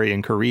the story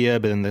in Korea,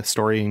 but then the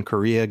story in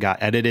Korea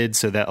got edited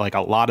so that like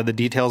a lot of the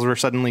details were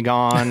suddenly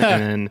gone.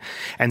 and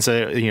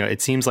so,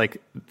 it seems like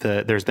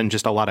there's been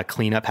just a lot of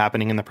cleanup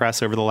happening in the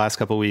press over the last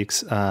couple of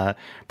weeks,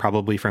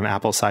 probably from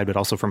Apple's side, but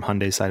also from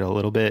Hyundai's side a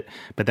little bit.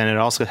 But then it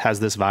also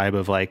has this vibe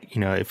of like,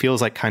 it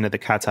feels like kind of the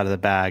cat's out of the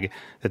bag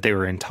that they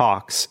were in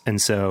talks.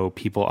 And so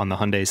people on the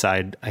Hyundai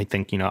side, I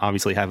think,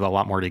 obviously have a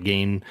lot more to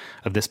gain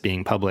of this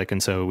being public.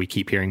 And so we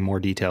keep hearing more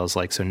details.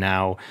 Like, so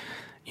now,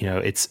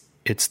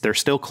 they're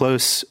still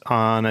close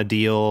on a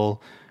deal.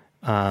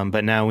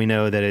 But now we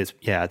know that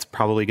it's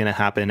probably going to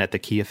happen at the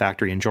Kia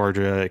factory in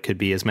Georgia. It could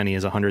be as many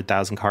as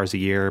 100,000 cars a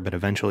year, but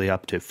eventually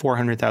up to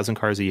 400,000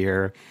 cars a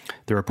year.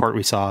 The report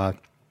we saw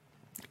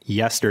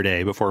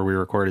yesterday before we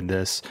recorded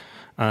this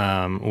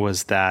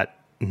was that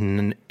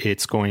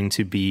it's going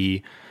to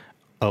be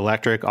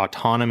electric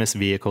autonomous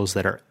vehicles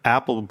that are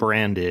Apple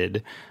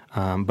branded,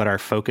 but are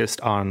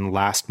focused on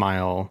last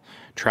mile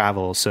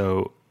travel.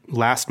 So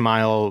last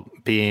mile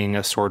being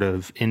a sort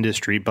of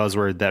industry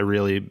buzzword that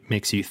really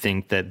makes you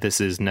think that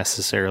this is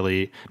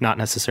not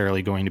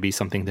necessarily going to be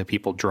something that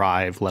people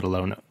drive, let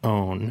alone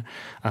own,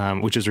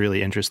 which is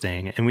really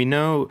interesting. And we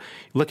know,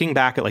 looking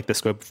back at like the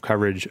scope of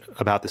coverage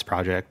about this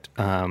project,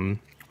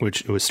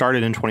 which was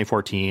started in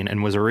 2014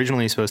 and was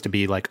originally supposed to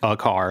be like a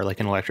car, like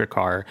an electric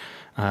car,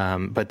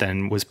 but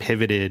then was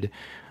pivoted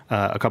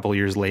a couple of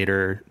years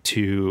later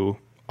to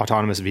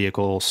autonomous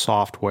vehicle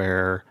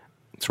software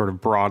sort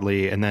of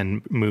broadly, and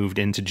then moved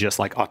into just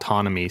like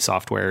autonomy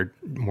software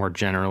more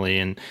generally.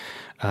 And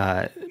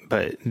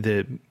but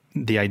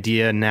the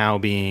idea now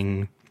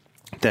being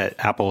that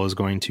Apple is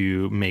going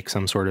to make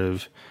some sort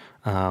of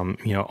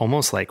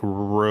almost like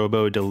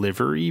robo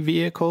delivery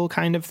vehicle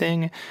kind of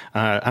thing.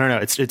 I don't know.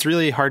 It's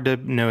really hard to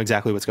know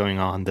exactly what's going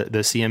on. The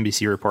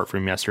CNBC report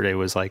from yesterday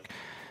was like,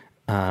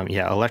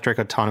 electric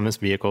autonomous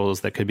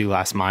vehicles that could be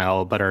last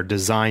mile, but are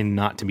designed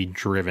not to be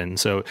driven.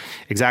 So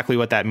exactly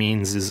what that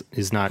means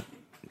is not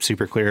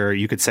super clear.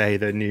 You could say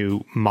the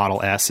new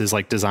Model S is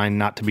like designed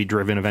not to be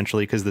driven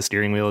eventually because the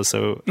steering wheel is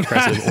so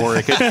impressive, or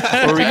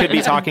we could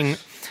be talking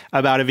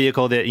about a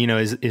vehicle that, you know,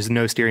 is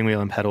no steering wheel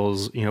and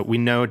pedals. You know, we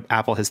know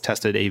Apple has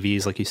tested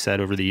AVs, like you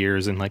said, over the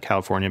years in like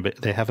California, but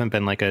they haven't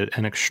been like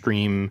an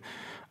extremely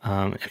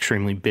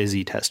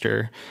busy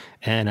tester.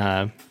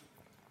 And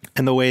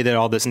the way that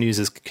all this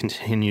news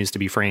continues to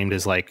be framed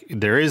is like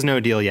there is no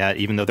deal yet,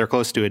 even though they're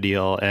close to a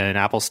deal, and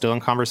Apple's still in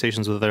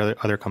conversations with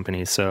other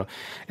companies. So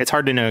it's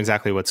hard to know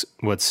exactly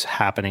what's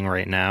happening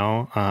right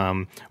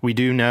now. We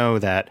do know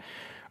that,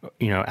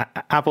 you know,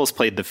 Apple's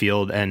played the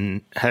field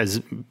and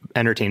has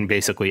entertained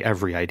basically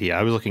every idea.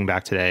 I was looking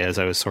back today as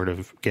I was sort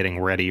of getting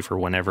ready for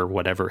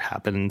whatever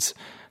happens.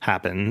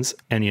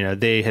 And, you know,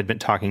 they had been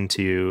talking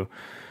to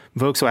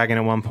Volkswagen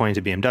at one point,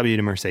 to BMW,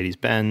 to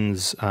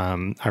Mercedes-Benz.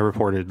 I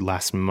reported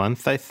last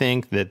month, I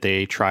think, that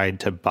they tried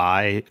to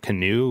buy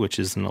Canoo, which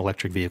is an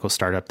electric vehicle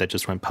startup that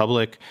just went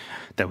public,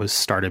 that was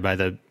started by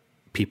the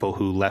people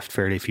who left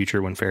Faraday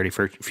Future when Faraday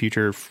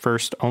Future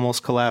first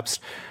almost collapsed.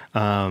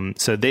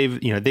 So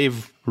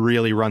they've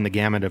really run the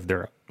gamut of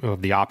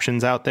the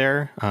options out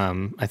there.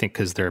 I think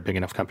because they're a big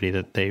enough company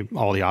that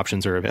all the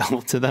options are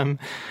available to them.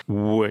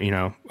 You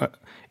know,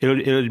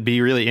 it would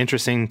be really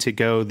interesting to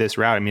go this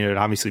route. I mean, it would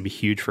obviously be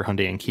huge for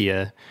Hyundai and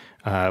Kia,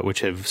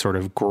 which have sort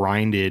of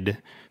grinded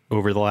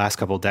over the last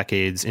couple of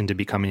decades into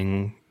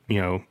becoming,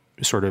 you know,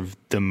 sort of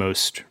the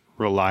most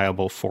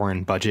reliable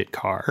foreign budget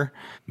car.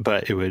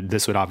 But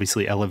this would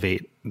obviously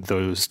elevate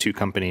those two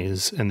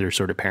companies and their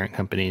sort of parent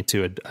company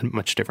to a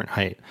much different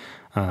height.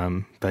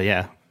 But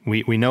yeah,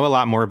 we know a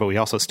lot more, but we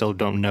also still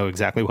don't know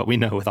exactly what we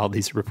know with all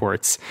these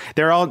reports.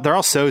 They're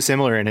all so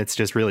similar, and it's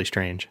just really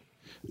strange.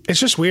 It's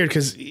just weird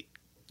because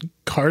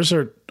cars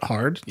are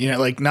hard, you know,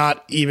 like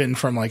not even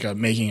from like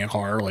making a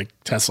car. Like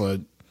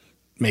Tesla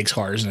makes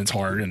cars and it's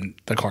hard, and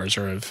the cars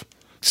are of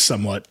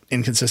somewhat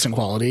inconsistent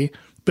quality.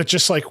 But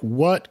just like,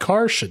 what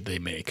car should they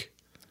make?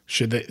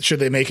 Should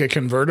they make a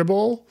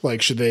convertible?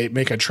 Like, should they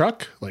make a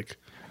truck? Like,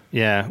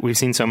 yeah, we've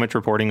seen so much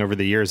reporting over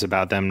the years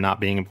about them not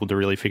being able to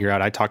really figure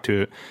out. I talked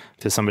to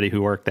somebody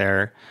who worked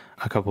there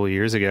a couple of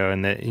years ago,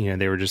 and that, you know,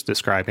 they were just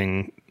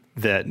describing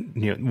that,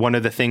 you know, one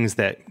of the things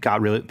that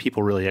got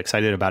people really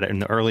excited about it in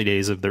the early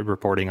days of the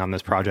reporting on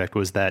this project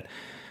was that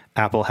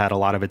Apple had a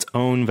lot of its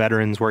own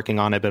veterans working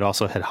on it, but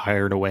also had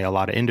hired away a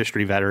lot of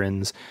industry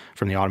veterans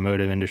from the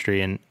automotive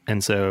industry,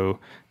 and so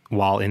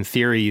while in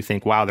theory you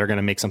think, wow, they're going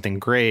to make something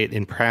great,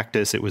 in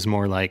practice it was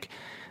more like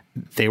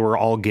they were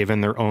all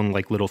given their own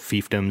like little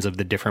fiefdoms of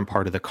the different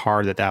part of the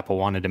car that Apple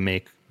wanted to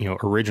make, you know,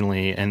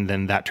 originally. And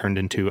then that turned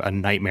into a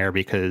nightmare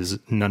because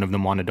none of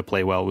them wanted to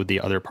play well with the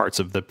other parts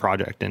of the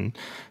project. And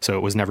so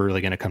it was never really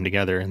going to come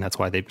together. And that's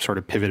why they sort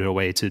of pivoted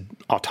away to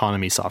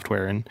autonomy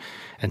software. And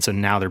so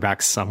now they're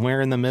back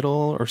somewhere in the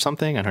middle or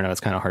something. I don't know.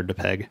 It's kind of hard to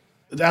peg.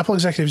 The Apple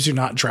executives do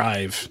not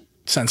drive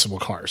sensible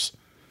cars.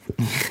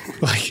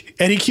 Like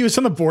Eddie Q is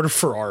on the board of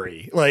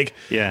Ferrari. Like,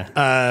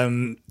 yeah.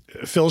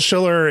 Phil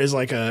Schiller is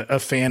like a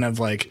fan of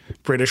like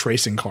British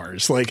racing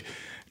cars, like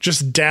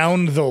just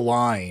down the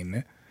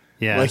line.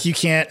 Yeah. Like you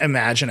can't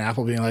imagine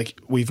Apple being like,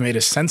 we've made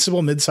a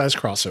sensible mid-size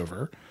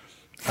crossover.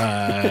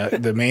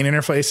 The main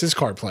interface is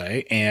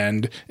CarPlay.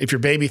 And if your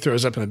baby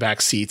throws up in the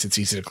back seats, it's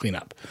easy to clean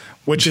up,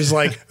 which is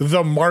like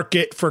the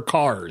market for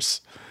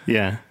cars.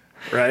 Yeah.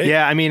 Right.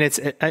 Yeah. I mean,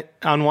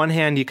 on one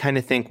hand, you kind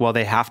of think, well,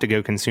 they have to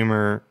go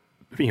consumer,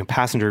 you know,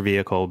 passenger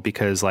vehicle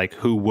because like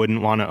who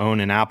wouldn't want to own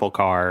an Apple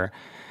car?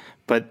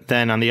 But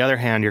then on the other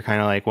hand, you're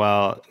kind of like,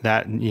 well,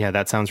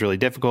 that sounds really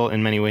difficult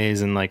in many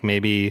ways. And like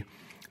maybe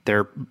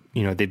they've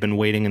been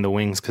waiting in the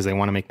wings because they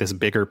want to make this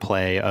bigger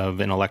play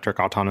of an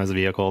electric autonomous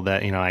vehicle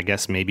that, you know, I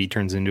guess maybe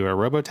turns into a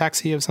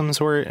robotaxi of some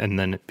sort. And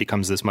then it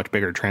becomes this much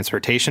bigger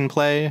transportation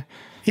play.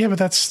 Yeah, but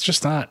that's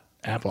just not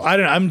Apple. I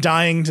don't know. I'm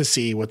dying to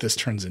see what this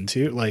turns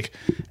into. Like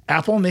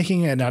Apple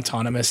making an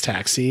autonomous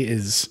taxi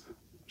is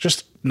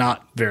just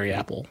not very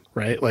Apple,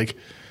 right? Like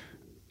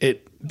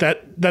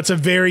that's a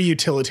very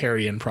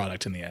utilitarian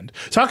product in the end.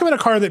 Talk about a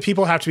car that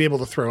people have to be able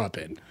to throw up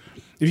in.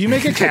 If you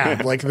make a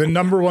cab, like the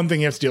number one thing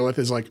you have to deal with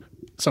is like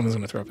someone's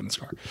going to throw up in this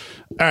car.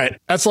 All right,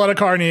 that's a lot of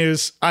car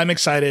news. I'm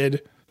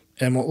excited,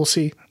 and we'll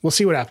see. We'll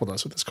see what Apple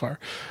does with this car.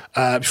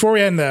 Before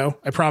we end, though,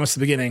 I promised at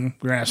the beginning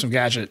we're going to have some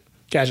gadget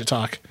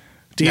talk.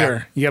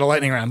 Dieter, You got a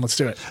lightning round. Let's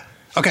do it.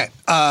 Okay,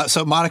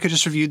 so Monica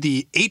just reviewed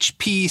the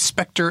HP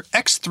Spectre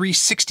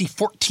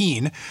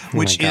X36014,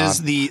 which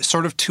is the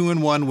sort of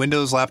 2-in-1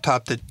 Windows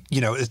laptop that,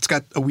 you know, it's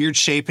got a weird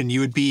shape, and it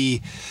would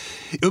be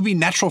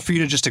natural for you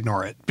to just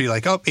ignore it. Be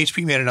like, oh,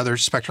 HP made another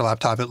Spectre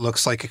laptop. It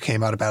looks like it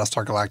came out of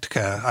Battlestar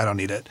Galactica. I don't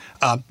need it.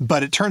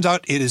 But it turns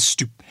out it is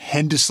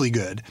stupendously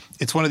good.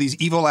 It's one of these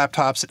Evo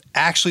laptops that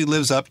actually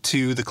lives up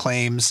to the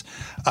claims.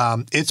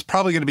 It's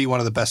probably going to be one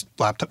of the best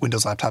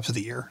Windows laptops of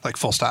the year, like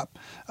full stop.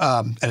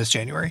 And it's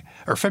January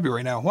or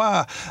February now.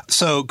 Wow.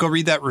 So go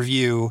read that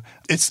review.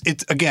 It's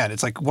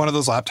like one of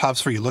those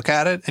laptops where you look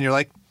at it and you're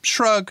like,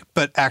 shrug,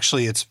 but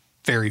actually it's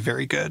very,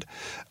 very good.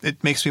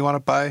 It makes me want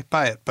to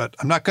buy it, but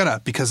I'm not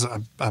gonna because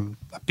I'm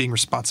being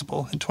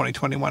responsible in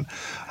 2021.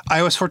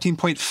 iOS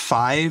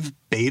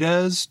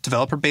 14.5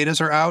 developer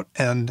betas are out,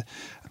 and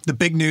the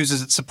big news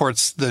is it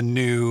supports the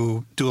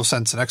new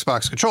DualSense and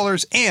Xbox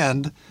controllers,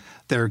 and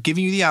they're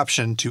giving you the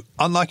option to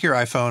unlock your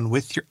iPhone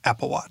with your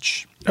Apple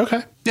Watch.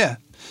 Okay. Yeah.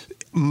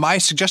 My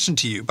suggestion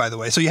to you, by the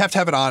way, so you have to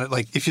have it on,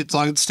 like as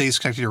long as it stays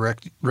connected to your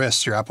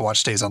wrist, your Apple Watch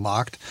stays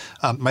unlocked.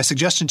 My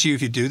suggestion to you,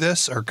 if you do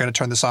this or are going to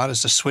turn this on,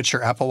 is to switch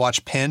your Apple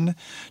Watch PIN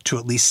to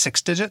at least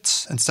 6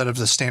 digits instead of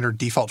the standard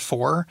default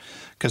 4,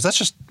 because that's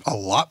just a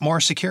lot more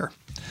secure.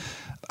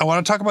 I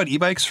want to talk about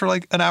e-bikes for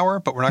like an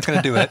hour, but we're not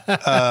going to do it.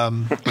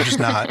 We're just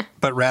not.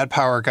 But Rad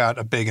Power got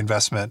a big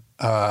investment,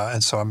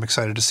 and so I'm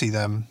excited to see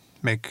them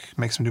make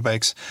some new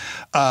bikes.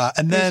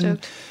 And then,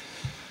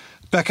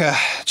 Becca,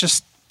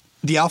 just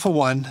the Alpha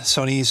 1,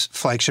 Sony's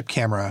flagship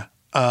camera.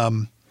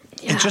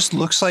 It just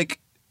looks like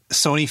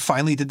Sony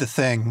finally did the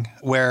thing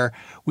where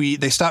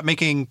they stopped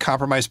making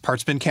compromised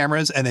parts bin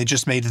cameras and they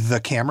just made the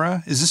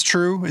camera. Is this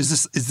true?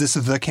 Is this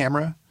the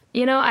camera?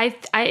 You know,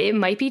 it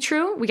might be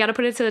true. We got to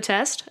put it to the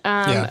test.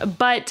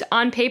 But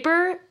on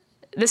paper,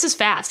 this is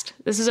fast.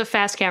 This is a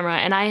fast camera.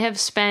 And I have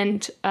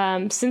spent,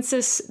 since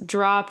this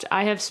dropped,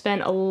 I have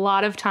spent a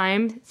lot of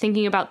time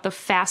thinking about the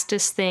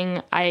fastest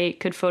thing I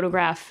could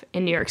photograph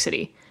in New York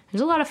City.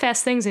 There's a lot of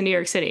fast things in New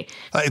York City.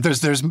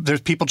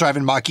 There's people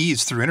driving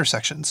Mach-E's through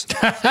intersections.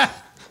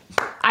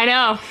 I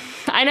know.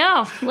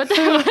 What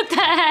the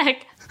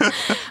heck?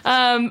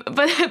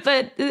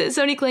 But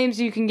Sony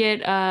claims you can get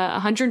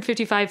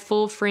 155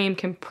 full frame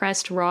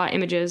compressed raw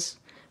images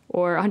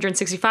or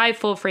 165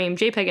 full frame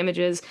JPEG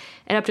images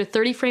at up to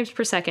 30 frames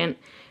per second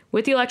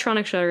with the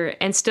electronic shutter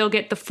and still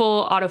get the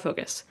full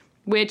autofocus,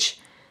 which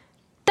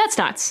that's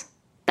nuts.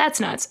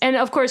 That's nuts. And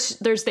of course,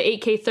 there's the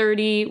 8K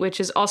 30,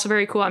 which is also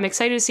very cool. I'm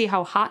excited to see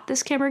how hot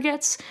this camera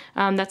gets.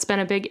 That's been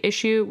a big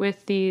issue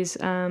with these,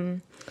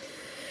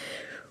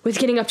 with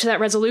getting up to that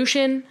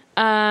resolution.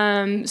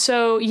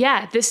 So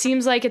yeah, this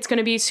seems like it's going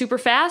to be super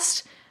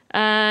fast,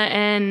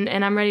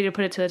 and I'm ready to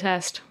put it to the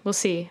test. We'll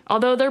see.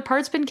 Although their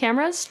parts bin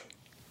cameras,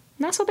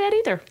 not so bad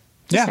either.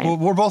 Well,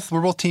 we're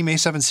both Team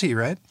A7C,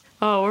 right?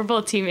 Oh, we're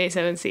both Team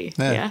A7C.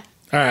 Yeah.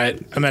 All right,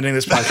 I'm ending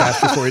this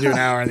podcast before we do an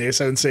hour on the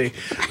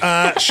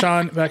A7C.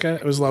 Sean, Becca,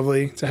 it was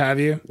lovely to have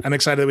you. I'm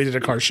excited that we did a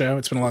car show.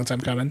 It's been a long time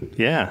coming.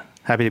 Yeah,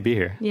 happy to be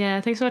here.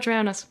 Yeah, thanks so much for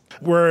having us.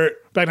 We're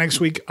back next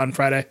week on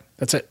Friday.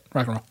 That's it.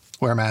 Rock and roll.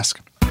 Wear a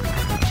mask.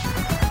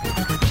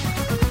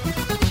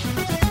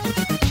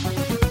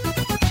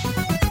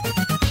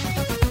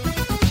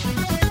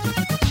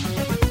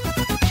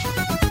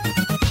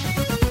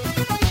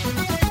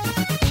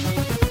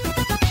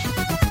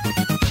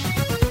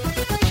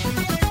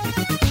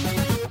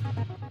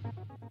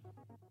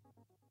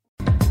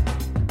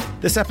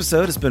 This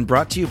episode has been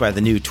brought to you by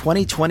the new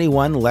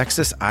 2021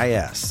 Lexus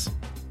IS.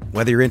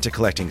 Whether you're into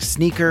collecting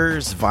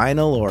sneakers,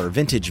 vinyl, or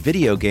vintage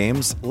video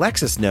games,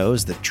 Lexus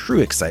knows that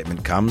true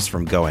excitement comes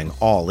from going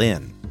all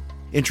in.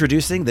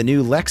 Introducing the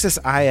new Lexus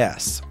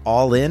IS,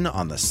 all in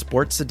on the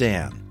sports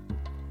sedan.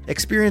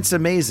 Experience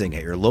amazing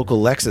at your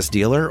local Lexus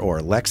dealer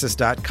or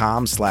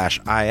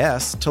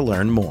lexus.com/is to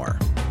learn more.